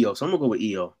to see Io, so I'm gonna go with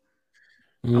Io.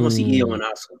 I want to see Io and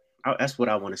Asuka. That's what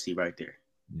I want to see right there.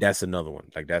 That's another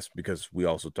one. Like that's because we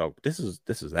also talk. This is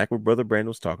exactly what Brother Brandon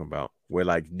was talking about. Where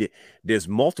like there's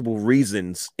multiple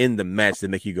reasons in the match that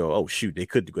make you go, oh shoot, they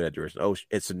could go that direction. Oh,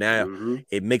 so now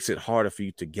it makes it harder for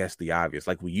you to guess the obvious,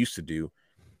 like we used to do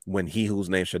when he whose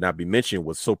name should not be mentioned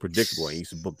was so predictable and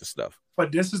used to book the stuff.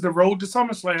 But this is the road to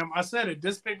SummerSlam. I said it.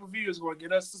 This pay-per-view is going to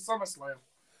get us to SummerSlam.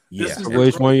 Yeah,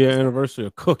 waste 1 year anniversary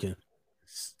of cooking.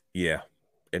 Yeah,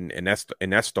 and that's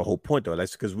the whole point though.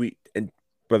 That's because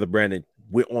Brother Brandon,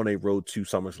 we're on a road to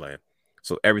SummerSlam,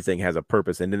 so everything has a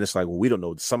purpose. And then it's like, well, we don't know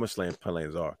what the SummerSlam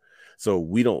plans are, so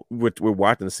we're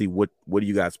watching to see what do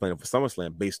you guys planning for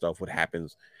SummerSlam based off what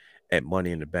happens at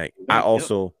Money in the Bank. I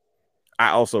also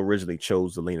originally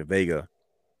chose Zelina Vega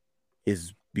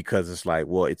is because it's like,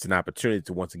 well, it's an opportunity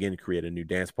to once again create a new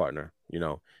dance partner,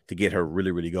 to get her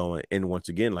really, really going. And once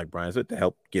again, like Brian said, to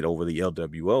help get over the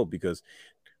LWO, because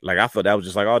Like I thought that was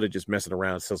just like, oh, they're just messing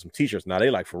around, sell some t-shirts. Now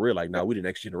they like for real. Like, now we the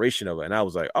next generation of it. And I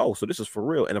was like, oh, so this is for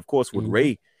real. And of course, with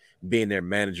Ray being their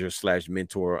manager /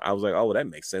 mentor, I was like, oh, well, that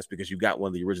makes sense because you got one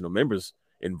of the original members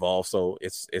involved. So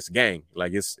it's gang,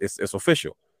 like it's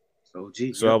official.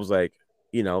 So I was like,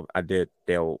 you know,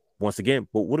 they'll once again,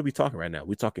 but what are we talking right now?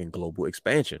 We're talking global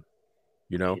expansion.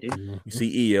 You know, you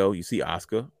see EO, you see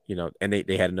Asuka, you know, and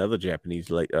they had another Japanese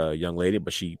young lady,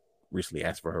 but she recently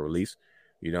asked for her release.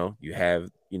 You know, you have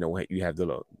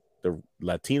the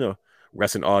Latina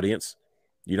wrestling audience.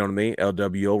 You know what I mean?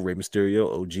 LWO, Rey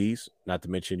Mysterio, OGs. Not to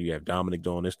mention you have Dominic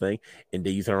doing this thing, and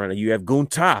then you turn around and you have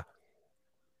Gunta.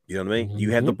 You know what I mean?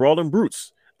 You have the Brawling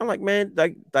Brutes. I'm like, man,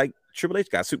 like Triple H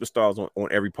got superstars on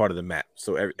every part of the map.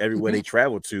 So everywhere they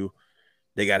travel to,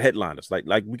 they got headliners.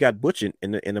 Like we got Butch in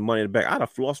the Money in the Bank. I'd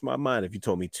have lost my mind if you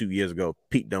told me 2 years ago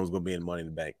Pete Dunne was going to be in the Money in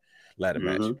the Bank ladder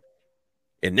match,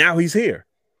 and now he's here.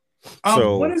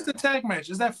 So what is the tag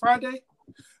match? Is that Friday?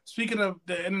 Speaking of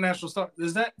the international stuff,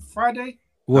 is that Friday?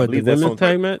 What, the women's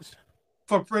tag match?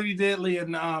 For Pretty Deadly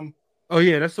and Oh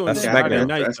yeah, that's on SmackDown.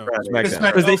 Night. That's SmackDown.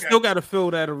 Because they still got to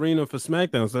fill that arena for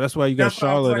SmackDown, so that's why you got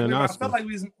Charlotte and Asuka. I felt like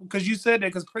because you said that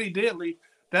because Pretty Deadly,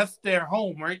 that's their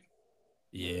home, right?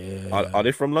 Yeah. Are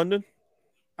they from London?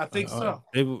 I think so.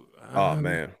 Oh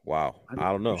man, wow!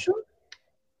 I don't know. Sure?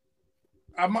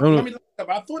 Let me look up.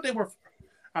 I thought they were.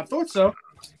 I thought so.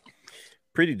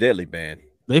 Pretty Deadly band.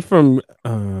 They from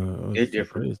they're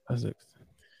different,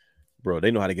 bro.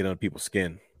 They know how to get under people's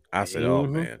skin. I said, oh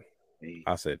man.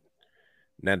 I said,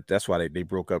 that's why they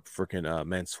broke up freaking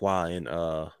Mansois and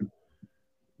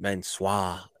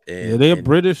they're a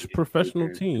British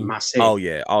professional team. Oh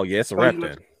yeah, it's a wrap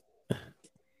then.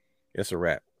 It's a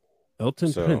wrap.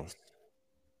 Elton Prince.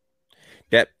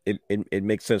 That it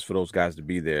makes sense for those guys to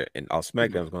be there, and our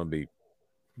SmackDown is going to be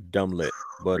dumb lit.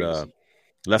 But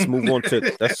let's move on to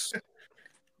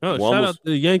shout out to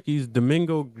the Yankees,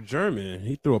 Domingo German.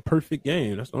 He threw a perfect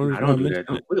game. That's the only reason I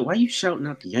mentioned it. Wait, why are you shouting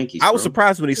out the Yankees? I was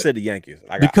surprised when he said the Yankees.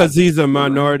 Because he's a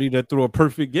minority that threw a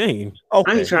perfect game.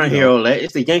 Okay, I ain't trying to hear all that.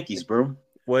 It's the Yankees, bro.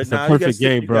 Well, it's a perfect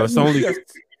game, bro. It's only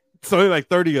like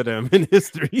 30 of them in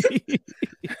history.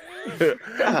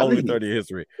 Only 30 in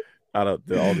history out of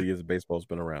all the years baseball's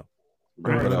been around.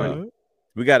 But,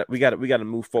 we got to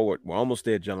move forward. We're almost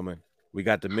there, gentlemen. We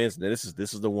got the men's. This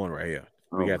is the one right here.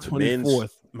 We got the 24th.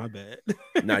 Men's. My bad.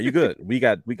 Nah, you good. We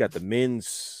got the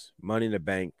men's Money in the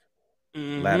Bank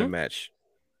ladder match.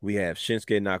 We have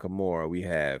Shinsuke Nakamura. We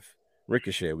have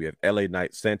Ricochet. We have LA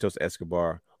Knight, Santos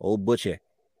Escobar, Old Butcher,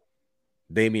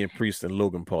 Damian Priest, and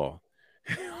Logan Paul.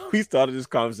 We started this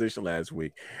conversation last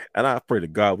week, and I pray to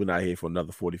God we're not here for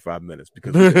another 45 minutes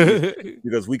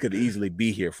because we could easily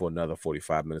be here for another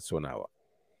 45 minutes to an hour.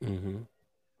 Oh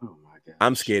my God!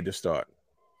 I'm scared to start.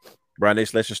 Brian,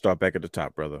 let's just start back at the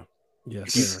top, brother.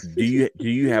 Yes. Do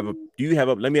you have a?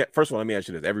 Let me ask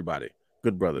you this, everybody,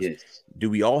 good brothers. Yes. Do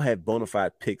we all have bona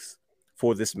fide picks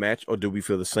for this match, or do we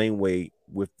feel the same way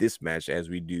with this match as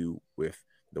we do with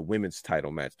the women's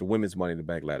title match, the women's Money in the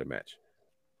Bank ladder match?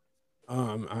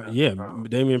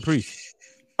 Damian Priest.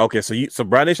 Okay, so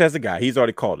Brian has a guy. He's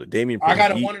already called it. Damian Priest. I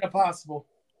got one in the possible.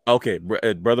 Okay,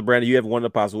 brother Brandon, you have one in the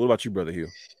possible. What about you, brother Hugh?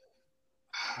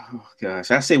 Oh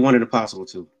gosh, I say one in the possible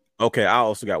too. Okay, I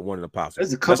also got one in the possible.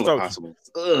 There's a couple of possibles.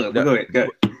 Go ahead.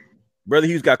 Brother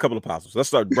Hugh's got a couple of possibles. Let's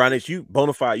start. Brian H., you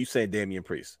bona fide. You saying Damian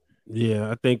Priest?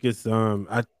 Yeah, I think it's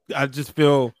I just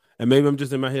feel, and maybe I'm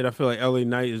just in my head, I feel like LA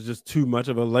Knight is just too much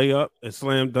of a layup and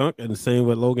slam dunk, and the same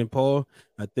with Logan Paul.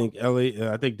 I think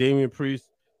Damian Priest,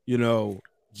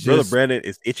 brother Brandon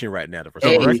is itching right now to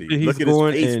he's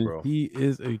going, his face, bro. He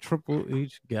is a Triple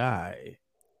H guy.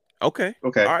 Okay.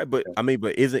 All right, but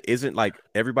isn't like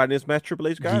everybody in this match Triple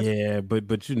H guys? Yeah, but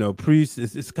Priest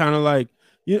it's kind of like,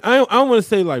 I don't want to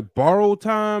say like borrowed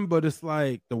time, but it's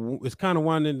like it's kind of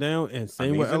winding down. And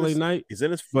same with LA Knight.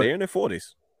 They're in their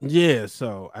 40s. Yeah,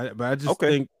 so I just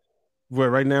think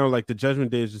right now, like the Judgment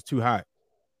Day is just too hot.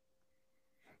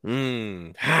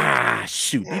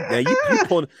 Shoot! Now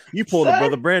you pulled a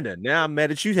brother Brandon. Now I'm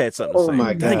mad that you had something to say. Oh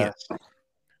my Dang God! It.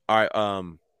 All right.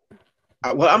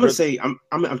 Well, I'm gonna say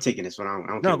I'm taking this one. I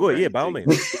don't no, go ahead. Yeah, by all means.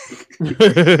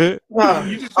 I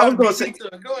was gonna say,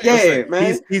 yeah,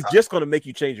 man. He's just gonna make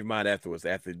you change your mind afterwards.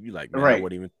 After you like, man, I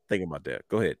wasn't even thinking about that.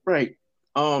 Go ahead. Right.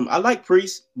 I like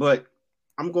Priest, but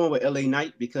I'm going with LA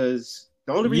Knight because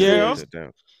the only reason is,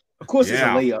 of course, it's a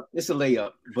layup. It's a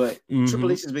layup, but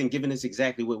Triple H has been giving us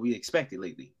exactly what we expected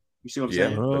lately. You see what I'm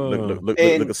saying? Look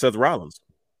at Seth Rollins.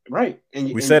 Right.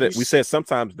 And we said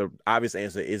sometimes the obvious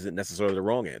answer isn't necessarily the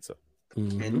wrong answer.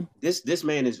 And this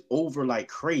man is over like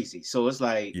crazy. So it's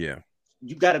like,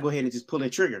 you got to go ahead and just pull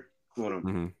that trigger on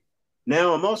him.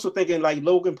 Now I'm also thinking like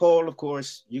Logan Paul. Of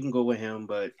course, you can go with him,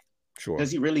 but Sure.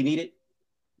 does he really need it?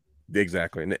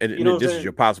 Exactly. And You know what I'm this is saying?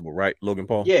 your possible, right? Logan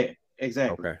Paul? Yeah,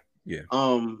 exactly. Okay. Yeah.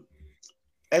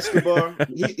 Escobar,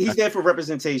 he's there for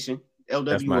representation. LWO.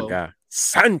 That's my guy.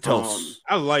 Santos.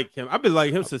 I like him. I've been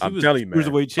like him since I'm he was telling you, man.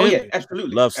 cruiserweight Oh champion. yeah,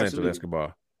 absolutely. Love Santos absolutely.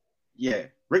 Escobar. Yeah,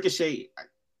 Ricochet.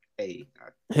 Hey,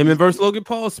 Him and versus Logan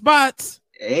Paul spots.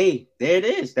 hey, there it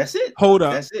is. That's it. Hold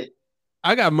up. That's it.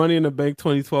 I got Money in the Bank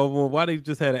 2012 on. Why they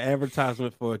just had an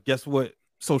advertisement for guess what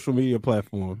social media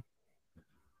platform?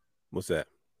 What's that?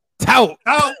 Tout.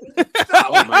 Oh,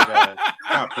 Oh my god,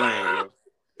 stop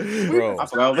playing, Bro. I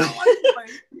forgot.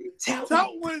 Tout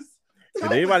was.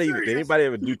 Did anybody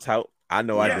ever do tout? I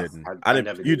know I Yes. didn't. I I didn't.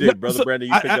 never You did. did, brother Brandon.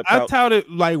 You picked up I tout. touted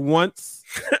like once,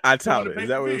 I touted. Is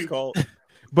that what it was called?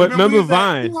 but remember Who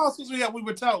Vine. else was we had? We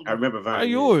were touting. I remember Are Vine.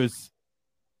 yours?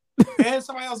 And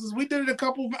somebody else's. We did it a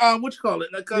couple. What you call it?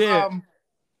 Because Yeah.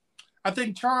 I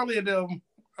think Charlie and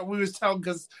we was telling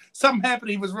because something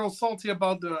happened. He was real salty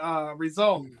about the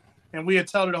result, and we had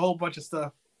told it a whole bunch of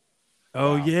stuff.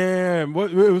 Oh yeah,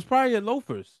 what, it was probably at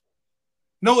Loafers.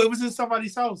 No, it was in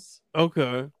somebody's house.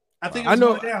 Okay, I think I it was know.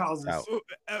 one of their houses. Out.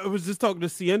 I was just talking to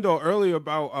Ciendo earlier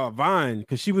about Vine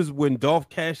because she was when Dolph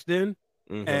cashed in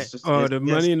Mhm. at Yes, the yes.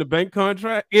 Money in the Bank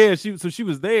contract. Yeah, she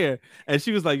was there and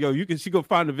she was like, "Yo, she go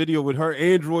find a video with her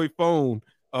Android phone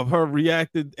of her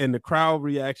reacted and the crowd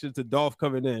reaction to Dolph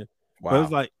coming in." But it Wow.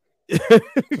 was like,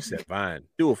 She said Vine.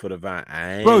 Do it for the Vine.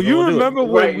 I ain't bro, you gonna do it. remember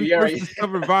when Right, we yeah, first right.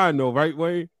 discovered Vine though, right,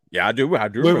 Wayne? Yeah, I do. I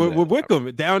do With remember that.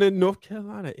 Wickham down in North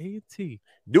Carolina, A&T.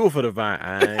 Do it for the Vine.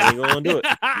 I ain't gonna do it.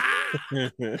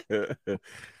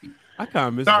 I kind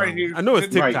of miss Sorry, Vine. dude. I know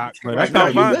it's Right. TikTok, but Right, I no,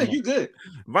 kind you of good. You good.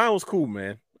 Vine was cool,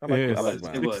 man. I like, Yeah, I like it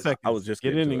Vine. was. I was just get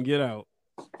getting in to and it. get out.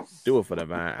 Do it for the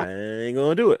Vine. I ain't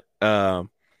gonna do it.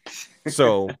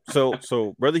 So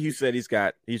brother Hugh said he's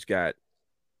got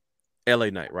LA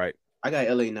Knight, right? I got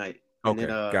LA Knight. And Okay,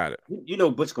 then, got it. You know,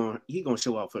 Butch he gonna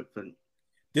show out for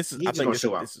This is He's I think gonna this,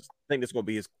 show out. this is I think this is gonna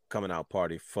be his coming out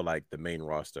party for like the main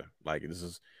roster. Like this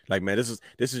is like, man, this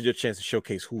is your chance to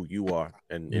showcase who you are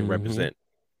and represent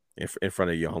in front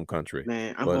of your home country.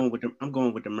 man. I'm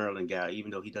going with the Maryland guy,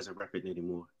 even though he doesn't rep it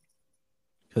anymore.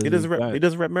 He doesn't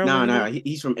rep Maryland. Nah,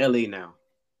 he's from LA now.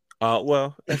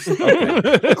 Well, that's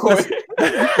okay.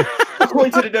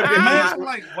 According to the Man's WWE, from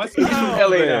like what's he's from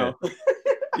LA now.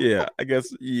 Yeah, I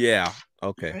guess. Yeah.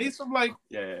 Okay. He's from like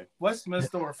Yeah.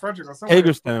 Westminster or Frederick or somewhere.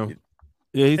 Hagerstown.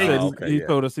 Yeah, he said okay, he yeah.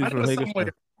 told us I he's know from somewhere.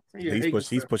 Hagerstown. Yeah,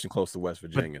 He's pushing close to West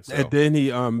But, Virginia. So and then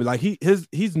he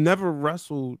he's never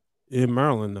wrestled in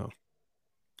Maryland though.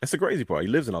 that's the crazy part. He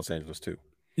lives in Los Angeles too.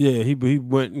 Yeah, he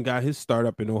went and got his start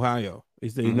up in Ohio. He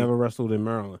said he Mhm. never wrestled in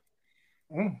Maryland.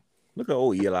 Look at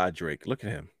old Eli Drake. Look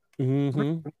at him.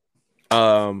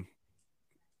 Mm-hmm.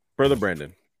 Brother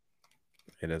Brandon.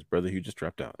 And as brother Hugh just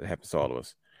dropped out. It happens to all of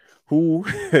us. Who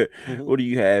do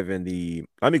you have in the?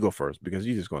 Let me go first because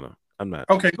you're just gonna. I'm not.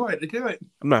 Okay, go ahead. Go ahead.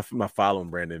 I'm not following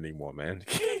Brandon anymore, man.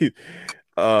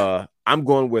 I'm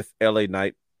going with LA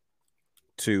Knight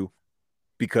too,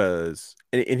 because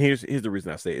and here's the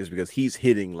reason I say it is because he's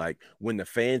hitting like when the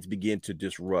fans begin to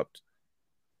disrupt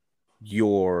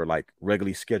your like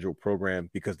regularly scheduled program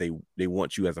because they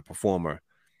want you as a performer.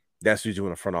 That's usually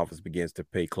when the front office begins to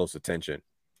pay close attention.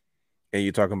 And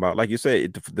you're talking about, like you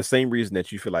said, the same reason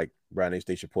that you feel like Brian H.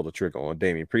 They should pull the trigger on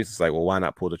Damian Priest. It's like, well, why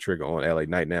not pull the trigger on LA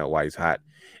Knight now? Why he's hot?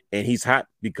 And he's hot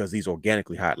because he's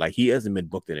organically hot. Like he hasn't been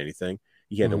booked in anything.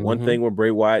 He had the one thing with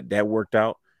Bray Wyatt that worked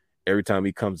out. Every time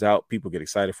he comes out, people get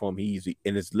excited for him.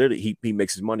 And it's literally he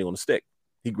makes his money on the stick.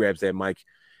 He grabs that mic,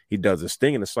 he does his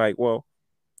thing, and it's like, well,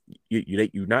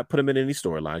 you're not putting him in any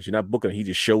storylines. You're not booking him. He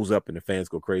just shows up and the fans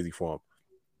go crazy for him.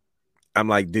 I'm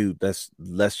like, dude, let's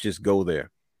just go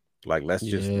there. Like, let's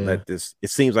just let this.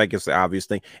 It seems like it's the obvious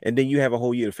thing, and then you have a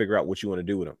whole year to figure out what you want to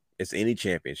do with him. It's any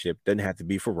championship. Doesn't have to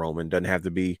be for Roman. Doesn't have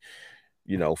to be,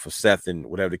 for Seth and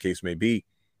whatever the case may be.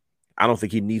 I don't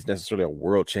think he needs necessarily a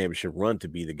world championship run to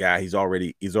be the guy. He's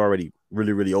already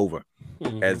really, really over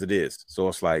as it is. So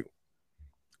it's like,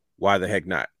 why the heck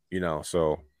not?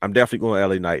 So I'm definitely going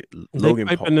LA Knight. Logan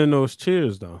Paul in those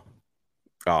cheers though.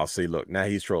 Oh, see, look, now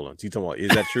he's trolling. He's talking about, is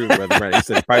that true, Brother Brandon? He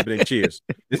said piping in cheers.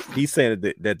 He's saying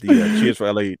that the cheers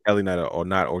for LA Knight are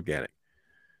not organic.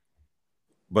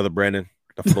 Brother Brandon,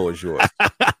 the floor is yours.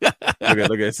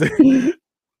 Look at it.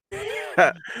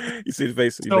 You see the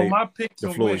face? So my pick.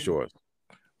 The floor is yours.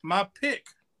 My pick.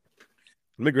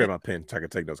 Let me grab my pen so I can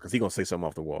take notes because he's gonna say something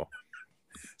off the wall.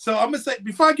 So I'm gonna say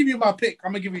before I give you my pick,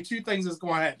 I'm gonna give you two things that's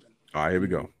gonna happen. All right, here we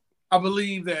go. I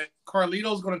believe that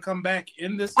Carlito's going to come back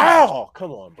in this. Oh,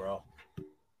 come on, bro!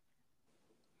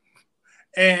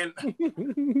 And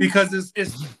because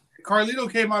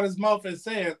Carlito came out his mouth and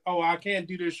said, "Oh, I can't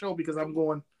do this show because I'm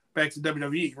going back to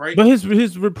WWE." Right? But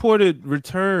his reported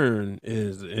return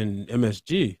is in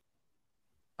MSG.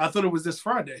 I thought it was this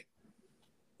Friday.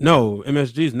 No,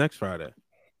 MSG is next Friday.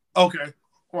 Okay.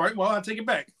 All right. Well, I take it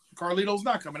back. Carlito's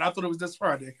not coming. I thought it was this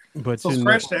Friday. But So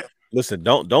scratch that. Listen,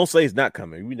 don't say it's not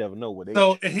coming. We never know what they.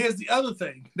 So here's the other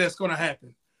thing that's going to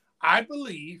happen. I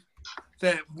believe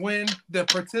that when the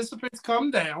participants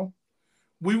come down,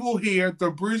 we will hear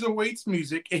the Bruiserweights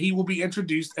music, and he will be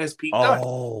introduced as Pete Dunne.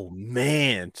 Oh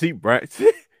man, see, right?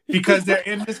 Because they're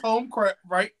in his home crowd,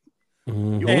 right?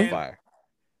 You on fire.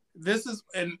 That's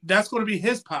going to be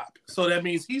his pop. So that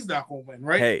means he's not going to win,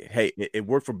 right? Hey, it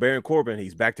worked for Baron Corbin.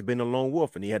 He's back to being a lone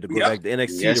wolf, and he had to go back to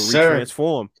NXT to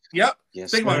retransform. Yep.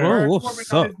 Yes, Think about it. Baron Corbin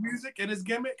got his music and his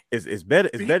gimmick. It's better.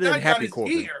 It's better than Happy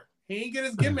Corbin. Ear. He ain't get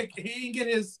his gimmick. He ain't get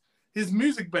his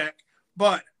music back.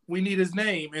 But we need his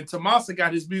name, and Tomasa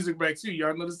got his music back too.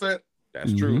 Y'all notice that?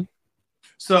 That's true.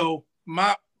 So I'm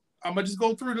gonna just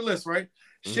go through the list, right?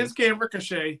 Shinsuke and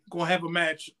Ricochet gonna have a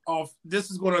match off. This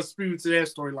is gonna spew to their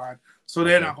storyline, so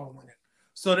they're not gonna win it.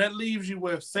 So that leaves you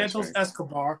with Santos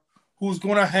Escobar, who's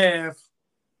gonna have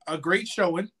a great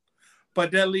showing,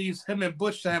 but that leaves him and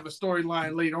Butch to have a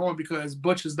storyline later on because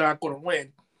Butch is not gonna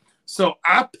win. So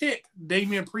I picked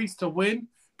Damian Priest to win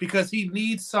because he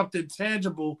needs something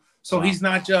tangible. So he's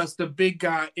not just the big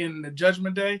guy in the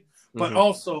Judgment Day, but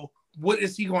also what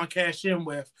is he going to cash in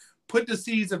with? Put the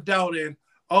seeds of doubt in.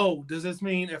 Oh, does this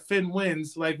mean if Finn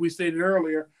wins, like we stated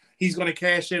earlier, he's going to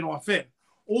cash in on Finn?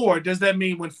 Or does that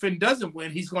mean when Finn doesn't win,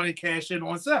 he's going to cash in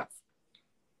on Seth?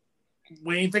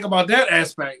 When you think about that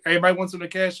aspect, everybody wants him to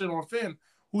cash in on Finn.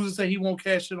 Who's to say he won't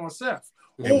cash in on Seth?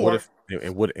 And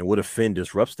what if Finn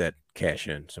disrupts that cash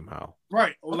in somehow?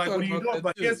 Right. Or like, what are you doing?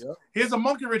 But here's a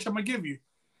monkey wrench I'm going to give you.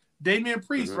 Damian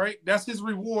Priest, right? That's his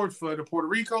reward for the Puerto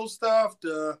Rico stuff,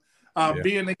 the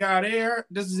being the guy there.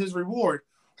 This is his reward.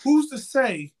 Who's to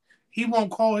say he won't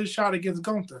call his shot against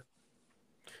Gunther?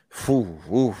 All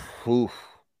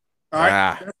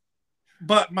right.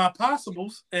 But my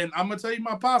possibles, and I'm going to tell you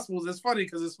my possibles, it's funny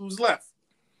because it's who's left.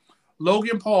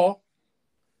 Logan Paul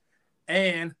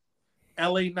and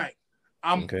LA Knight.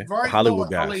 I'm very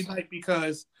Hollywood low on guys. LA Knight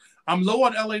because I'm low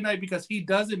on LA Knight because he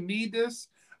doesn't need this.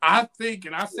 I think,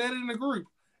 and I said it in the group,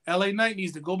 LA Knight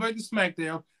needs to go back to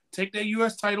SmackDown, take that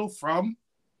U.S. title from,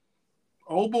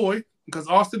 oh boy, because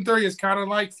Austin Theory is kind of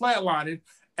like flatlining.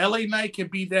 LA Knight can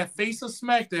be that face of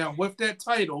SmackDown with that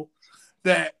title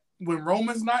that when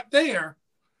Roman's not there,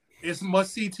 it's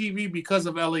must-see TV because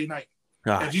of LA Knight.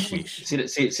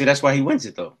 See, that's why he wins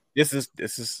it, though. This is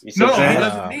he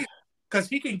doesn't need it because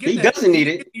he can get. He doesn't need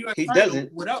it. He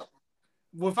doesn't without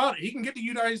it. He can get the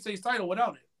United States title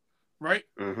without it, right?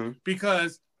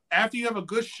 Because after you have a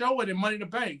good showing in Money in the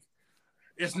Bank,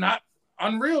 it's not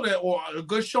unreal that or a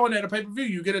good showing at a pay-per-view,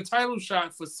 you get a title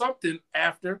shot for something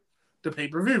after the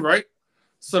pay-per-view, right?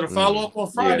 So the follow-up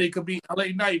on Friday could be LA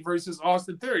Knight versus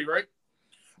Austin Theory, right?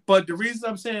 But the reason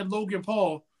I'm saying Logan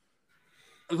Paul,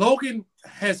 Logan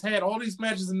has had all these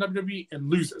matches in WWE and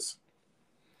loses.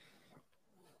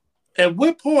 At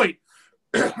what point,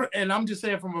 and I'm just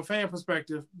saying from a fan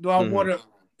perspective, do I want to,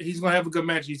 he's going to have a good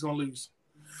match, he's going to lose.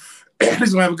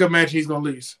 He's going to have a good match, he's going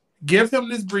to lose. Give him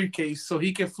this briefcase so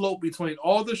he can float between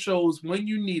all the shows when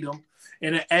you need him,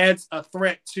 and it adds a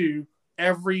threat to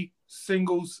every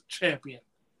singles champion.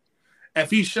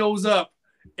 If he shows up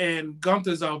and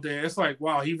Gunther's out there, it's like,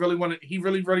 wow, he really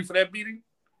ready for that beating?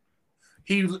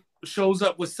 He shows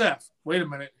up with Seth. Wait a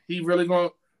minute. He really going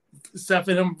to Seth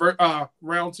and him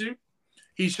round 2?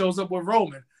 He shows up with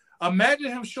Roman.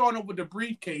 Imagine him showing up with the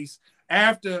briefcase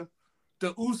after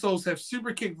the Usos have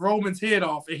super kicked Roman's head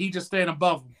off and he just stand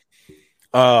above him.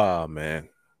 Oh, man.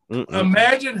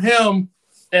 Imagine him,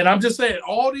 and I'm just saying,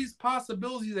 all these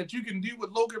possibilities that you can do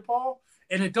with Logan Paul,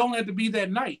 and it don't have to be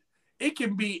that night. It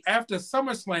can be after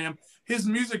SummerSlam, his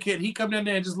music hit, he come in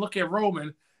there and just look at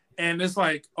Roman, and it's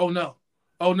like, oh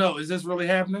no, is this really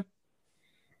happening?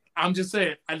 I'm just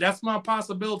saying, and that's my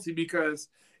possibility because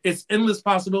it's endless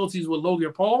possibilities with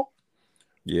Logan Paul.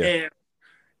 Yeah. And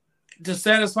to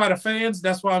satisfy the fans,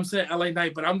 that's why I'm saying LA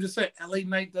Knight. But I'm just saying LA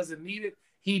Knight doesn't need it.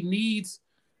 He needs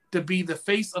to be the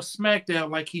face of SmackDown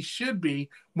like he should be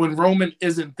when Roman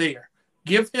isn't there.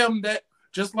 Give him that,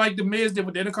 just like The Miz did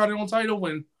with the Intercontinental title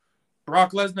when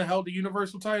Brock Lesnar held the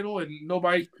Universal title and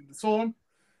nobody saw him.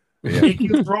 Yeah. It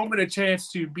gives Roman a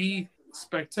chance to be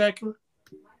spectacular.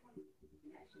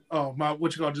 Oh, my,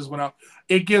 what you call just went out.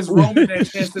 It gives Roman that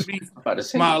chance to be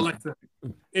my Alexa.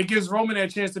 It gives Roman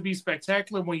that chance to be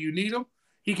spectacular when you need him.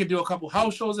 He can do a couple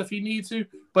house shows if he needs to.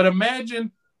 But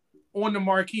imagine on the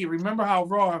marquee. Remember how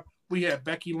Raw we had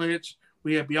Becky Lynch,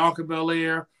 we had Bianca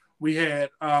Belair, we had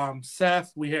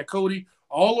Seth, we had Cody,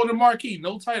 all on the marquee,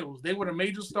 no titles. They were the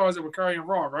major stars that were carrying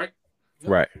Raw, right?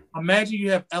 Right. Imagine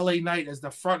you have LA Knight as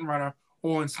the front runner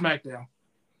on SmackDown.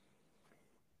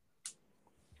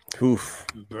 Oof.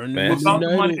 Man. Without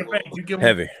the money in the bank, you give him,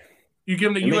 Heavy. You give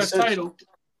him the It makes U.S. sense. title,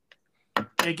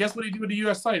 and guess what he do with the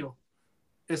U.S. title?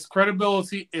 It's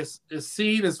credibility, it's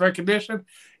seed, it's recognition.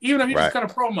 Even if he just cut a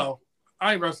promo,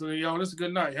 I ain't wrestling, yo. This is a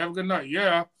good night. Have a good night.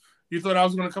 Yeah. You thought I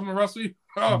was going to come and wrestle you?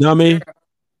 Oh, Dummy. yeah.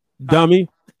 Dummy.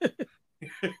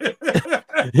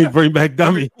 He bring back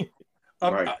Dummy.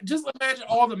 Right. Just imagine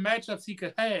all the matchups he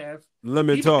could have. Let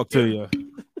me talk to you.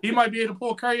 He might be able to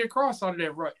pull Carrier Cross out of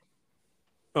that rut.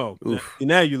 Oh,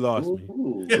 now you lost me.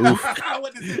 I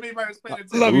wouldn't see anybody explain it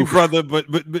to Love you, brother, but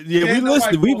yeah, we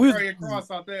listened. We Carrier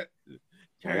Cross out there.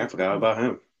 I forgot about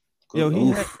him. Yo,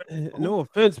 he no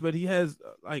offense, but he has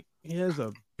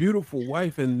a beautiful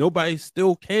wife, and nobody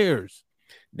still cares.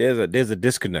 There's a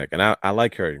disconnect, and I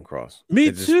like Karrion Cross.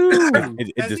 Me too.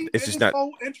 It's just not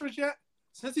whole interest yet.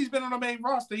 Since he's been on the main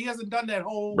roster, he hasn't done that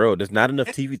whole. Bro, there's not enough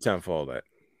TV time for all that.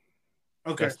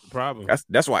 Okay, that's the problem.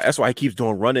 That's why he keeps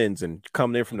doing run-ins and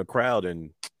coming in from the crowd. And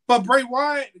but Bray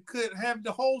Wyatt could have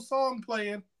the whole song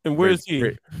playing. And where's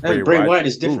he? Bray Wyatt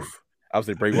is different. I would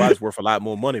say Bray Wyatt's worth a lot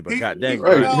more money, but god dang,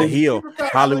 right. the heel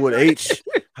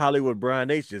Hollywood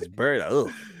Brian H just buried.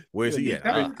 Where's he at?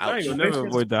 I ain't gonna never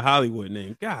avoid the Hollywood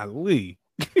name. Golly.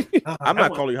 I'm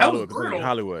not calling you Hollywood because you're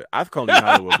Hollywood. I've called you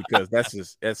Hollywood because that's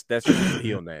just the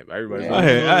heel name. Everybody. I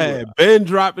had been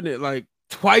dropping it like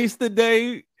twice a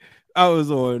day. I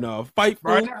was on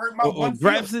Fightful, on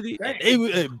Rhapsody,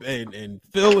 and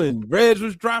Phil and Reg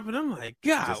was dropping. I'm like,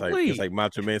 God, just like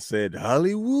Macho Man said,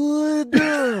 Hollywood. He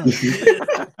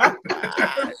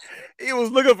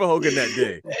was looking for Hogan that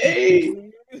day.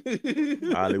 Hey.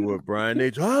 Hollywood, Brian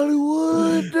H.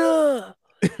 Hollywood.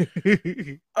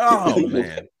 Oh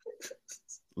man.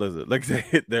 Listen, like I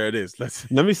said, there it is.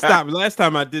 Let me stop. Last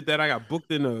time I did that, I got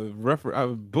booked in a referee. I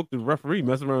booked the referee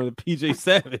messing around with PJ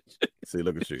Savage. See,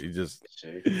 look at you. You just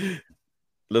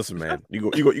listen, man.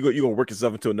 You gonna work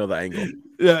yourself into another angle.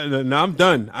 Yeah, no, I'm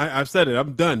done. I've said it.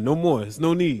 I'm done. No more. There's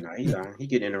no need. Nah, he's done. He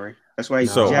get in the ring. That's why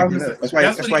he's jacked up.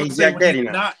 That's why he's Jack Daddy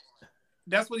now.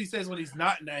 That's what he says when he's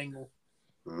not in the angle.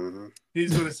 Mm-hmm.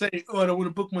 He's gonna say, "Oh, I don't want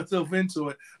to book myself into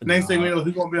it." Next thing we know,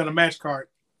 he's gonna be on the match card.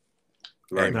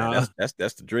 Right, man,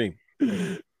 that's the dream.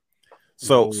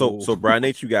 So Brian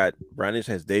H, Brian H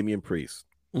has Damian Priest.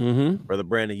 Mm-hmm. Brother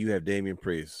Brandon, you have Damian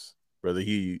Priest. Brother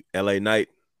Hugh, LA Knight,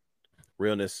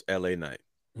 realness, LA Knight.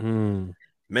 Man,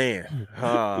 man,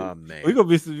 we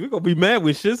gonna be mad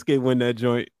when Shinsuke win that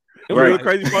joint. Right. The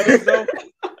crazy part is though,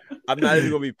 I'm not even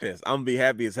gonna be pissed. I'm gonna be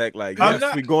happy as heck. Like,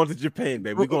 yes, we going to Japan,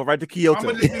 baby. We going right to Kyoto. I'm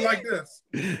gonna just be like this.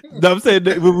 No, I'm saying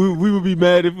that we would be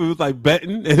mad if it was like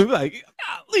betting and like,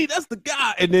 golly, that's the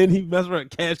guy, and then he messed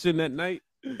around, cash in that night.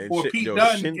 Or Pete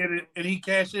Dunne get it, and he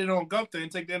cashed in on Gunther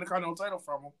and take the Intercontinental title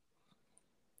from him.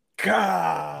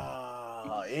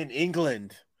 God, in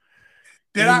England.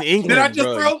 Did I just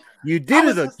throw? You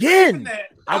did it again.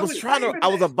 I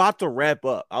was about to wrap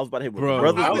up. I was about to hit with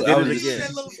brother. I was did it again. again.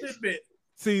 That little tidbit.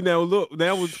 See, now look,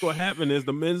 now what's gonna happen is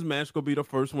the men's match gonna be the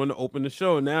first one to open the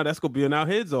show. Now that's gonna be in our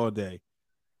heads all day.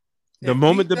 The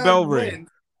moment the bell rings.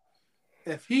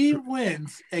 If he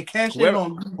wins and cash in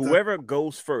on whoever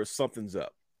goes first, something's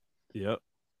up. Yep.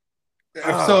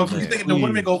 So if you think the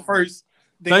women go first,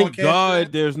 thank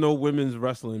God there's no women's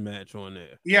wrestling match on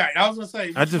there. Yeah, I was gonna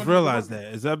say. I just realized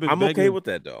that. I'm okay with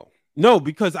that though. No,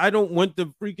 because I don't want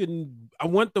I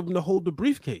want them to hold the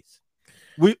briefcase.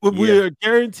 We're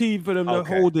guaranteed for them to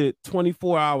hold it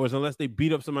 24 hours unless they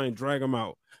beat up somebody and drag them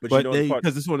out. But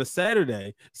because it's on a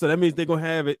Saturday, so that means they're gonna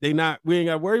have it. We ain't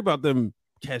got to worry about them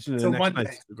cashing in the next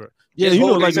night. Yeah, you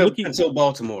know, like until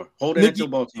Baltimore. Hold it until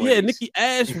Baltimore. Yeah, Nikki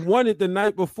Ash won it the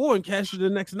night before and cashed it the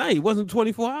next night. It wasn't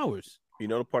 24 hours. You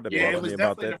know the part that bothers me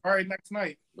about that? The very next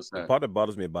night. The part that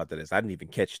bothers me about that is I didn't even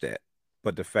catch that.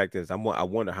 But the fact is, I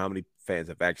wonder how many fans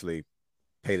have actually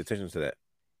paid attention to that.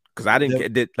 Because I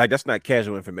didn't that's not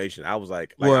casual information. I was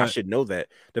like I should know that.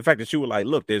 The fact that you were like,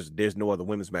 look, there's no other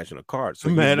women's match on the card, so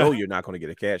you're not going to get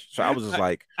a cash. So I was just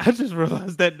like, I just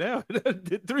realized that now. I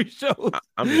did 3 shows.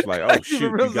 I'm just like, oh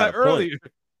shoot, you got earlier.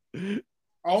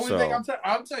 Only thing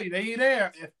I'll tell you, they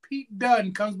there. If Pete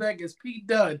Dunne comes back as Pete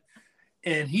Dunne,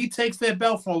 and he takes that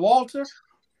belt from Walter,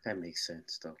 that makes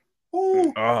sense though.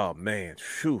 Ooh. Oh man,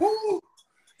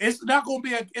 it's not going to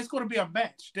be it's going to be a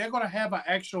match. They're going to have an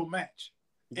actual match.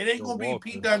 It ain't gonna be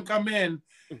Pete Dunne come in,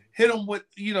 hit him with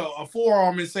a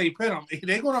forearm and say pin him.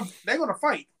 They're gonna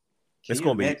fight.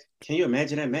 Can you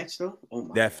imagine that match though? Oh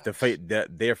my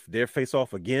God. Their face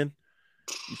off again.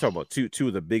 You talk about two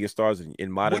of the biggest stars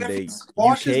in modern day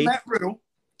squashes UK. Matt Riddle.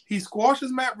 He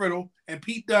squashes Matt Riddle, and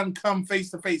Pete Dunne come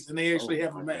face to face, and they actually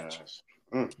have a match.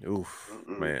 Oof,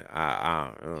 man,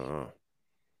 man.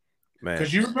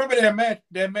 Because you remember that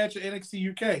match at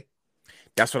NXT UK.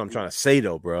 That's what I'm trying to say,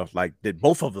 though, bro. Like, did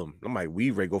both of them? I'm like,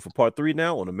 we ready to go for part 3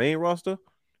 now on the main roster,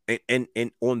 and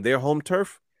on their home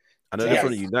turf. I know they're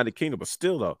from the United Kingdom, but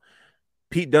still, though,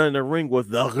 Pete Dunne in the ring with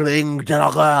the ring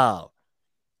general.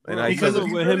 And because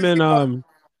with him and oh,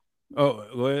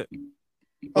 go ahead.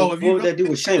 Oh, if you what would that do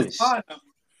with Sheamus?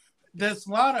 This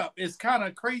lineup is kind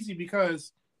of crazy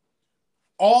because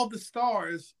all the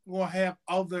stars will have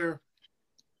other.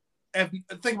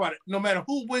 Think about it. No matter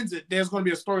who wins it, there's going to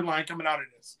be a storyline coming out of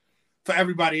this for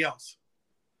everybody else.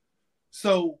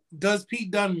 So, does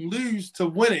Pete Dunne lose to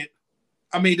win it?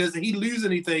 I mean, does he lose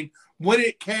anything? Win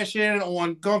it, cash in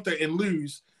on Gunther, and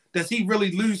lose? Does he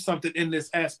really lose something in this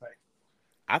aspect?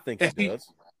 I think he does.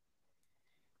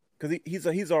 Because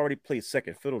he's already played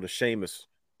second fiddle to Sheamus.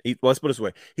 Let's put it this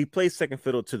way. He plays second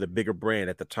fiddle to the bigger brand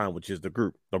at the time, which is the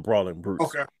group, the Brawling Brutes.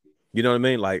 Okay. You know what I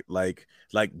mean? Like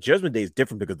Judgment Day is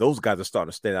different because those guys are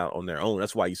starting to stand out on their own.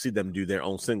 That's why you see them do their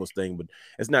own singles thing. But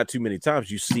it's not too many times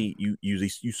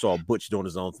you saw Butch doing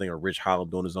his own thing or Rich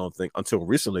Holland doing his own thing until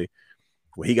recently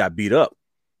where he got beat up.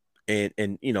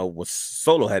 And you know, when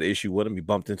Solo had an issue with him, he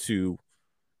bumped into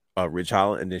Rich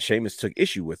Holland, and then Sheamus took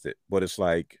issue with it. But it's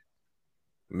like,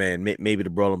 man, maybe the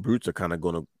Brawling Brutes are kind of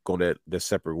going to go their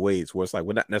separate ways, where it's like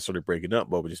we're not necessarily breaking up,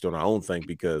 but we're just doing our own thing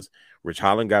because Rich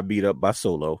Holland got beat up by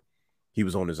Solo. He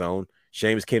was on his own.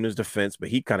 Sheamus came to his defense, but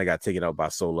he kind of got taken out by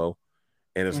Solo.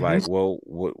 And it's like, well,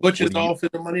 which is all for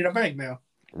the Money in the Bank now.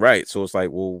 Right. So it's like,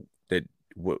 well,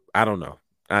 I don't know.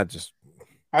 I just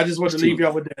want to leave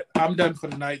y'all with that. I'm done for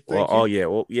the night. Thank you.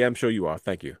 Well, yeah, I'm sure you are.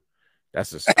 Thank you.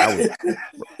 That's just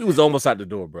it was almost out the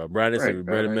door, bro. Brian said,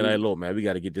 Brandon Midnight Low, man, we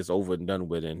got to get this over and done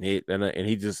with. And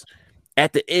he just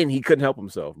at the end he couldn't help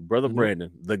himself. Brother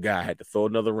Brandon, the guy, had to throw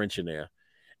another wrench in there.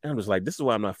 And I'm just like, this is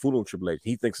why I'm not fooling Triple H.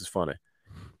 He thinks it's funny.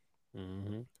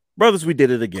 Mm-hmm. Brothers, we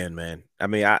did it again, man. I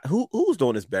mean, who's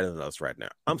doing this better than us right now?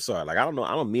 I'm sorry. Like, I don't know.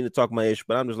 I don't mean to talk my issue,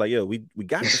 but I'm just like, yo, we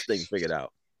got this thing figured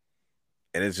out.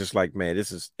 And it's just like, man,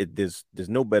 there's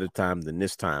no better time than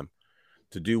this time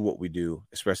to do what we do,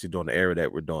 especially during the era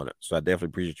that we're doing it. So I definitely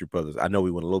appreciate you, brothers. I know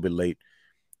we went a little bit late,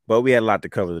 but we had a lot to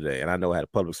cover today. And I know I had a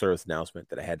public service announcement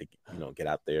that I had to, get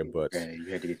out there. But yeah,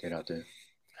 you had to get that out there.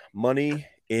 Money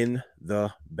in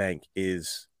the Bank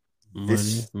is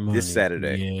this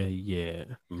Saturday. Yeah.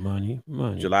 Money.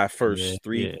 July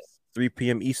 1st, 3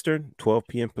 p.m. Eastern, 12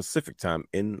 p.m. Pacific time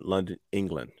in London,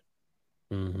 England.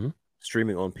 Mm-hmm.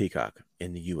 Streaming on Peacock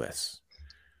in the U.S.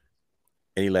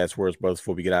 Any last words, brothers,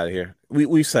 before we get out of here?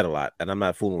 We've said a lot, and I'm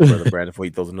not fooling with Brother Brandon before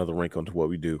he throws another wrinkle into what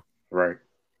we do. Right.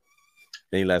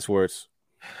 Any last words?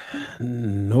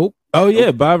 Nope. Oh,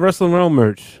 yeah. Buy Wrestling Realm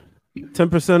merch.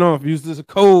 10% off. Use this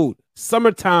code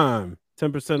summertime.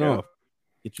 10% off.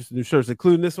 Get you some new shirts,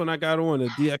 including this one I got on, a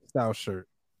DX style shirt.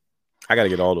 I got to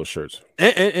get all those shirts.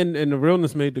 And the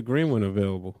Realness made the green one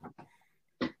available.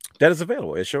 That is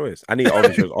available. It sure is. I need all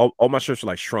the shirts. All my shirts are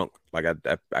like shrunk. Like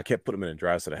I can't put them in a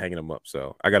dryer, so they're hanging them up.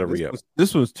 So I got to re-up.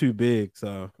 This was too big,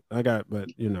 so I got, but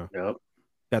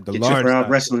got the Get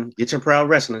large. Get your Proud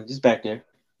Wrestling. Just back there.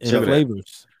 And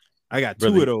flavors. I got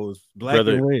two of those, black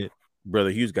and red. Brother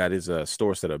Hughes got his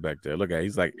store set up back there. Look at it.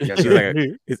 He's like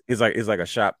a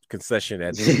shop concession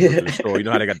at the store. You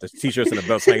know how they got the t-shirts and the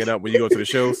belts hanging up when you go to the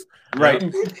shows? Right.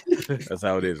 That's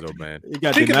how it is, though, man. You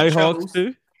got the Nighthawks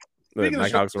too.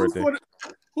 Nighthawks right there.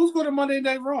 Who's going to Monday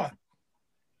Night Raw?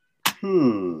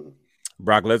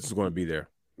 Brock Lesnar's going to be there.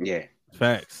 Yeah.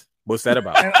 Facts. What's that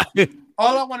about?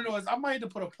 All I want to know is I might have to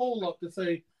put a poll up to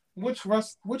say which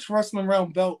Wrestling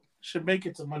Realm belt should make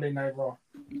it to Monday Night Raw.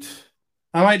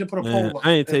 I might have to put a poll up.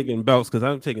 I ain't taking belts because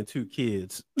I'm taking 2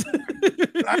 kids.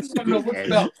 I just want to know which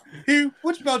belt.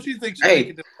 Which belt you think should make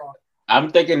it to Raw?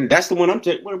 I'm thinking that's the one I'm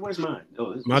taking. Where's mine?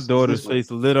 My daughter's face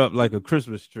lit up like a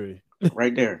Christmas tree.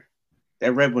 Right there.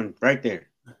 That red one right there.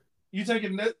 You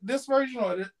taking this version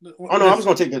or this? Oh no, I was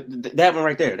gonna take that one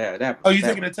right there. That oh, you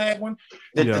taking the tag one?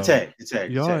 The tag.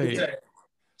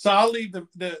 So I'll leave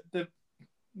the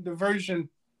version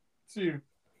 2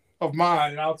 of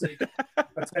mine, and I'll take a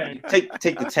tag. Take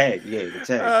the tag, the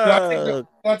tag.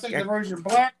 Do I take the version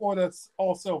black or that's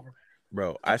all silver?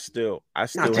 Bro, I still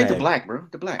take the black, bro.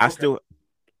 The black.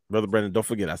 Brother Brandon, don't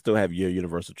forget, I still have your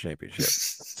Universal Championship.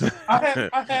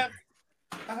 I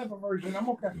have a version. I'm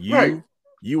okay.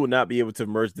 You will not be able to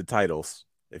merge the titles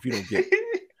if you don't get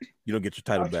your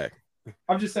title back.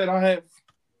 I'm just saying I have.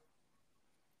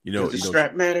 Does the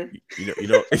strap matter? You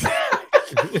know.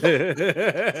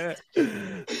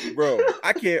 Bro,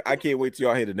 I can't wait till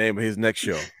y'all hear the name of his next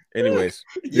show. Anyways,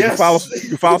 you Yes.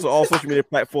 can follow us on all social media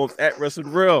platforms at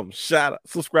Wrestling Realm.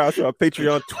 Subscribe to our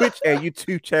Patreon, Twitch, and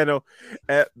YouTube channel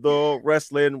at The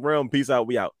Wrestling Realm. Peace out.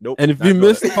 We out. Nope. And if you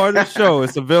missed part of the show,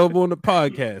 it's available on the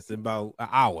podcast in about an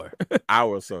hour.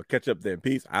 Hour or so. Catch up then.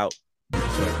 Peace out.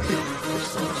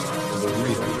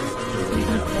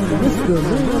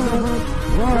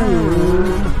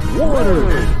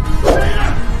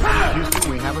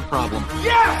 Houston, we have a problem.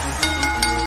 Yes!